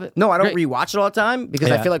okay, love it. No, I don't Great. rewatch it all the time because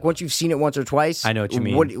I Yeah. feel like once you've seen it once or twice, I know what you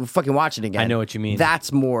mean. Fucking watch it again. I know what you mean.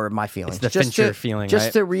 That's more my feeling. It's the Fincher feeling, Just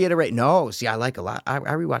right? to reiterate, no, see, I like a lot. I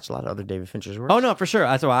rewatch a lot of other David Fincher's work. Oh no, for sure.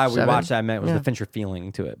 That's why I would 7. watch that. I meant was the Fincher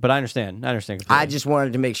feeling to it. But I understand. I completely. just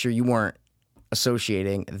wanted to make sure you weren't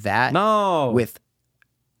associating that no with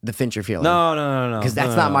the Fincher feeling. no. Because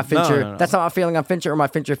that's no, not no, my Fincher. no. That's not my feeling on Fincher or my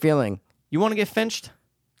Fincher feeling. You want to get finched?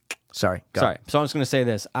 Sorry. Go. Sorry. So I'm just going to say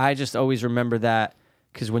this. I just always remember that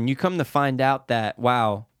because when you come to find out that,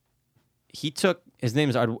 wow, he took, his name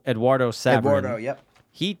is Eduardo Saverin. Eduardo, yep.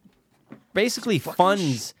 He basically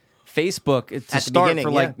funds Facebook to At the start beginning,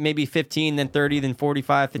 for like maybe 15, then 30, then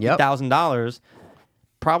 45, $50,000.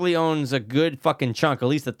 Probably owns a good fucking chunk, at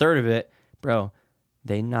least a third of it. Bro,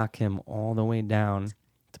 they knock him all the way down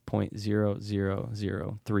to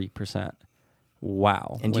 0.0003%.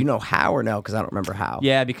 Wow. And do you know how or no? Because I don't remember how.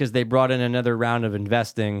 Yeah, because they brought in another round of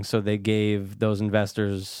investing, so they gave those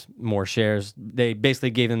investors more shares. They basically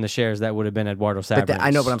gave them the shares that would have been Eduardo Saverin's. But I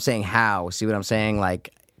know, but I'm saying how. See what I'm saying?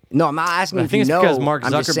 Like, no, I'm not asking I if think you it's know. because Mark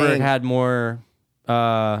I'm just Zuckerberg saying, had more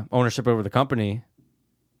ownership over the company,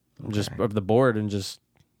 just of the board, and just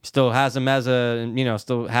still has him as a,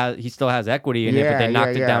 he still has equity in it, but they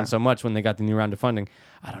knocked it down so much when they got the new round of funding.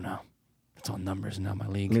 I don't know. It's all numbers in my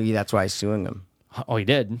league. Maybe that's why he's suing him. Oh, he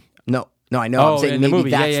did? No, I know. Oh, I'm saying in the maybe movie.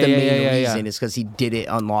 that's the main Yeah. reason is because he did it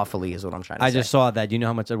unlawfully. Is what I'm trying to say. I just saw that. Do you know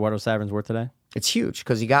how much Eduardo Saverin's worth today? It's huge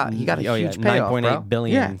because he got a huge payoff, $9.8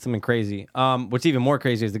 billion, Yeah. something crazy. What's even more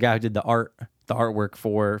crazy is the guy who did the artwork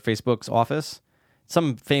for Facebook's office.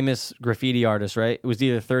 Some famous graffiti artist, right? It was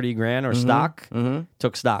either $30,000 or stock.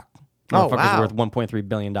 Took stock. Oh, Motherfucker's wow. worth $1.3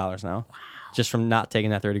 billion now, just from not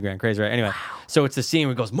taking that $30,000. Crazy, right? Anyway, so it's the scene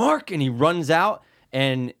where he goes, Mark, and he runs out,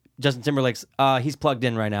 and Justin Timberlake's he's plugged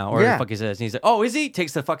in right now, or Yeah. the fuck he says, and he's like, oh, is he?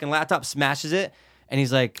 Takes the fucking laptop, smashes it. And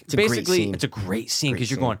he's like, a great basically, scene. it's a great scene because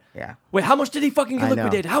you're scene. going, Yeah. wait, how much did he fucking get I know.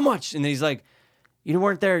 liquidated? How much? And then he's like, you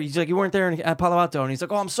weren't there. He's like, you weren't there at Palo Alto. And he's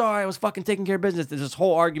like, oh, I'm sorry. I was fucking taking care of business. There's this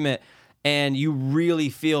whole argument. And you really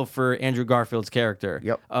feel for Andrew Garfield's character.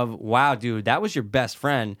 Yep. Of, wow, dude, that was your best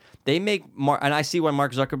friend. They make, and I see why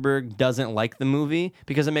Mark Zuckerberg doesn't like the movie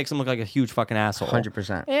because it makes him look like a huge fucking asshole.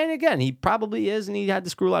 100%. And again, he probably is, and he had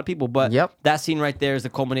to screw a lot of people. But that scene right there is the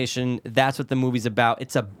culmination. That's what the movie's about.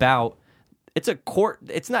 It's a court.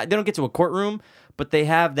 It's not, they don't get to a courtroom, but they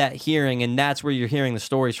have that hearing, and that's where you're hearing the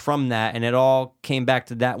stories from that. And it all came back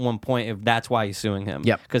to that one point of that's why he's suing him.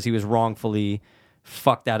 Yep. Because he was wrongfully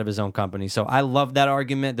fucked out of his own company. So I love that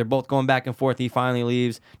argument. They're both going back and forth. He finally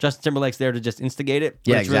leaves. Justin Timberlake's there to just instigate it.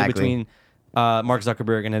 Yeah, it's really exactly. between Mark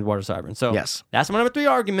Zuckerberg and Eduardo Saverin. So Yes. that's my number 3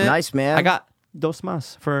 argument. Nice, man. I got dos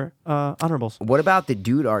más for honorables. What about the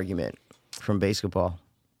dude argument from basketball?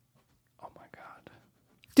 Oh my god,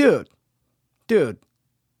 Dude. dude.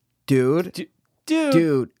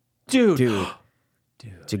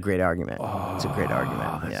 It's a great argument. It's a great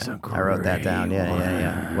argument. Yeah. I wrote that down.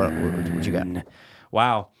 Yeah. What you got?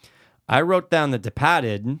 Wow, I wrote down the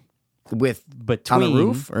Departed With between on the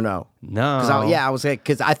roof or no? No, I was like,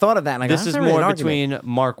 because I thought of that. And I go, this is that's not really more an argument. between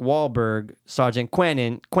Mark Wahlberg, Sergeant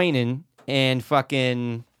Quainen, and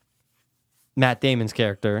fucking Matt Damon's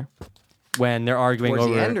character when they're arguing Towards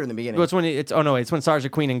over the end or in the beginning? Well, it's when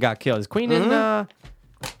Sergeant Quainen got killed. Is Quainen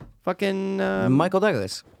fucking Michael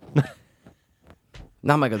Douglas.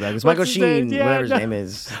 Not Michael Douglas. Michael his name? Sheen, Yeah, whatever his no. name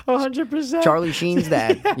is. 100%? Charlie Sheen's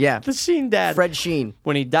dad. Yeah. The Sheen dad. Fred Sheen.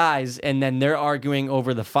 When he dies, and then they're arguing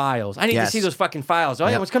over the files. I need to Yes. see those fucking files. Oh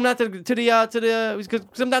yeah, Yep. what's coming out to the coming out to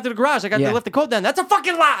the garage? I got Yeah. to lift the coat down. That's a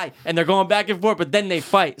fucking lie. And they're going back and forth, but then they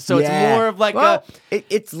fight. So it's more of like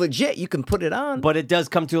it's legit. You can put it on. but it does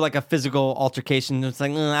come to like a physical altercation. It's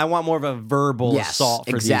like I want more of a verbal Yes, assault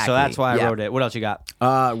for these. exactly. So that's why I Yeah. wrote it. What else you got?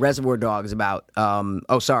 Reservoir Dogs about.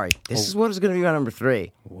 This is what is going to be my number 3.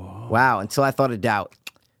 Whoa. Wow. Until I thought of doubt.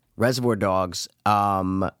 Reservoir Dogs.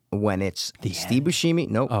 When it's Steve Buscemi.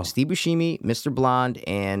 Nope. Steve Buscemi, Mr. Blonde,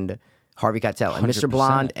 and Harvey Keitel. And Mr. 100%.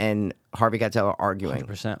 Blonde and Harvey Keitel are arguing.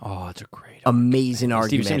 100%. Oh, it's a great. Amazing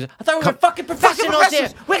argument. Steve Buscemi's- I thought we were fucking professionals here.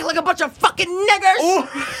 Wait, like a bunch of fucking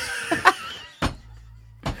niggers.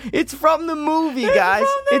 It's from the movie, guys.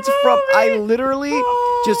 It's from. I literally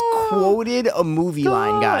just quoted a movie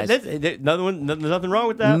line, guys. There's nothing wrong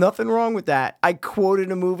with that. Nothing wrong with that. I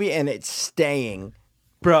quoted a movie, and it's staying.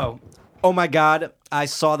 Bro, oh my God. I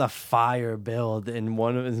saw the fire build in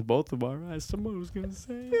both of our eyes. Someone was gonna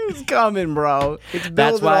say It's coming, bro. It's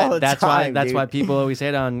building all the time. That's dude. why people always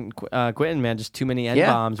hate on Quentin, man. Just too many N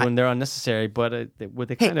bombs when they're unnecessary. But what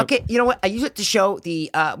they Hey, kind of okay, you know what? I use it to show the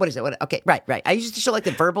what is it? Okay, right. I use it to show like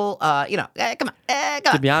the verbal. Come on,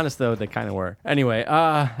 To be honest, though, they kind of were. Anyway,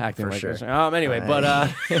 acting For like sure. this. Anyway, but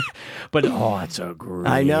oh, it's a great.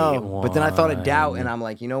 I know, one. but then I thought of Doubt, and I'm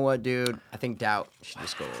like, you know what, dude? I think Doubt should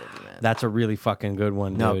just go over, man. That's a really fucking good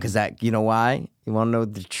one, No, dude. because you know why? You want to know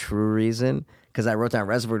the true reason? Because I wrote down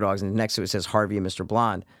Reservoir Dogs, and next to it says Harvey and Mr.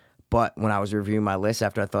 Blonde. But when I was reviewing my list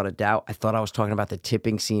after I thought of Doubt, I thought I was talking about the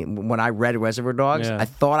tipping scene. When I read Reservoir Dogs, Yeah. I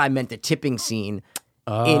thought I meant the tipping scene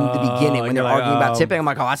in the beginning when and they're you're like, arguing about oh. tipping. I'm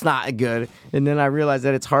like, oh, that's not good. And then I realized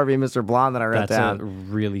that it's Harvey and Mr. Blonde that I wrote That's a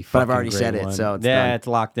down. really But fucking I've already great said it, one. so it's yeah, done. it's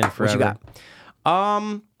locked in forever. What you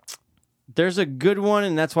got? There's a good one,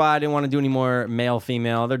 and that's why I didn't want to do any more male,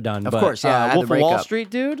 female. They're done. Of but, course, yeah, I had Wolf to of Wall break up. Street,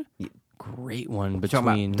 dude. Great one Talking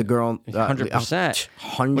about between the girl, 100%.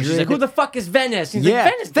 100. When she's like, "Who the fuck is Venice?" He's Yeah.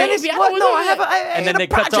 like, "Venice, Venice, baby." what? No, I have had and then a they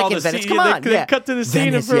cut to project all the in Venice. scene. Come on, they yeah. cut to the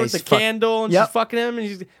scene Venice, of her yeah, with the she's fuck- candle, and Yep. she's fucking him, and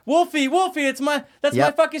she's Wolfie, it's that's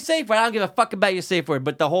Yep. my fucking safe word. I don't give a fuck about your safe word.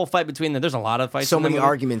 But the whole fight between them, there's a lot of fights. So in the many movie.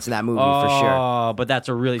 arguments in that movie, for sure. Oh, but that's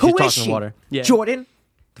a really Who she's is tossing she? water. Yeah, Jordan,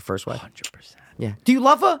 the first wife. 100%. Yeah. Do you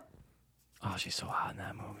love her? Oh, she's so hot in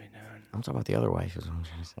that movie, dude. I'm talking about the other wife. Is what I'm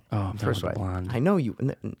trying to say. Oh, I'm First talking about wife. the blonde. I know you.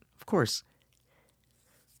 Of course.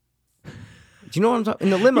 Do you know what I'm talking?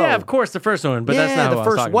 In the limo. Yeah, of course, the first one, but that's Yeah, not the who I was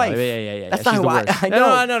first talking wife. about. Yeah. That's she's not the who I- worst. I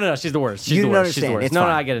know. No. She's the worst. She's You the didn't worst. She's the understand. worst. It's No, fine.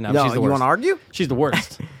 I get it now. No, She's the you worst. want to argue? She's the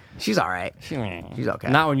worst. She's all right. She's okay.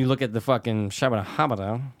 Not when you look at the fucking Shabba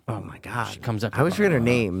Habada. Oh my god. She comes up. I always forget her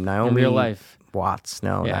name. Naomi. in real life. Watts.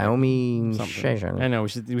 No, Yeah. Naomi. Something. Shazer. I know. We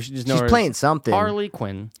should just know She's her playing as something. Harley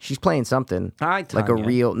Quinn. She's playing something. Hi, Like a Tanya.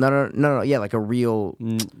 real. No. Yeah, like a real.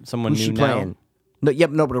 Someone Who's new she now. playing?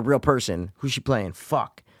 No, but a real person. Who's she playing?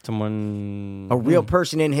 Fuck. Someone. A real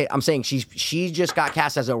person in I'm saying she just got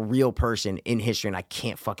cast as a real person in history, and I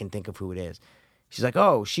can't fucking think of who it is. She's like,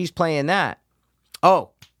 oh, she's playing that.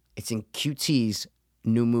 Oh, it's in QT's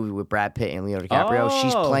new movie with Brad Pitt and Leonardo DiCaprio.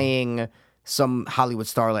 She's Oh. playing some Hollywood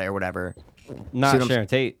starlet or whatever. Not See what I'm- Sharon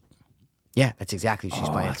Tate. Yeah, that's exactly who she's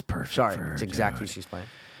playing. that's perfect Sorry, for her, it's exactly who she's playing.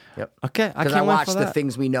 Yep. Okay, I Because can't I wait watched for the that.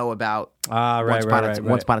 things we know about Right.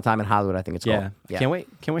 Once Upon a Time in Hollywood, I think it's Yeah. called. Can't wait.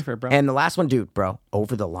 Can't wait for it, bro. And the last one, dude, bro,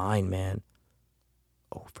 Over the Line, man.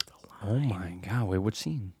 Over the Line. oh my god! Wait, what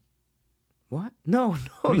scene? What? No,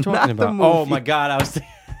 What are you not talking the about? movie. Oh my god! I was.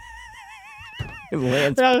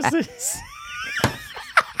 Lance I was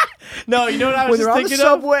no, you know what I when was they're just on the thinking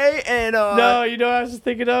of? subway and No, you know what I was just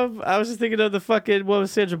thinking of? I was just thinking of the fucking what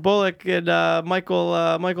was Sandra Bullock and Michael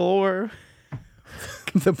Orr.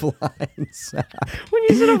 the blind side. When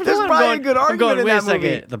you said over There's the line, probably I'm a good I'm argument going, in wait that a second.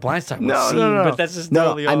 movie. The Blind Side No, was no, seen, no, but that's just no.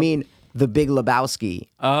 totally I off. mean, The Big Lebowski.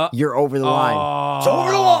 You're over the line. It's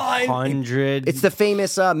over the line. 100. It's the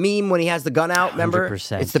famous meme when he has the gun out. Remember?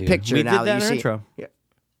 100%, It's the dude. picture We now did that you in see. intro. Yeah.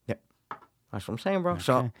 That's what I'm saying, bro.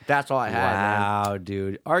 So that's all I had. Man. Wow,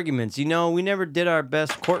 dude. Arguments. You know, we never did our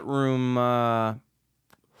best courtroom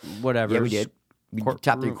whatever. Yeah, we did. We Courtroom-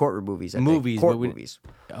 top 3 courtroom movies. I think. Movies, Court but we- movies.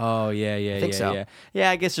 Oh, yeah, think so. yeah. Yeah,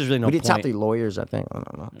 I guess there's really no We did point. top 3 lawyers. I think. I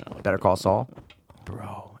don't know. Better Call Saul.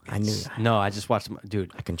 Bro. I knew that. No, I just watched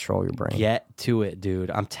dude. I control your brain. Get to it,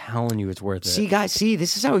 dude. I'm telling you it's worth it. See, guys,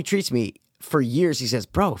 this is how he treats me. For years, he says,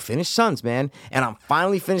 bro, finish Sons, man. And I'm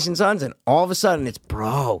finally finishing Sons, and all of a sudden, it's,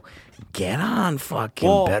 bro, get on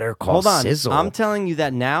fucking Better Call hold on. Sizzle. I'm telling you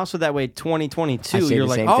that now, so that way 2022, I say you're the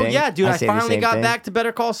like, same oh thing. yeah, dude, I I say the finally same got thing. back to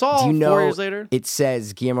Better Call Saul. Do you know 4 years later. It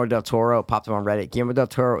says Guillermo del Toro, popped up on Reddit. Guillermo del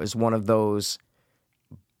Toro is one of those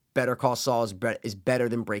Better Call Saul is better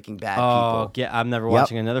than Breaking Bad Oh, people. yeah, I'm never Yep.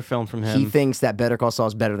 watching another film from him. He thinks that Better Call Saul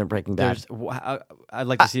is better than Breaking Bad. I'd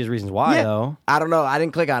like to see his reasons why, though. I don't know. I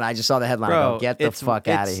didn't click on it. I just saw the headline. Bro, Get the fuck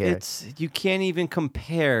out of here. You can't even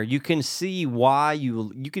compare. You can see why you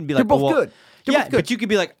can be like, They're both oh, well, good. They're yeah, both good. but you could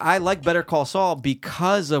be like, I like Better Call Saul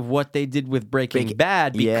because of what they did with Breaking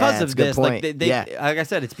Bad. Yeah, Because that's of a good this, like point. they, Yeah. like I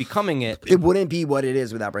said, it's becoming it. It wouldn't be what it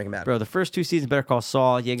is without Breaking Bad. Bro, the first 2 seasons of Better Call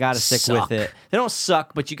Saul, you got to stick Suck. with it. They don't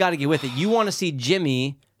suck, but you got to get with it. You want to see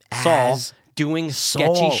Jimmy Saul As doing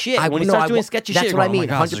sketchy Saul. shit. When he starts doing sketchy that's shit, what I you're going, mean.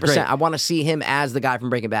 oh my God, this is 100%. great. I want to see him as the guy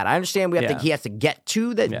from Breaking Bad. I understand Yeah. he has to get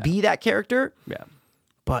to that, Yeah. be that character, Yeah,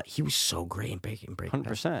 but he was so great in Breaking Bad.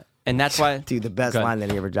 100%. And that's why, Dude, the best Go ahead. line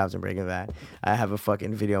that he ever drops in Breaking Bad. I have a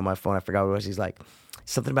fucking video on my phone. I forgot what it was. He's like,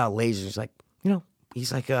 something about lasers. He's like,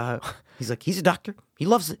 he's like he's a doctor. He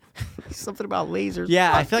loves it. Something about lasers.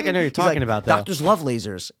 Yeah, I Fuck, feel like I dude. know what you're He's talking like, about, though. Doctors love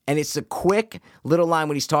lasers, and it's a quick little line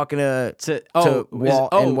when he's talking to Walt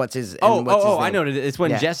and what's his. I name. know. It's when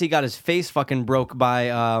Yeah. Jesse got his face fucking broke by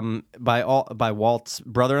Walt's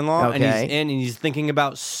brother-in-law, and Okay. he's thinking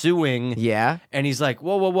about suing. Yeah. And he's like,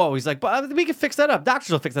 whoa. He's like, but we can fix that up. Doctors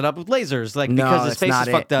will fix that up with lasers, like No, because his that's face not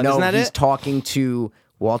is fucked up. No, Isn't that he's it? talking to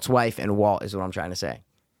Walt's wife, and Walt is what I'm trying to say.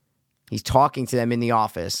 He's talking to them in the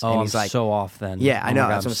office, Oh, and he's I'm like, so off then. "Yeah, Oh I my know." God,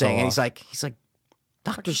 That's what I'm so saying. And off. he's like,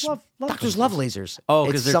 doctors love love lasers. Oh,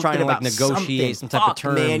 It's 'cause they're trying to, something like, about negotiate something. some type of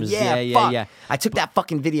Fuck, man. terms. Yeah, Yeah. fuck. I took that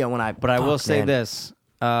fucking video when I. But I will fuck, say man. this: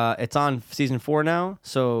 it's on season 4 now,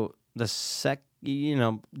 so the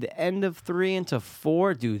the end of 3 into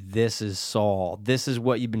 4, dude. This is Saul. This is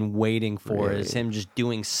what you've been waiting for. Is him just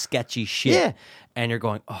doing sketchy shit? Yeah. And you're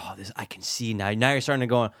going, oh, this I can see now. Now you're starting to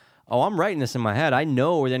go, oh, I'm writing this in my head. I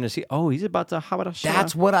know we're going to see. Oh, he's about to. How about a shot?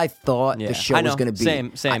 That's what I thought Yeah. the show I know. was going to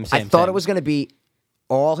be. Same. I thought it was going to be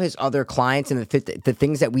all his other clients and the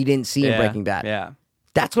things that we didn't see in Breaking Bad. Yeah.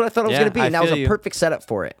 That's what I thought it was Yeah, going to be, I and that was feel a you. perfect setup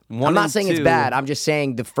for it. 1 I'm not and saying it's 2 bad. I'm just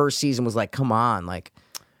saying the first season was like, come on, like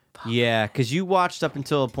Yeah, because you watched up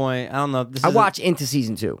until a point. I don't know. I watched into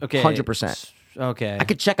season 2, Okay. 100%. Okay. I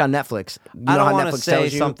could check on Netflix. You I know don't how want to Netflix say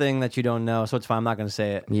tells you? something that you don't know, so it's fine. I'm not going to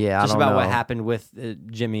say it. Yeah, I just don't about what know. happened with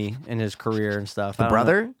Jimmy and his career and stuff. The I don't know.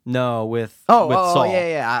 brother? No, with Oh, with Saul.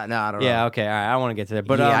 yeah. No, I don't know. Yeah, okay, all right. I don't want to get to that,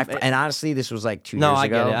 but Yeah, and honestly, this was like 2 no, years I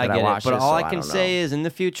ago get it. I that get it. watched But this, all so I can don't say know. is, in the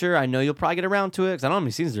future, I know you'll probably get around to it because I don't know how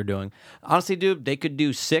many seasons they're doing. Honestly, dude, they could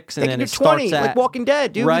do 6 and They then could it do 20, starts at like Walking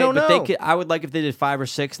Dead, dude. Right, We don't but know. they could. I would like if they did 5 or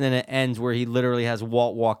 6 and then it ends where he literally has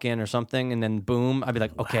Walt walk in or something, and then boom, I'd be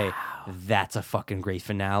like, okay, that's a fucking great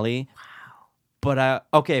finale. But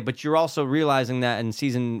but you're also realizing that in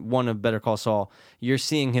season 1 of Better Call Saul, you're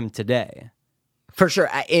seeing him today. For sure,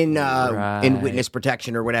 in Right. witness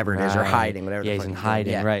protection or whatever it is, or Right. hiding, whatever. Yeah, the he's fuck in doing.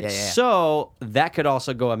 hiding, Yeah, right? Yeah. So that could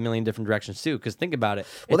also go a million different directions too. Because think about it.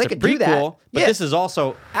 Well, It's they a could do that. prequel, but Yeah. this is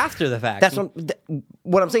also after the fact. That's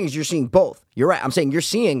what I'm saying is you're seeing both. You're right. I'm saying you're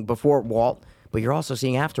seeing before Walt, but you're also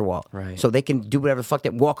seeing after Walt. Right. So they can do whatever the fuck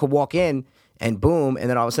that Walt could walk in and boom, and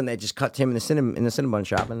then all of a sudden they just cut to him in the Cinnabon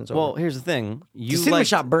shop and it's Well, over. here's the thing. The You Cinnabon like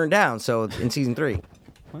shop burned down. So in season 3,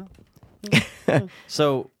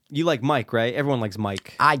 so you like Mike, right? Everyone likes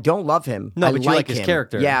Mike. I don't love him. No, I but you like his him.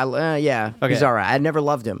 character. Yeah, yeah. Okay. He's all right. I never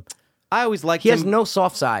loved him. I always liked He him. has no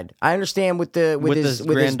soft side. I understand with his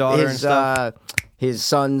granddaughter and stuff. His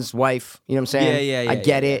son's wife. You know what I'm saying? Yeah, I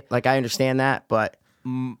get yeah. it. Like I understand that, but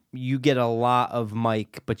You get a lot of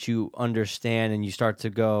Mike, but you understand and you start to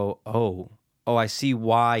go, oh, I see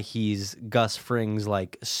why he's Gus Fring's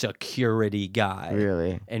like security guy.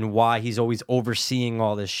 Really? And why he's always overseeing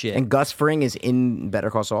all this shit. and Gus Fring is in Better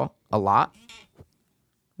Call Saul a lot.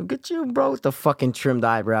 Look at you, bro, with the fucking trimmed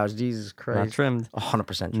eyebrows. Jesus Christ. Not trimmed.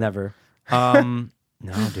 100%. Never. No,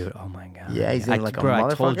 dude. Oh my god. Yeah, he's in like a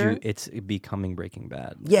I told you motherfucker. it's becoming Breaking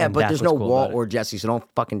Bad. Yeah, And but that's there's no what's cool Walt about it. or Jesse, so don't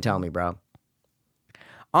fucking tell me, bro.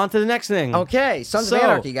 On to the next thing. Okay, Sons So- of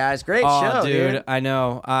Anarchy, guys. Great Oh, show, dude. I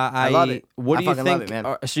know. I love it. What I do you fucking love think? it,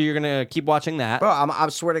 man. So you're gonna keep watching that? Bro, I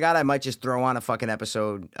swear to God, I might just throw on a fucking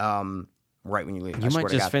episode right when you leave. I you swear might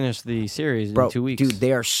to just God. finish the series Bro, in 2 weeks. dude,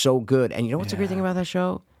 they are so good. And you know what's the great thing about that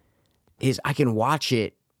show? Is I can watch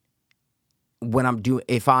it when I'm doing,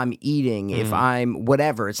 if I'm eating, if I'm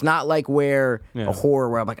whatever. It's not like where a horror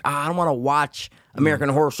where I'm like, I don't want to watch American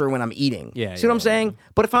Horror Story when I'm eating. Yeah, See what I'm saying?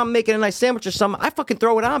 But if I'm making a nice sandwich or something, I fucking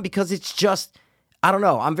throw it on because it's just, I don't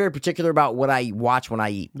know. I'm very particular about what I watch when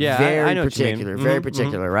I eat. Yeah, very I know what you mean. particular. Very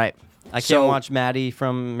particular, right? I can't So- watch Maddie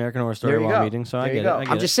from American Horror Story There you while go. I'm eating, so I There you get it. go. I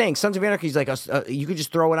get I'm it. just saying, Sons of Anarchy is like you could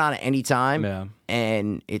just throw it on at any time, Yeah.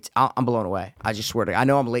 and I'm blown away. I just swear to. I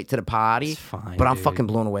know I'm late to the party, It's fine, but I'm dude. fucking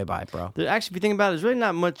blown away by it, bro. Actually, if you think about it, there's really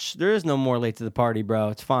not much. There is no more late to the party, bro.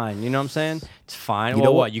 It's fine. You know what I'm saying? It's fine. You well,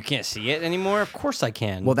 know what? what? You can't see it anymore? Of course I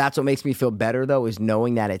can. Well, that's what makes me feel better though, is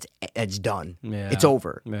knowing that it's done. Yeah. It's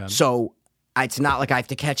over. Yeah. So it's not like I have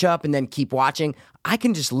to catch up and then keep watching. I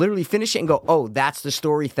can just literally finish it and go, oh, that's the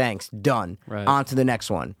story. Thanks, done. Right. On to the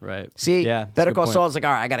next one. Right. See, Yeah, that's a Better good Call point. Saul is like,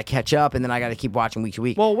 all right, I got to catch up, and then I got to keep watching week to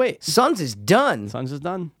week. Well, wait. Sons is done. Sons is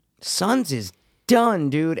done. Sons is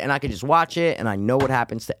done, dude, and I can just watch it, and I know what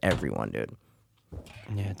happens to everyone, dude.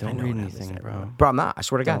 Yeah, don't read anything, bro. Bro, I'm not. I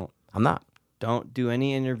swear to God, Don't. I'm not. Don't do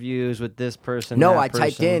any interviews with this person. No, that I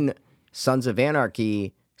typed person. in Sons of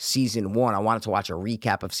Anarchy season 1. I wanted to watch a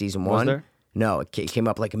recap of season 1. there? No, it came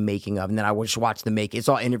up like a making of, and then I would just watch the make. It's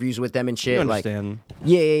all interviews with them and shit. You like, understand.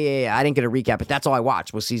 yeah. I didn't get a recap, but that's all I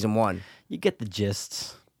watched was season 1. You get the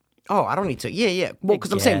gists. Oh, I don't need to. Yeah. Well,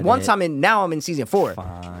 because I'm get saying once it. now I'm in season 4.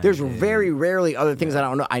 Fine. There's very rarely other things I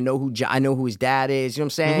don't know. I know who his dad is. You know what I'm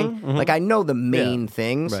saying? Like I know the main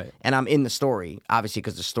things, Right. and I'm in the story, obviously,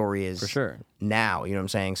 because the story is For sure. now. You know what I'm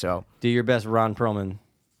saying? So Do your best, Ron Perlman.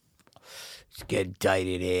 it's getting tight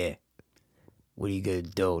in here. What are you gonna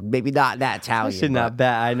do? Maybe not that Italian. Shit, not but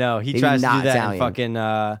bad. I know he Maybe tries to do not that Italian. in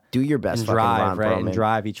fucking. Do your best, in fucking Drive, Ron right? In Perlman.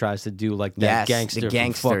 Drive, he tries to do like that Yes, the gangster. from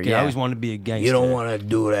gangster, fucking, yeah. I always wanted to be a gangster. You don't want to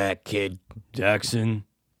do that, kid. Jackson.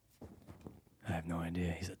 I have no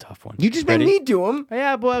idea. He's a tough one. You just made Ready? me do him.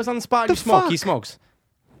 Yeah, boy, I was on the spot. The You smoke. He fuck? smokes.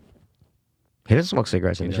 He doesn't smoke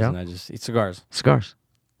cigarettes He in the doesn't. show. I just eat cigars. Cigars.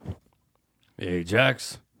 Hey,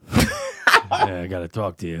 Jax. Yeah, I gotta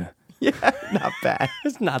talk to you. Not bad.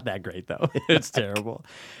 It's not that great though. It's terrible.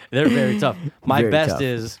 They're very tough. My Very best tough.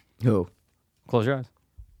 is Who? close your eyes.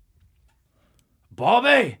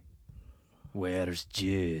 Bobby, where's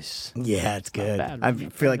juice? Yeah, it's good. bad. I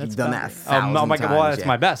feel like That's you've done bad. that 1,000 Oh my god, well, times, that's yeah.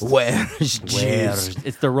 my best. Where's juice?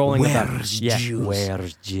 It's the rolling of Where's the juice?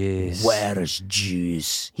 Where's juice? Where's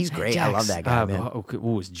juice? He's great. I love that guy, man. Okay,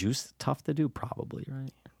 ooh, is juice tough to do? Probably,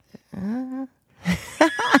 right?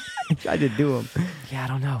 I did do him. Yeah, I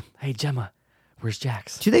don't know. Hey, Gemma, where's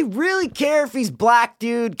Jax? Do they really care if he's black,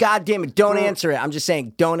 dude? God damn it. Don't answer it. I'm just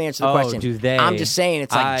saying, don't answer the Oh, question. do they? I'm just saying,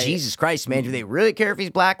 it's like, I- Jesus Christ, man. Do they really care if he's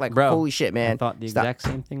black? Like, Bro, holy shit, man. I thought the Stop. exact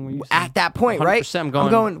same thing. Were you saying? At that point, right? 100% I'm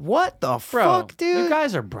going, what the Bro, fuck, dude? you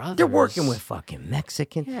guys are brothers. They're working with fucking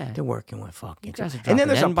Mexican. Yeah. They're working with fucking. You guys are And then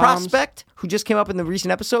there's a dropping N-bombs. prospect who just came up in the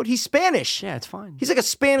recent episode. He's Spanish. Yeah, it's fine. He's like a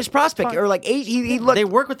Spanish prospect, Fine. or like he looked. They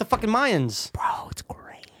work with the fucking Mayans. Bro, it's great.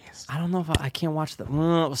 I don't know if I can't watch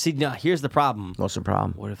the. See, no, here's the problem. What's the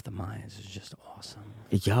problem? What if the Mayans is just awesome?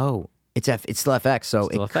 Yo, it's still FX, so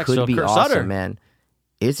Still it FX, could so be Kurt awesome, Sutter. man.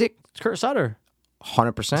 Is it It's Kurt Sutter.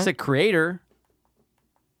 100%? It's a creator.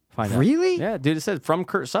 Find out. Really? Yeah, dude. It said from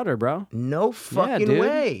Kurt Sutter, bro. No fucking dude.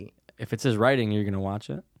 way, If it says writing, you're gonna watch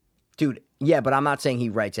it. dude. Yeah, but I'm not saying he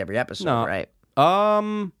writes every episode, No. right?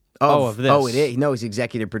 Of this. Oh, it is. No, he's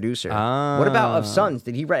executive producer. What about of Sons?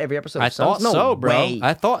 Did he write every episode? Of I Sons? thought No so, bro. way.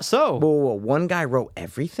 I thought so. Whoa, one guy wrote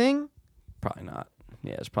everything. Probably not.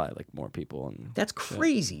 Yeah, it's probably like more people and That's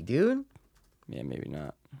crazy, dude. yeah, maybe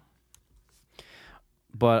not.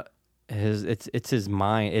 But it's his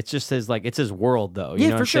mind. It's just his it's his world though. You Yeah,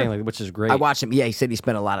 know for what I'm sure. saying? Like, which is great. I watched him. Yeah, he said he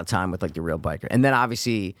spent a lot of time with like the real biker, and then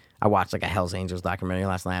obviously I watched like a Hell's Angels documentary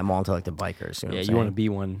last night. I'm all into like the bikers. You know Yeah, what you want to I'm be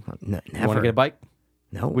one. saying? You want Never to get a bike?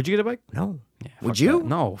 No. Would you get a bike? No. Yeah, Would fuck you? that.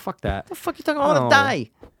 No, fuck that. The fuck you talking? I'm gonna Oh. die.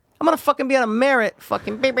 I'm gonna fucking be on a merit.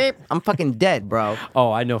 Fucking beep beep. I'm fucking dead, bro.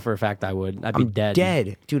 Oh, I know for a fact I would. I'd be I'm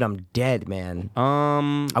dead, dude. I'm dead, man.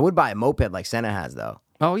 I would buy a moped like Senna has, though.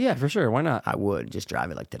 Oh yeah, for sure. Why not? I would just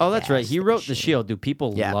drive it like the. Oh, that's right. gas He and wrote The shit. Shield. Dude,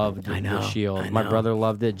 people Yeah, loved I know, The Shield. I My know. brother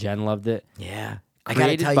loved it. Jen loved it. Yeah. I gotta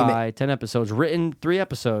Created tell you, man. by 10 episodes. Written 3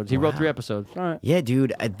 episodes. He wrote 3 episodes. All right. Yeah,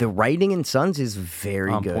 dude. The writing in Sons is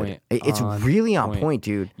very On good. point. It's On really on point. point,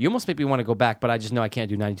 dude. You almost make me want to go back, but I just know I can't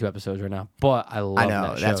do 92 episodes right now. But I love I know.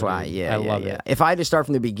 that show, That's why. dude. Yeah, I love yeah. it. If I had to start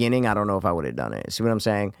from the beginning, I don't know if I would have done it. See what I'm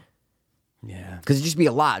saying? Yeah. Because it'd just be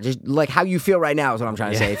a lot. Just like how you feel right now is what I'm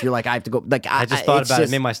trying to say. If you're like, I have to go. Like I just thought it's about it.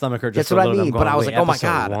 just- It made my stomach hurt just That's what a I little bit. mean. I'm But I going, was wait, like, oh my episode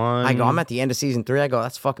god. 1? I go, I'm at the end of season 3. I go,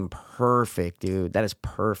 that's fucking perfect, dude. That is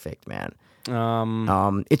perfect, man.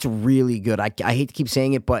 It's really good. I hate to keep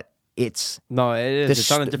saying it, but it's No, it is.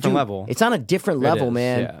 It's on a different dude, level. It's on a different level, is,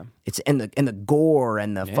 man. yeah. It's and the gore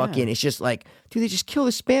and the fucking. It's just like, dude, they just kill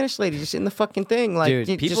the Spanish lady just in the fucking thing. Like, Dude,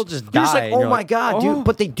 you people just you're just die, like, and oh you're my like, god, oh. dude.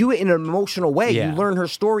 But they do it in an emotional way. Yeah. You learn her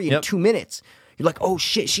story in Yep. 2 minutes. You're like, oh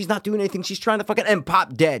shit, she's not doing anything. She's trying to fucking and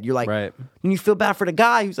pop dead. You're like, Right. and you feel bad for the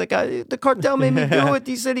guy who's like, the cartel made me do it.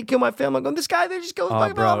 He said he killed my family. I'm going, this guy, they just killed.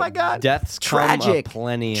 Oh, bro, oh my god, deaths come tragic,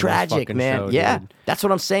 aplenty in this tragic, fucking man. show, Yeah, dude. that's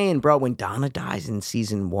what I'm saying, bro. When Donna dies in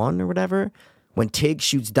season 1 or whatever, when Tig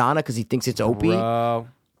shoots Donna because he thinks it's Opie. Bro.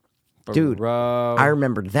 Dude, Bro. I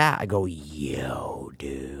remembered that. I go, yo,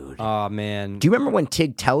 dude. Oh, man. Do you remember when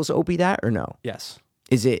Tig tells Opie that or no? Yes.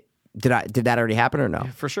 Is it? Did that already happen or no?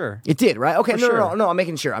 For sure. It did, right? Okay, For no, sure. no. I'm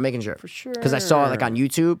making sure. For sure. Because I saw it like on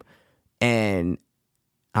YouTube, and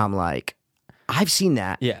I'm like, I've seen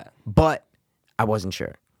that. Yeah. But I wasn't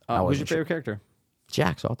sure. I Who's your wasn't sure. favorite character?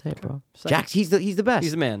 Jax all day, bro. Second. Jax, he's the best.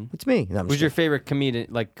 He's the man. It's me. No, I'm Who's just your kidding. favorite comedic?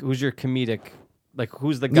 Like, who's your comedic? Like,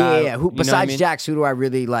 who's the guy? Yeah. Who you know what I besides mean? Jax? Who do I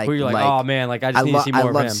really like? Who you're like, oh man, like I just need to see more I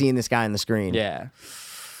of love him. seeing this guy on the screen. Yeah.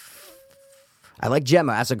 I like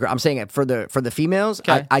Gemma as a girl. I'm saying it for the females.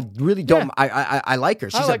 Okay. I really don't. Yeah. I like her.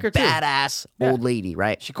 She's like a her too. badass Yeah. old lady,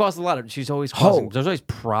 right? She caused a lot of. She's always causing. There's always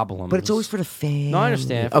problems. But it's always for the family. No, I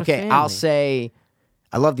understand, for the Okay, I'll family. say,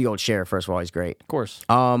 I love the old sheriff. First of all, he's great. of course.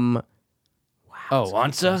 Oh,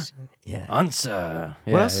 Unsa. yeah. Unsa.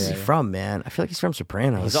 What else is he from, man? I feel like he's from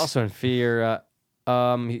Sopranos. He's also in Fear.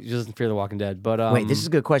 He doesn't fear The Walking Dead, but Wait, this is a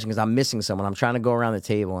good question because I'm missing someone. I'm trying to go around the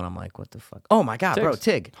table and I'm like, what the fuck? Oh my god, bro,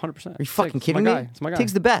 Tig. 100%. Are you fucking Tig, kidding it's my me? guy. It's my guy.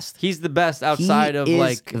 Tig's the best. He's the best outside of is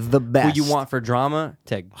like the best. who you want for drama.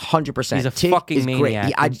 Tig. 100%. He's a Tig fucking is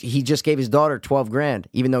maniac. Great. He just gave his daughter $12,000,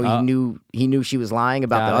 even though he knew she was lying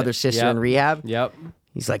about Got the it. other sister Yep. in rehab. Yep.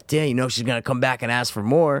 He's like, damn, you know she's gonna come back and ask for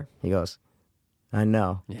more. He goes, I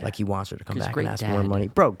know. Yeah. Like he wants her to come He's a back great and ask dad. for more money.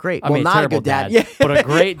 Bro, great. I Well, mean, not a terrible good dad. dad, but a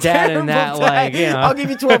great dad in that, Terrible like, dad. you know. I'll give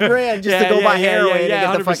you $12,000 just to go buy heroin and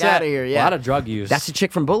get the fuck 100%. out of here. Yeah. A lot of drug use. That's a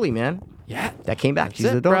chick from Bully, man. yeah. That came back. She's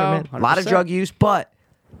it, the daughter, bro. man. A lot of 100%. drug use, but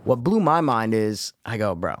what blew my mind is, I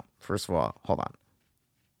go, bro, first of all, hold on.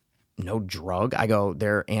 No drug? I go,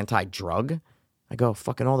 they're anti-drug? I go,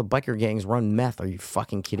 fucking all the biker gangs run meth. Are you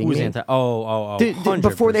fucking kidding Who's me? anti? Oh. Dude,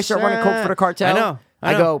 before they start running coke for the cartel, I know.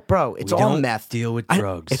 I go, bro, it's We all don't meth. deal with I-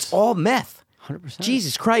 drugs. It's all meth. 100%.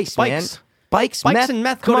 Jesus Christ, Bikes. man. Bikes, Bikes and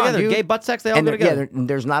meth Come go on, together. dude. Gay butt sex, they all And go there- together.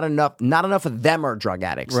 there's not enough of them are drug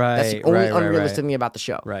addicts. That's the Right, only right, right, unrealistic right. thing about the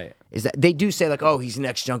show. Right. Is that they do say like, oh, he's an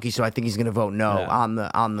ex-junkie, so I think he's gonna vote no Yeah. on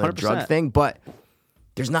the 100%. drug thing, but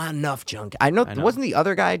there's not enough junkie. I know. Wasn't the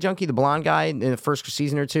other guy a junkie, the blonde guy in the first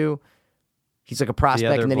season or two? He's like a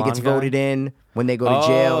prospect, other and then he gets blonde guy? voted in when they go to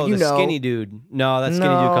jail. You the know, skinny dude. No, that skinny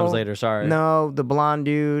dude comes later. Sorry. No, the blonde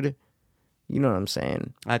dude. You know what I'm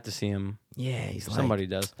saying? I have to see him. Yeah, he's like, Somebody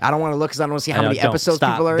does. I don't want to look because I don't want to see how I know, many don't. episodes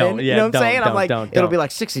Stop. people are Don't. in. Yeah, You know what I'm don't, saying? I'm don't, like, don't. it'll be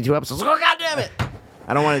like 62 episodes. Oh, God damn it.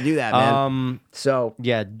 I don't want to do that, man. So,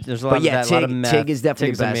 Yeah, there's a lot but of yeah, that. A lot of meth. Tig is definitely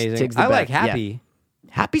Tig's the best. amazing. Tig's the I like best. Yeah. Happy.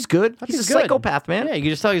 Happy's good. He's a Happy's good. psychopath, man. Yeah, you can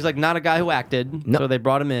just tell he's like not a guy who acted. No. So they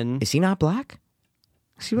brought him in. Is he not black?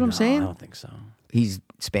 See what I'm No, saying? I don't think so. He's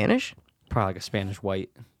Spanish? Probably like a Spanish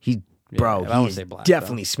white. He's bro, I wouldn't he's say black,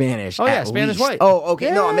 definitely Spanish. Oh, yeah, at Spanish least. white. Oh,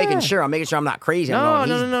 okay. No, I'm Yeah. making sure. I'm not crazy. No, I'm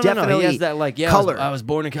no, he's no, no, no. definitely He has that like color. I was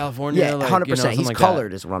born in California. Yeah, like, 100%. You know, something He's like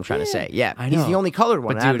colored that. is what I'm trying to say. Yeah, I he's know. the only colored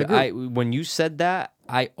one But out of dude, the group. when you said that,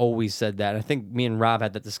 I always said that. I think me and Rob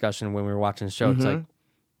had that discussion when we were watching the show. It's like,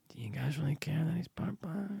 do you guys really care that he's part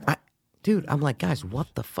black? Dude, I'm like, guys, what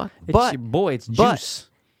the fuck? It's But your boy. It's but- juice.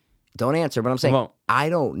 don't answer. But I'm saying won't. I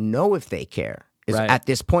don't know if they care. Right. At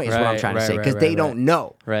this point is what I'm Right, trying to right, say right, because right, they right. don't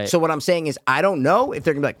know. Right. So what I'm saying is I don't know if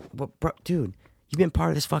they're gonna be like, well, bro, dude, you've been part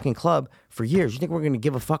of this fucking club for years. You think we're gonna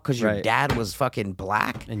give a fuck because your Right. dad was fucking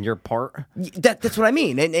black? And your part. That's what I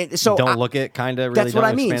mean. And so Don't I- look it kind of really. That's what don't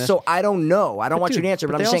I look mean. Spanish. So I don't know. I don't want you Dude, to answer,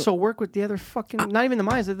 but I'm they just also saying work with the other fucking, not even the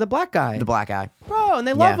minds, the black guy. the black guy. Bro, and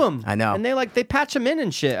they love Yeah, him. I know. And they patch him in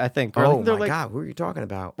and shit, I think. Or I Oh think they're my like, god, who are you talking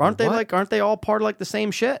about? aren't they What? aren't they all part of like the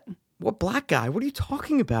same shit? What black guy? What are you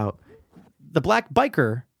talking about? The black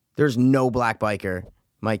biker. There's no black biker,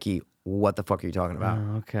 Mikey. What the fuck are you talking about?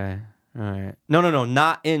 Oh, okay. All right. No,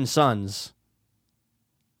 not in Sons.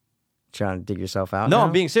 Trying to dig yourself out? No, now?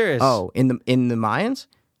 I'm being serious. Oh, in the Mayans?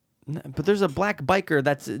 But there's a black biker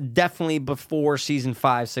that's definitely before season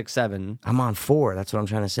 5, 6, 7. I'm on 4. That's what I'm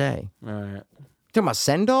trying to say. All right. Talking about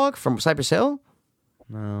Sendog from Cypress Hill?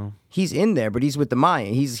 No. He's in there, but he's with the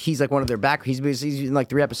Mayan. He's like one of their back. He's in like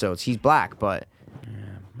 3 episodes. He's black, but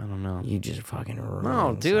I don't know. you just fucking No,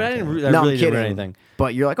 ruined dude, I something. didn't. I No, really I'm didn't kidding. ruin anything.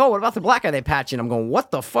 But you're like, oh, what about the black guy they patch in? I'm going, what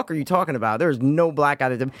the fuck are you talking about? There's no black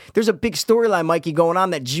guy. There's a big storyline, Mikey, going on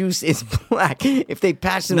that Juice is black. If they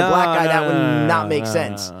patched in a black guy, that would not make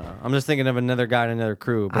sense. No. I'm just thinking of another guy in another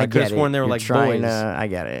crew. But I, could get have it. sworn they were You're like trying boys. I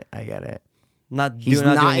get it. Not He's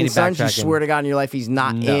doing, not doing in any Sons. You backtracking. swear to God in your life, he's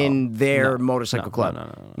not No. in their No. motorcycle No. club.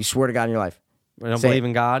 No. You swear to God in your life. I don't Say believe it.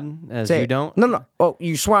 in God, as Say you it. don't. No. Oh,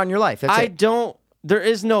 you swear on your life. That's I it. don't. There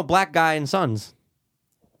is no black guy in Sons.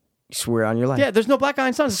 You swear on your life. Yeah, there's no black guy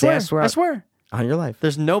in Sons. Say, I swear. I I swear. swear. On your life.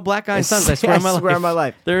 There's no black guy in Sons. I Say, swear on my I life. swear on my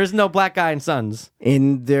life. There is no black guy in Sons.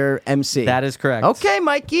 In their MC. That is correct. Okay,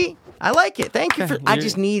 Mikey. I like it. Thank you Okay, for. I you're-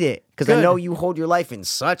 just need it because I Good. know you hold your life in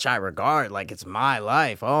such high regard. Like it's my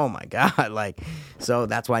life. Oh my God. Like so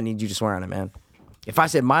that's why I need you to swear on it, man. If I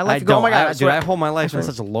said my life, I you go, don't. oh my God, I dude, swear. I hold my life in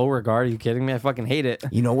such a low regard. Are you kidding me? I fucking hate it.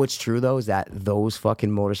 You know what's true though is that those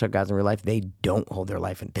fucking motorcycle guys in real life, they don't hold their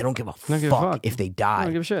life in. They don't give a Don't fuck give a fuck. if they die.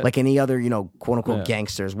 Don't give a shit. Like any other, quote unquote Yeah.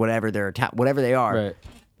 gangsters, whatever whatever they are. Right.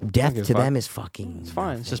 Death give a to fuck. them is fucking. It's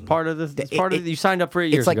fine. It's just nothing. part of the. It's It- part it- of. You signed up for it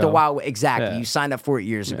years It's like ago. the WoW. Exactly. Yeah. You signed up for it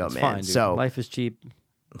years ago, It's man. fine, dude. So life is cheap.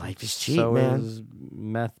 life is cheap, So man. is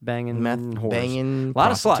meth banging, Meth whores. banging a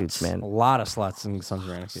lot of prostitutes, sluts, man. A lot of sluts in Sons of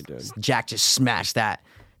Anarchy, dude. Jack just smashed that.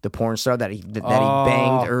 The porn star that he Oh.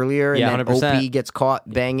 banged earlier, Yeah, and then 100%. OP gets caught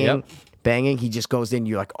banging. Yep. Banging. He just goes in.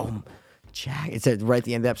 You're like, oh, Jack. It said right at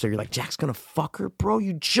the end of the episode, you're like, Jack's gonna fuck her, bro.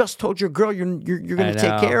 You just told your girl you're gonna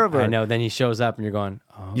take care of her. I know. Then he shows up and you're going,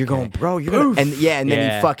 oh, You're going, bro. You're gonna, and then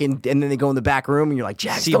he fucking, and then they go in the back room and you're like,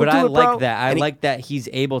 Jack, See, don't but do I it, bro. like that. I like that he's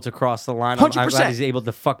able to cross the line. I'm 100%. glad he's able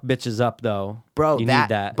to fuck bitches up, though. Bro, you need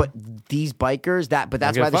that. But these bikers, but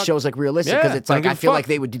that's give why a the fuck. show's like realistic because Yeah, it's don't like give I a feel fuck.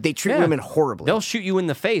 like they treat Yeah. women horribly. They'll shoot you in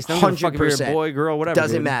the face. They don't give a fuck if you're a boy, girl, whatever.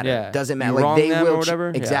 Doesn't dude. matter. Yeah. Doesn't matter. You Like wrong they them will or whatever.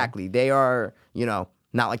 Exactly. They are,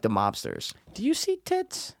 not like the mobsters. Do you see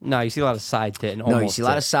tits? No, you see a lot of side tit and No, almost you see a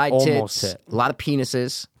lot of tit. side Almost tits, tit. a lot of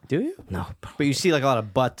penises. Do you? No, But you see like a lot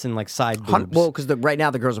of butts and like side boobs. well, because right now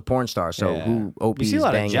the girl's a porn star, so Yeah. who Opie's You see a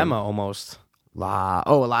lot banging. of Gemma almost. A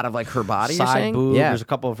lot of like her body. you're Side saying? boob. Yeah, There's a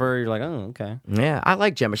couple of her. You're like, oh, okay. yeah. I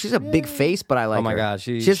like Gemma. She's a big face, but I like. Oh my her. God,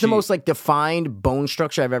 she has the most like defined bone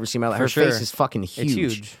structure I've ever seen in my life. For Her sure. face is fucking huge. It's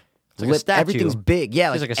huge. It's like a Lip, statue. everything's big.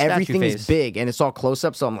 Yeah, She's like, like a statue everything face. is big, and it's all close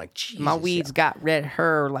up. So I'm like, Jesus. My weed's got red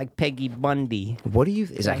hair like Peggy Bundy. What do you?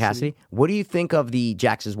 Is that Cassidy? What do you think of the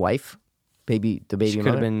Jax's wife, the baby She could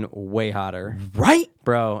mother? have been way hotter, right,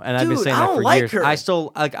 bro. And I've been Dude, saying I that don't for like years. her. I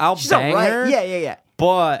still like. I'll she's bang all right. her. Yeah.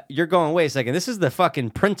 But you're going. Wait a second. This is the fucking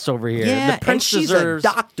prince over here. Yeah, the prince and she's deserves. a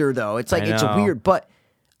doctor though. It's like I it's know. weird, but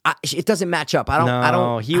it doesn't match up. I No,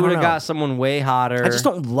 don't. he I don't would have know. got someone way hotter. I just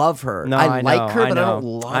don't love her. No, I like know, her, but know. I don't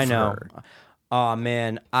love I know. her. Oh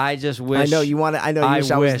man, I just wish. I know you want to. I know you wish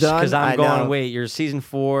I was done. because I'm I going. know. Wait, you're season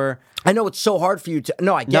 4. I know it's so hard for you to.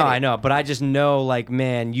 No, I get No, it. I know, but I just know, like,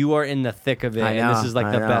 man, you are in the thick of it, I know, and this is like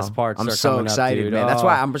I the know. best parts. I'm are so coming excited, up, dude. man. That's Oh.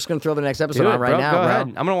 why I'm just gonna throw the next episode Do on it, right bro. now, Go bro. ahead.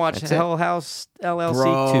 I'm gonna watch That's it. Hell House LLC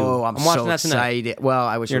Bro, 2. I'm watching so that tonight. excited. Well,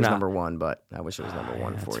 I wish You're it was not. number 1, but I wish it was number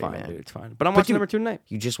 1 It's for you, fine, man. dude. It's fine. But I'm But watching dude, number 2 tonight.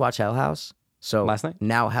 You just watched Hell House, so Last night?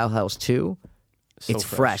 Now Hell House 2. So It's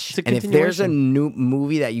fresh. It's a And if there's a continuation. new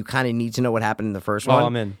movie that you kind of need to know what happened in the first Oh, one,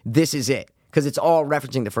 I'm in. This is it because it's all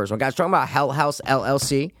referencing the first one. Guys, talking about Hell House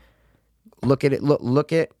LLC. Look at it.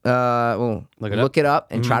 Look it up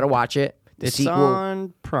and try to watch it. The It's sequel.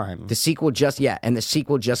 on Prime. The sequel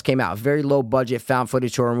just came out. Very low budget found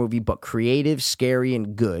footage horror movie, but creative, scary,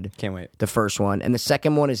 and good. Can't wait. The first one and the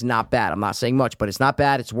second one is not bad. I'm not saying much, but it's not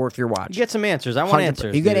bad. It's worth your watch. You get some answers. I want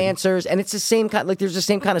answers. You get dude. answers, and it's the same kind. Like there's the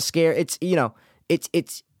same kind of scare. It's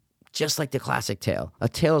it's just like the classic tale. A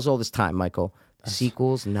tale as old as time, Michael. The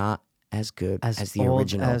sequel's not as good as the old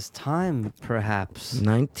original. as time, perhaps.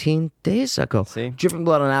 19 days ago. See? Dripping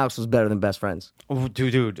Blood on Alex was better than Best Friends. Oh,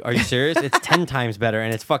 dude, are you serious? It's 10 times better,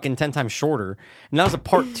 and it's fucking 10 times shorter. And that was a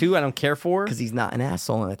part 2 I don't care for. Because he's not an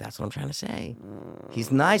asshole in it. That's what I'm trying to say.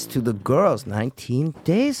 He's nice to the girls 19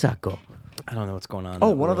 days ago. I don't know what's going on. Oh,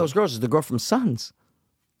 one of those girls is the girl from Sons.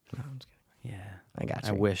 Yeah. I got you.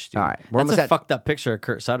 I wish, dude. All right. We're That's almost a at fucked up picture of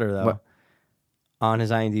Kurt Sutter, though. What? On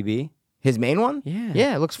his IMDb. his main one. Yeah.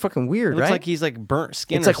 Yeah, it looks fucking weird, It looks right? like he's like burnt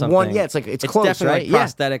skin It's or like something. one- yeah, it's like- it's close, definitely right? like Yeah.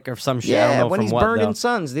 prosthetic or some shit. I don't yeah, know when from he's what, burned though. in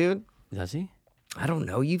Sons, dude. Does he? I don't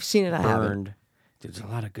know. You've seen it. I haven't. Burned. Dude, there's a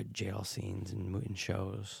lot of good jail scenes in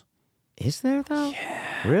shows. Is there though?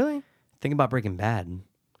 Yeah. Really? Think about Breaking Bad.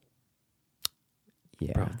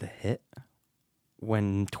 Yeah. Bro, the hit.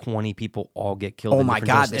 When 20 people all get killed. Oh in my different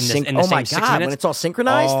God! doses The in sync. the Oh my same 6 God! minutes. When it's all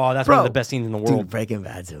synchronized. Oh, that's Bro, one of the best scenes in the world. Dude, Breaking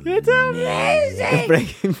Bad's amazing. It's amazing.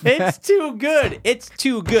 Breaking Bad. It's too good. It's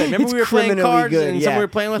too good. Remember It's we were playing criminally cards good, and yeah. someone we were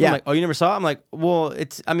playing with? Yeah. I'm like, oh, you never saw it? I'm like, well,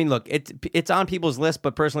 it's, I mean, look, it's on people's list,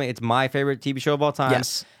 but personally, it's my favorite TV show of all time.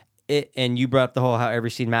 Yes. And you brought up the whole how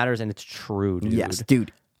every scene matters, and it's true, dude. Yes,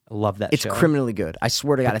 dude. I love that It's show. criminally good. I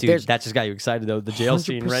swear to God. If Dude, there's that just got you excited, though. The jail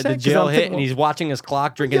scene, right? 100%, The 'cause jail I'm hit, thinking, and he's watching his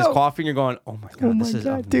clock, drinking his Yo. coffee, and you're going, oh my God, oh my this is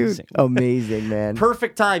God, amazing. dude, amazing, man.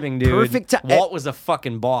 Perfect timing, dude. Perfect ti- Walt was a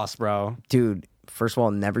fucking boss, bro. Dude, first of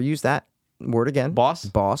all, never use that word again. Boss?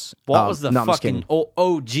 Boss. Walt was the no, I'm just fucking kidding.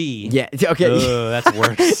 OG. Yeah. Okay. Ugh, that's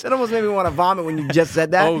worse. It almost made me want to vomit when you just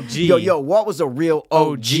said that. OG. Yo, Walt was a real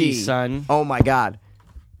OG. OG, son. Oh my God.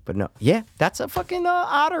 But no, yeah, that's a fucking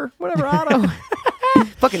otter, whatever, Otto.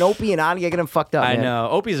 Fucking Opie and Ani, I get him fucked up. I man. know.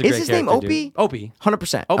 Opie's a great Is his name character, Opie? dude. Opie.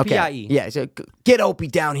 100%. O-P-I-E. Okay. Yeah, so get Opie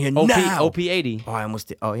down here OP, now. OP80. Oh, I almost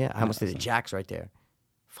did. Oh yeah, I almost did a Jax right there.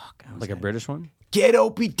 Fuck. I almost Like a had it. British one? Get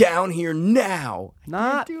Opie down here now.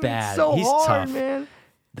 Not Dude, bad. It's so He's hard, tough. man.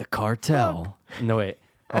 The Cartel. No, wait.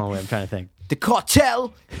 Oh, wait. I'm trying to think. The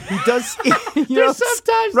cartel. He does. You know,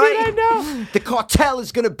 sometimes, dude, right? I know. The cartel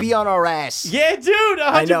is gonna be on our ass. Yeah, dude. 100%.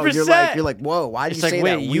 I know. You're like, whoa. Why did It's you like, say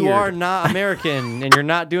wait, that? you Weird. are not American, and you're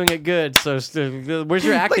not doing it good. So, where's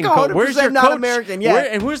your acting Like coach? Where's 100% your not coach? American, yeah.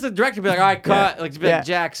 And where's the director? Be like, all right, cut. Yeah. Like, to be like, Yeah.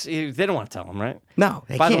 Jax. They don't want to tell him, right? No.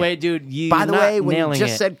 They By the can't. way, dude, you. By the way, when you nailing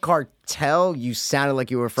just it. said cartel, you sounded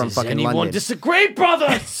like you were from Does fucking anyone London. disagree,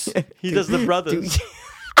 brothers? He does the brothers.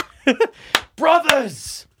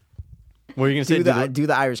 Brothers. What are you gonna say? do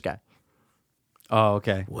the Irish guy. Oh,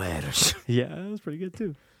 okay. Where's Yeah, that was pretty good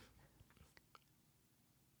too.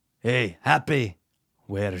 Hey, Happy,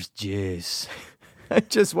 where's Juice? I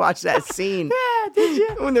just watched that scene. Yeah, did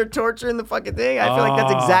you? When they're torturing the fucking thing, I feel like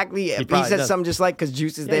that's exactly. He probably says does. something just like because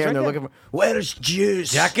Juice is he's there, right and they're there. looking for where's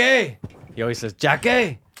Juice? Jackie. He always says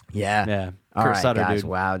Jackie. Yeah, Yeah. All Kurt right, Sutter, guys. dude.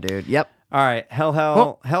 Wow, dude. Yep. All right, Hell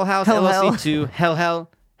House Hell LLC Hell. 2,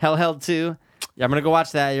 Hell 2. Yeah, I'm gonna go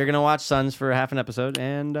watch that. You're gonna watch Sons for half an episode,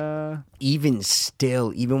 and Even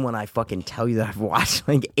still, even when I fucking tell you that I've watched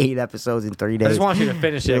like 8 episodes in 3 days, I just want you to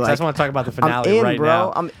finish it. You're 'Cause I like, just want to talk about the I'm finale in, right bro.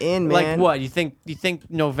 now. I'm in, man. Like what? You think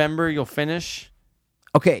November you'll finish?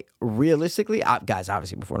 Okay, realistically, guys,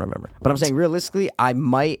 obviously before November, but I'm saying realistically, I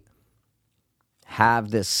might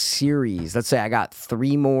have this series. Let's say I got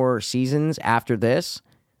 3 more seasons after this.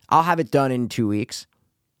 I'll have it done in 2 weeks.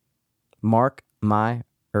 Mark my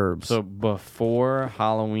herbs. So before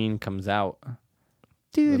Halloween comes out,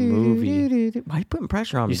 the movie. Why are you putting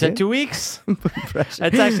pressure on me? You said dude? 2 weeks? Pressure.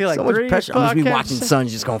 That's actually like so much 3 pressure. I'm just be podcasts. watching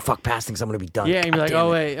Sons, just going fuck past things. I'm gonna be done. Yeah, and you're God like, damn oh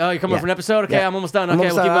it. wait, you coming Yeah. for an episode? Okay, Yeah. I'm almost done. I'm Okay,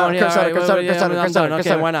 almost we'll keep done. going. Yeah, Chris all Sutter, right, Chris Sutter, yeah, Chris Sutter, I'm Chris done. Sutter, Chris Okay,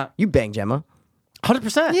 Sutter. why not? You bang Gemma.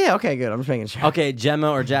 100%. Yeah, okay, good. I'm just making sure. Okay,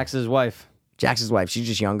 Gemma or Jax's wife. Jax's wife, she's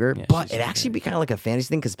just younger, Yeah, but she's it actually be kind of like a fantasy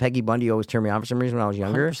thing because Peggy Bundy always turned me on for some reason when I was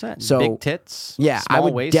younger. 100%. So Big tits. yeah, I small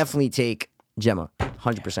would waist. definitely take Gemma,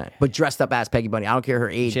 100%. But dressed up as Peggy Bundy, I don't care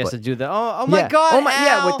her age. She has but, to do the oh my yeah. god, oh my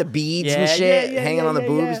yeah, Al. with the beads Yeah, and shit yeah, yeah, hanging yeah, on the yeah,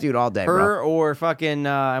 boobs, yeah. dude, all day, Her bro. or fucking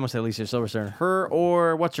I almost said Alicia Silverstone. Her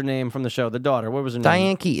or what's her name from the show? The daughter. What was her name?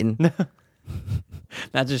 Diane Keaton.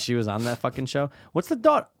 Not just she was on that fucking show. What's the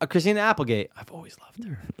daughter? Christina Applegate. I've always loved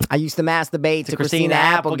her. I used to masturbate to Christina Christina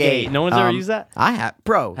Applegate. Applegate. No one's ever used that? I have,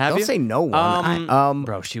 bro. Have don't you? say no one.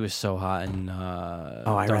 Bro, she was so hot and I'd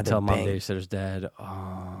Don't rather Tell Mom bang. Babysitter's Dead.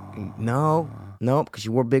 Oh. no, because she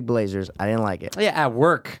wore big blazers. I didn't like it. Yeah, at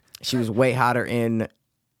work. She was way hotter in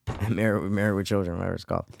Married with Children, whatever it's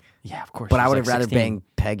called. Yeah, of course. But she I was would like have rather 16. banged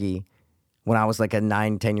Peggy when I was like a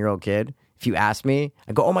 9, 10-year-old kid. If you asked me,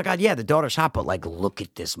 I go, oh my God, yeah, the daughter's hot, but like, look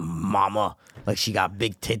at this mama. Like, she got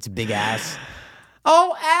big tits, big ass.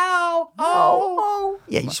 Oh, ow! Oh!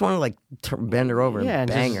 Yeah, you just want to like bend her over Yeah, and and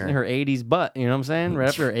bang just her. her 80s butt. You know what I'm saying? Right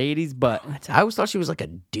up to her 80s butt. I always thought she was like a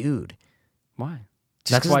dude. Why?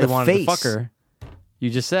 Just That's 'cause why of you the wanted face. to fuck her. You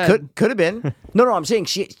just said. Could have been. No, I'm saying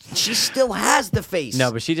she still has the face.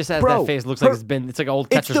 No, but she just has Bro, that face. Looks her- like it's like an old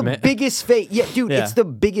It's catcher's the mitt. biggest face. Yeah, dude, Yeah. it's the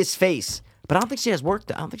biggest face. But I don't think she has work.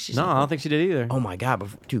 I don't think she's. No, I don't think she did either. Oh my God,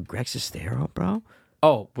 but dude, Greg Sestero, bro.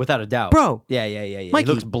 Oh, without a doubt. Bro. Yeah. Mikey,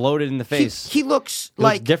 he looks bloated in the face. He looks He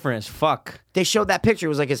looks like different as fuck. they showed that picture. It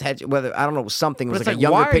was like his head. Whether I don't know, something. It But was it's like like, a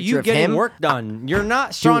younger why are picture you of getting him. work done? You're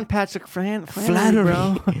not Sean Patrick Flannery, Flannery,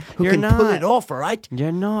 bro. who You're can not. pull it off, all right?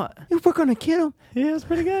 You're not. We're gonna kill him. Yeah, it's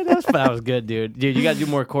pretty good. That was good, dude. Dude, you got to do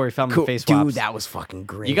more Corey Feldman Cool. face swaps. Dude, that was fucking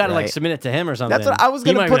great. You got to like right? submit it to him or something. That's what I was He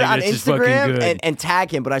gonna might put be it like, on "This is fucking Instagram good." and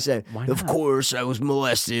tag him, but I said, Why of not? course, I was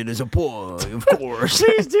molested as a boy. Of course.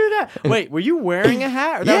 Please do that. Wait, were you wearing a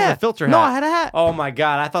hat or that Yeah. was a filter hat? No, I had a hat. Oh my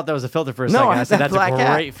god, I thought that was a filter for a No, second. I I had said that that's black a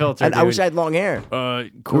hat. great filter. And I wish I dude. had long hair.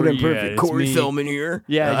 Corey, Corey, yeah, perfect. it's Corey me. Feldman here.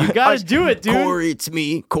 Yeah, you gotta do it, dude. Corey, it's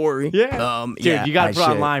me, Corey. Yeah, dude, yeah, you gotta I put should.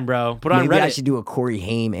 online, bro. Put on Maybe Reddit. I should do a Corey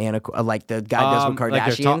Haim and like the guy does with like their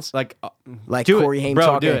Kardashians. Like do Corey it, Haim bro,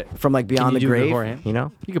 talking do it. from like Beyond Can the you do Grave. Corey Haim? You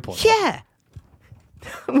know? You could pull it off. Yeah.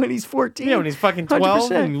 When he's 14. Yeah, when he's fucking 12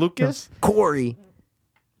 100%. and Lucas. Corey.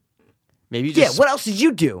 Maybe you Yeah, just what else did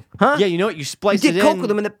you do? Huh? Yeah, you know what? You You splice did it coke in. with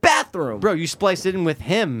him in the bathroom. Bro, you splice it in with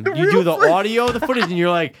him. You real do the friend. audio, the footage, and you're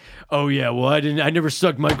like, "Oh yeah, well I never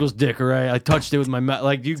sucked Michael's dick, or I touched it with my mouth."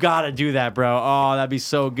 Like you gotta do that, bro. Oh, that'd be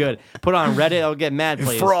so good. Put on Reddit, I'll get mad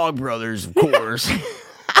plays. Frog Brothers, of course.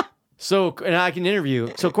 So, and I can interview.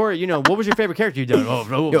 So, Corey, you know, what was your favorite character you done? Oh,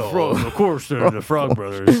 the Frog, of course, the Frog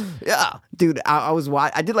Brothers. Yeah. Dude,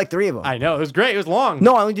 I did like 3 of them. I know it was great. It was long.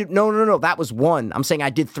 No, I only did no. That was one. I'm saying I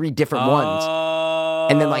did 3 different ones.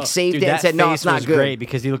 And then, like, saved Dude, it and that said, no, face it's not was good. Great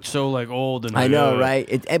because he looked so like old and I know, like,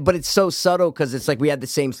 right? But it's so subtle because it's like we had the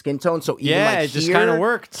same skin tone. So even Yeah, like it just here- kinda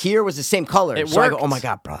worked. Here was the same color. It so I go, worked. oh my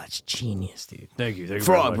God, bro, that's genius, dude. Thank you very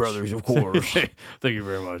Frog much. Brothers, of course. Thank you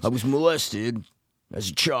very much. I was molested as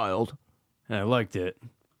a child. And I liked it.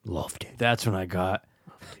 Loved it. That's when I got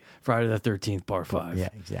Friday the 13th, Part 5. Yeah,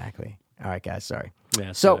 exactly. All right, guys, sorry. Yeah,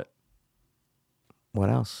 that's So- it. What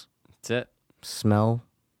else? That's it. Smell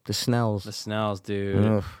the Snells. The Snells, dude.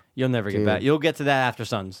 Ugh, You'll never get dude. back. You'll get to that after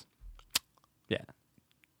Sons. Yeah.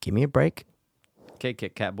 give me a break. Okay,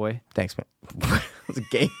 Kit Kat boy. Thanks, man. It's a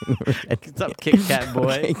game. What's up, Kit Kat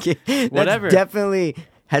boy? That's Whatever. definitely.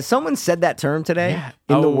 Has someone said that term today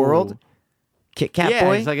in the Oh. world? Kit Kat Yeah,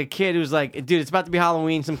 boy. it's like a kid who's like, dude, it's about to be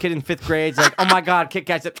Halloween. Some kid in 5th grade's like, oh my God, Kit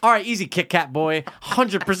Kat's like, all right, easy, Kit Kat boy.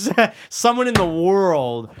 100%. Someone in the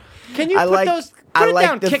world. Can you put those? Put it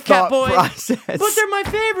down, the Kit Kat thought boy. process. But they're my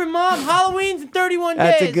favorite, Mom. Halloween's in 31 days.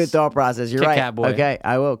 That's a good thought process. You're Kit right. Kat boy. Okay,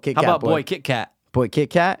 I will. Kit How Kat about boy Kit Kat? Boy Kit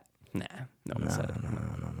Kat? Nah, no one said it.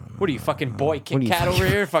 What are you, fucking boy Kit you Kat fucking- over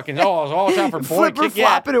here? Fucking, it's all time for boy Flipper Kit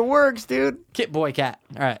Kat. flopping, it works, dude. Kit boy cat.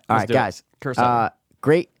 All right, All let's right, do it. guys. Curse up.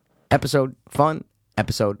 Great episode. Fun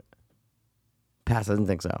episode. Pass doesn't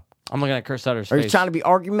think so. I'm looking at Curse Sutter's Are you face. trying to be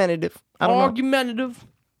argumentative? I don't Argumentative.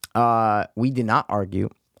 know. We did not argue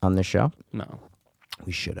on this show. No,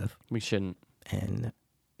 We should have. we shouldn't. And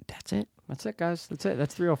that's it. That's it, guys. That's it.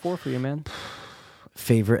 That's 304 for you, man.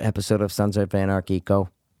 Favorite episode of Sons of Anarchy? Go.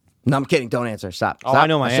 No, I'm kidding. Don't answer. Stop. Oh, Stop. I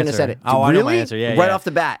know my shouldn't answer. have said it. Oh, I know my Really? answer. Yeah, Right yeah. off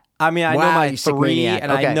the bat. I mean, I know Wow, my you sick 3, maniac.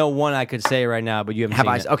 and Okay. I know one I could say right now, but you haven't Have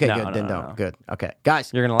seen I? it. Okay, No, good. no, Then no, don't. no. Good. Okay,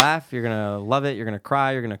 guys. You're gonna laugh. You're gonna love it. You're gonna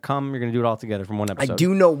cry. You're gonna come. You're gonna do it all together from one I episode.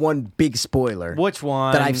 do know one big spoiler. Which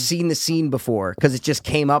one? That I've seen the scene before because it just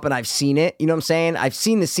came up and I've seen it. You know what I'm saying? I've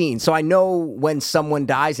seen the scene, so I know when someone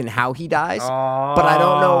dies and how he dies. But I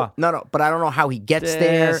don't know. No. But I don't know how he gets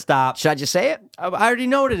there. Stop. Should I just say it? I already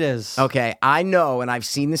know what it is. Okay, I know, and I've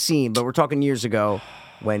seen the scene, but we're talking years ago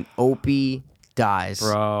when Opie dies.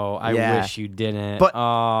 Bro, I Yeah. wish you didn't. But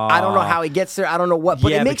I don't know how he gets there. I don't know what.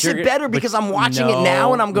 But Yeah, it makes you're it gonna- better but because I'm watching it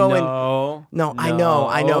now and I'm going, No, I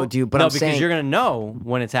know, dude, but no, I'm because saying- you're gonna know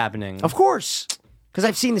when it's happening. of course. Because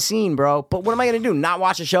I've seen the scene, bro. But what am I going to do? Not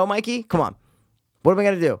watch a show, Mikey? Come on. What am I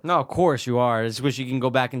going to do? No, of course you are. I just wish you can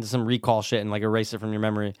go back into some recall shit and like erase it from your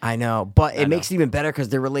memory. I know, but it makes it even better because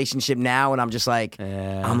their relationship now, and I'm just like,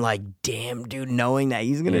 Yeah. I'm like, damn, dude, knowing that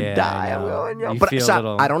he's gonna Yeah, die. I I'm know. going, yo. You But feel a stop,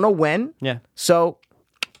 little- I don't know when. Yeah. So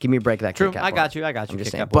give me a break of that. True. Kit Kat I boy. got you. I'm Kit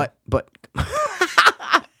just saying. Kat boy. But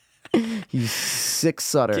you sick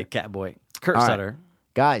Sutter. Kit Kat boy. Kurt All right. Sutter.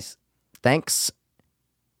 Guys, thanks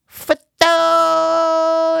for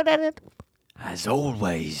As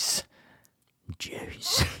always.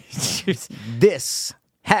 Jeez. This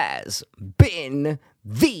has been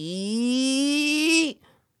the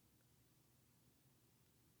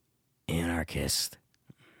Anarchist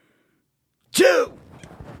 2.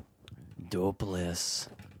 Dopeless.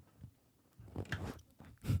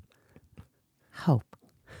 Hope.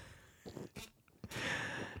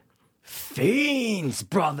 Fiends,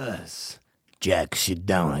 brothers. Jack, sit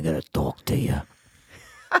down. I gotta talk to you.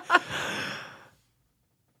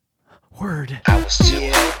 Word. I was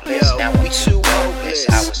too hopeless, now we too hopeless.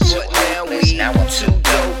 I was too hopeless, now I'm too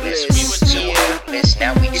dopeless. We were too hopeless,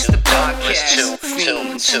 now we too dopeless.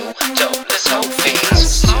 Too dopeless, hope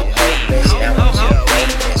fiends.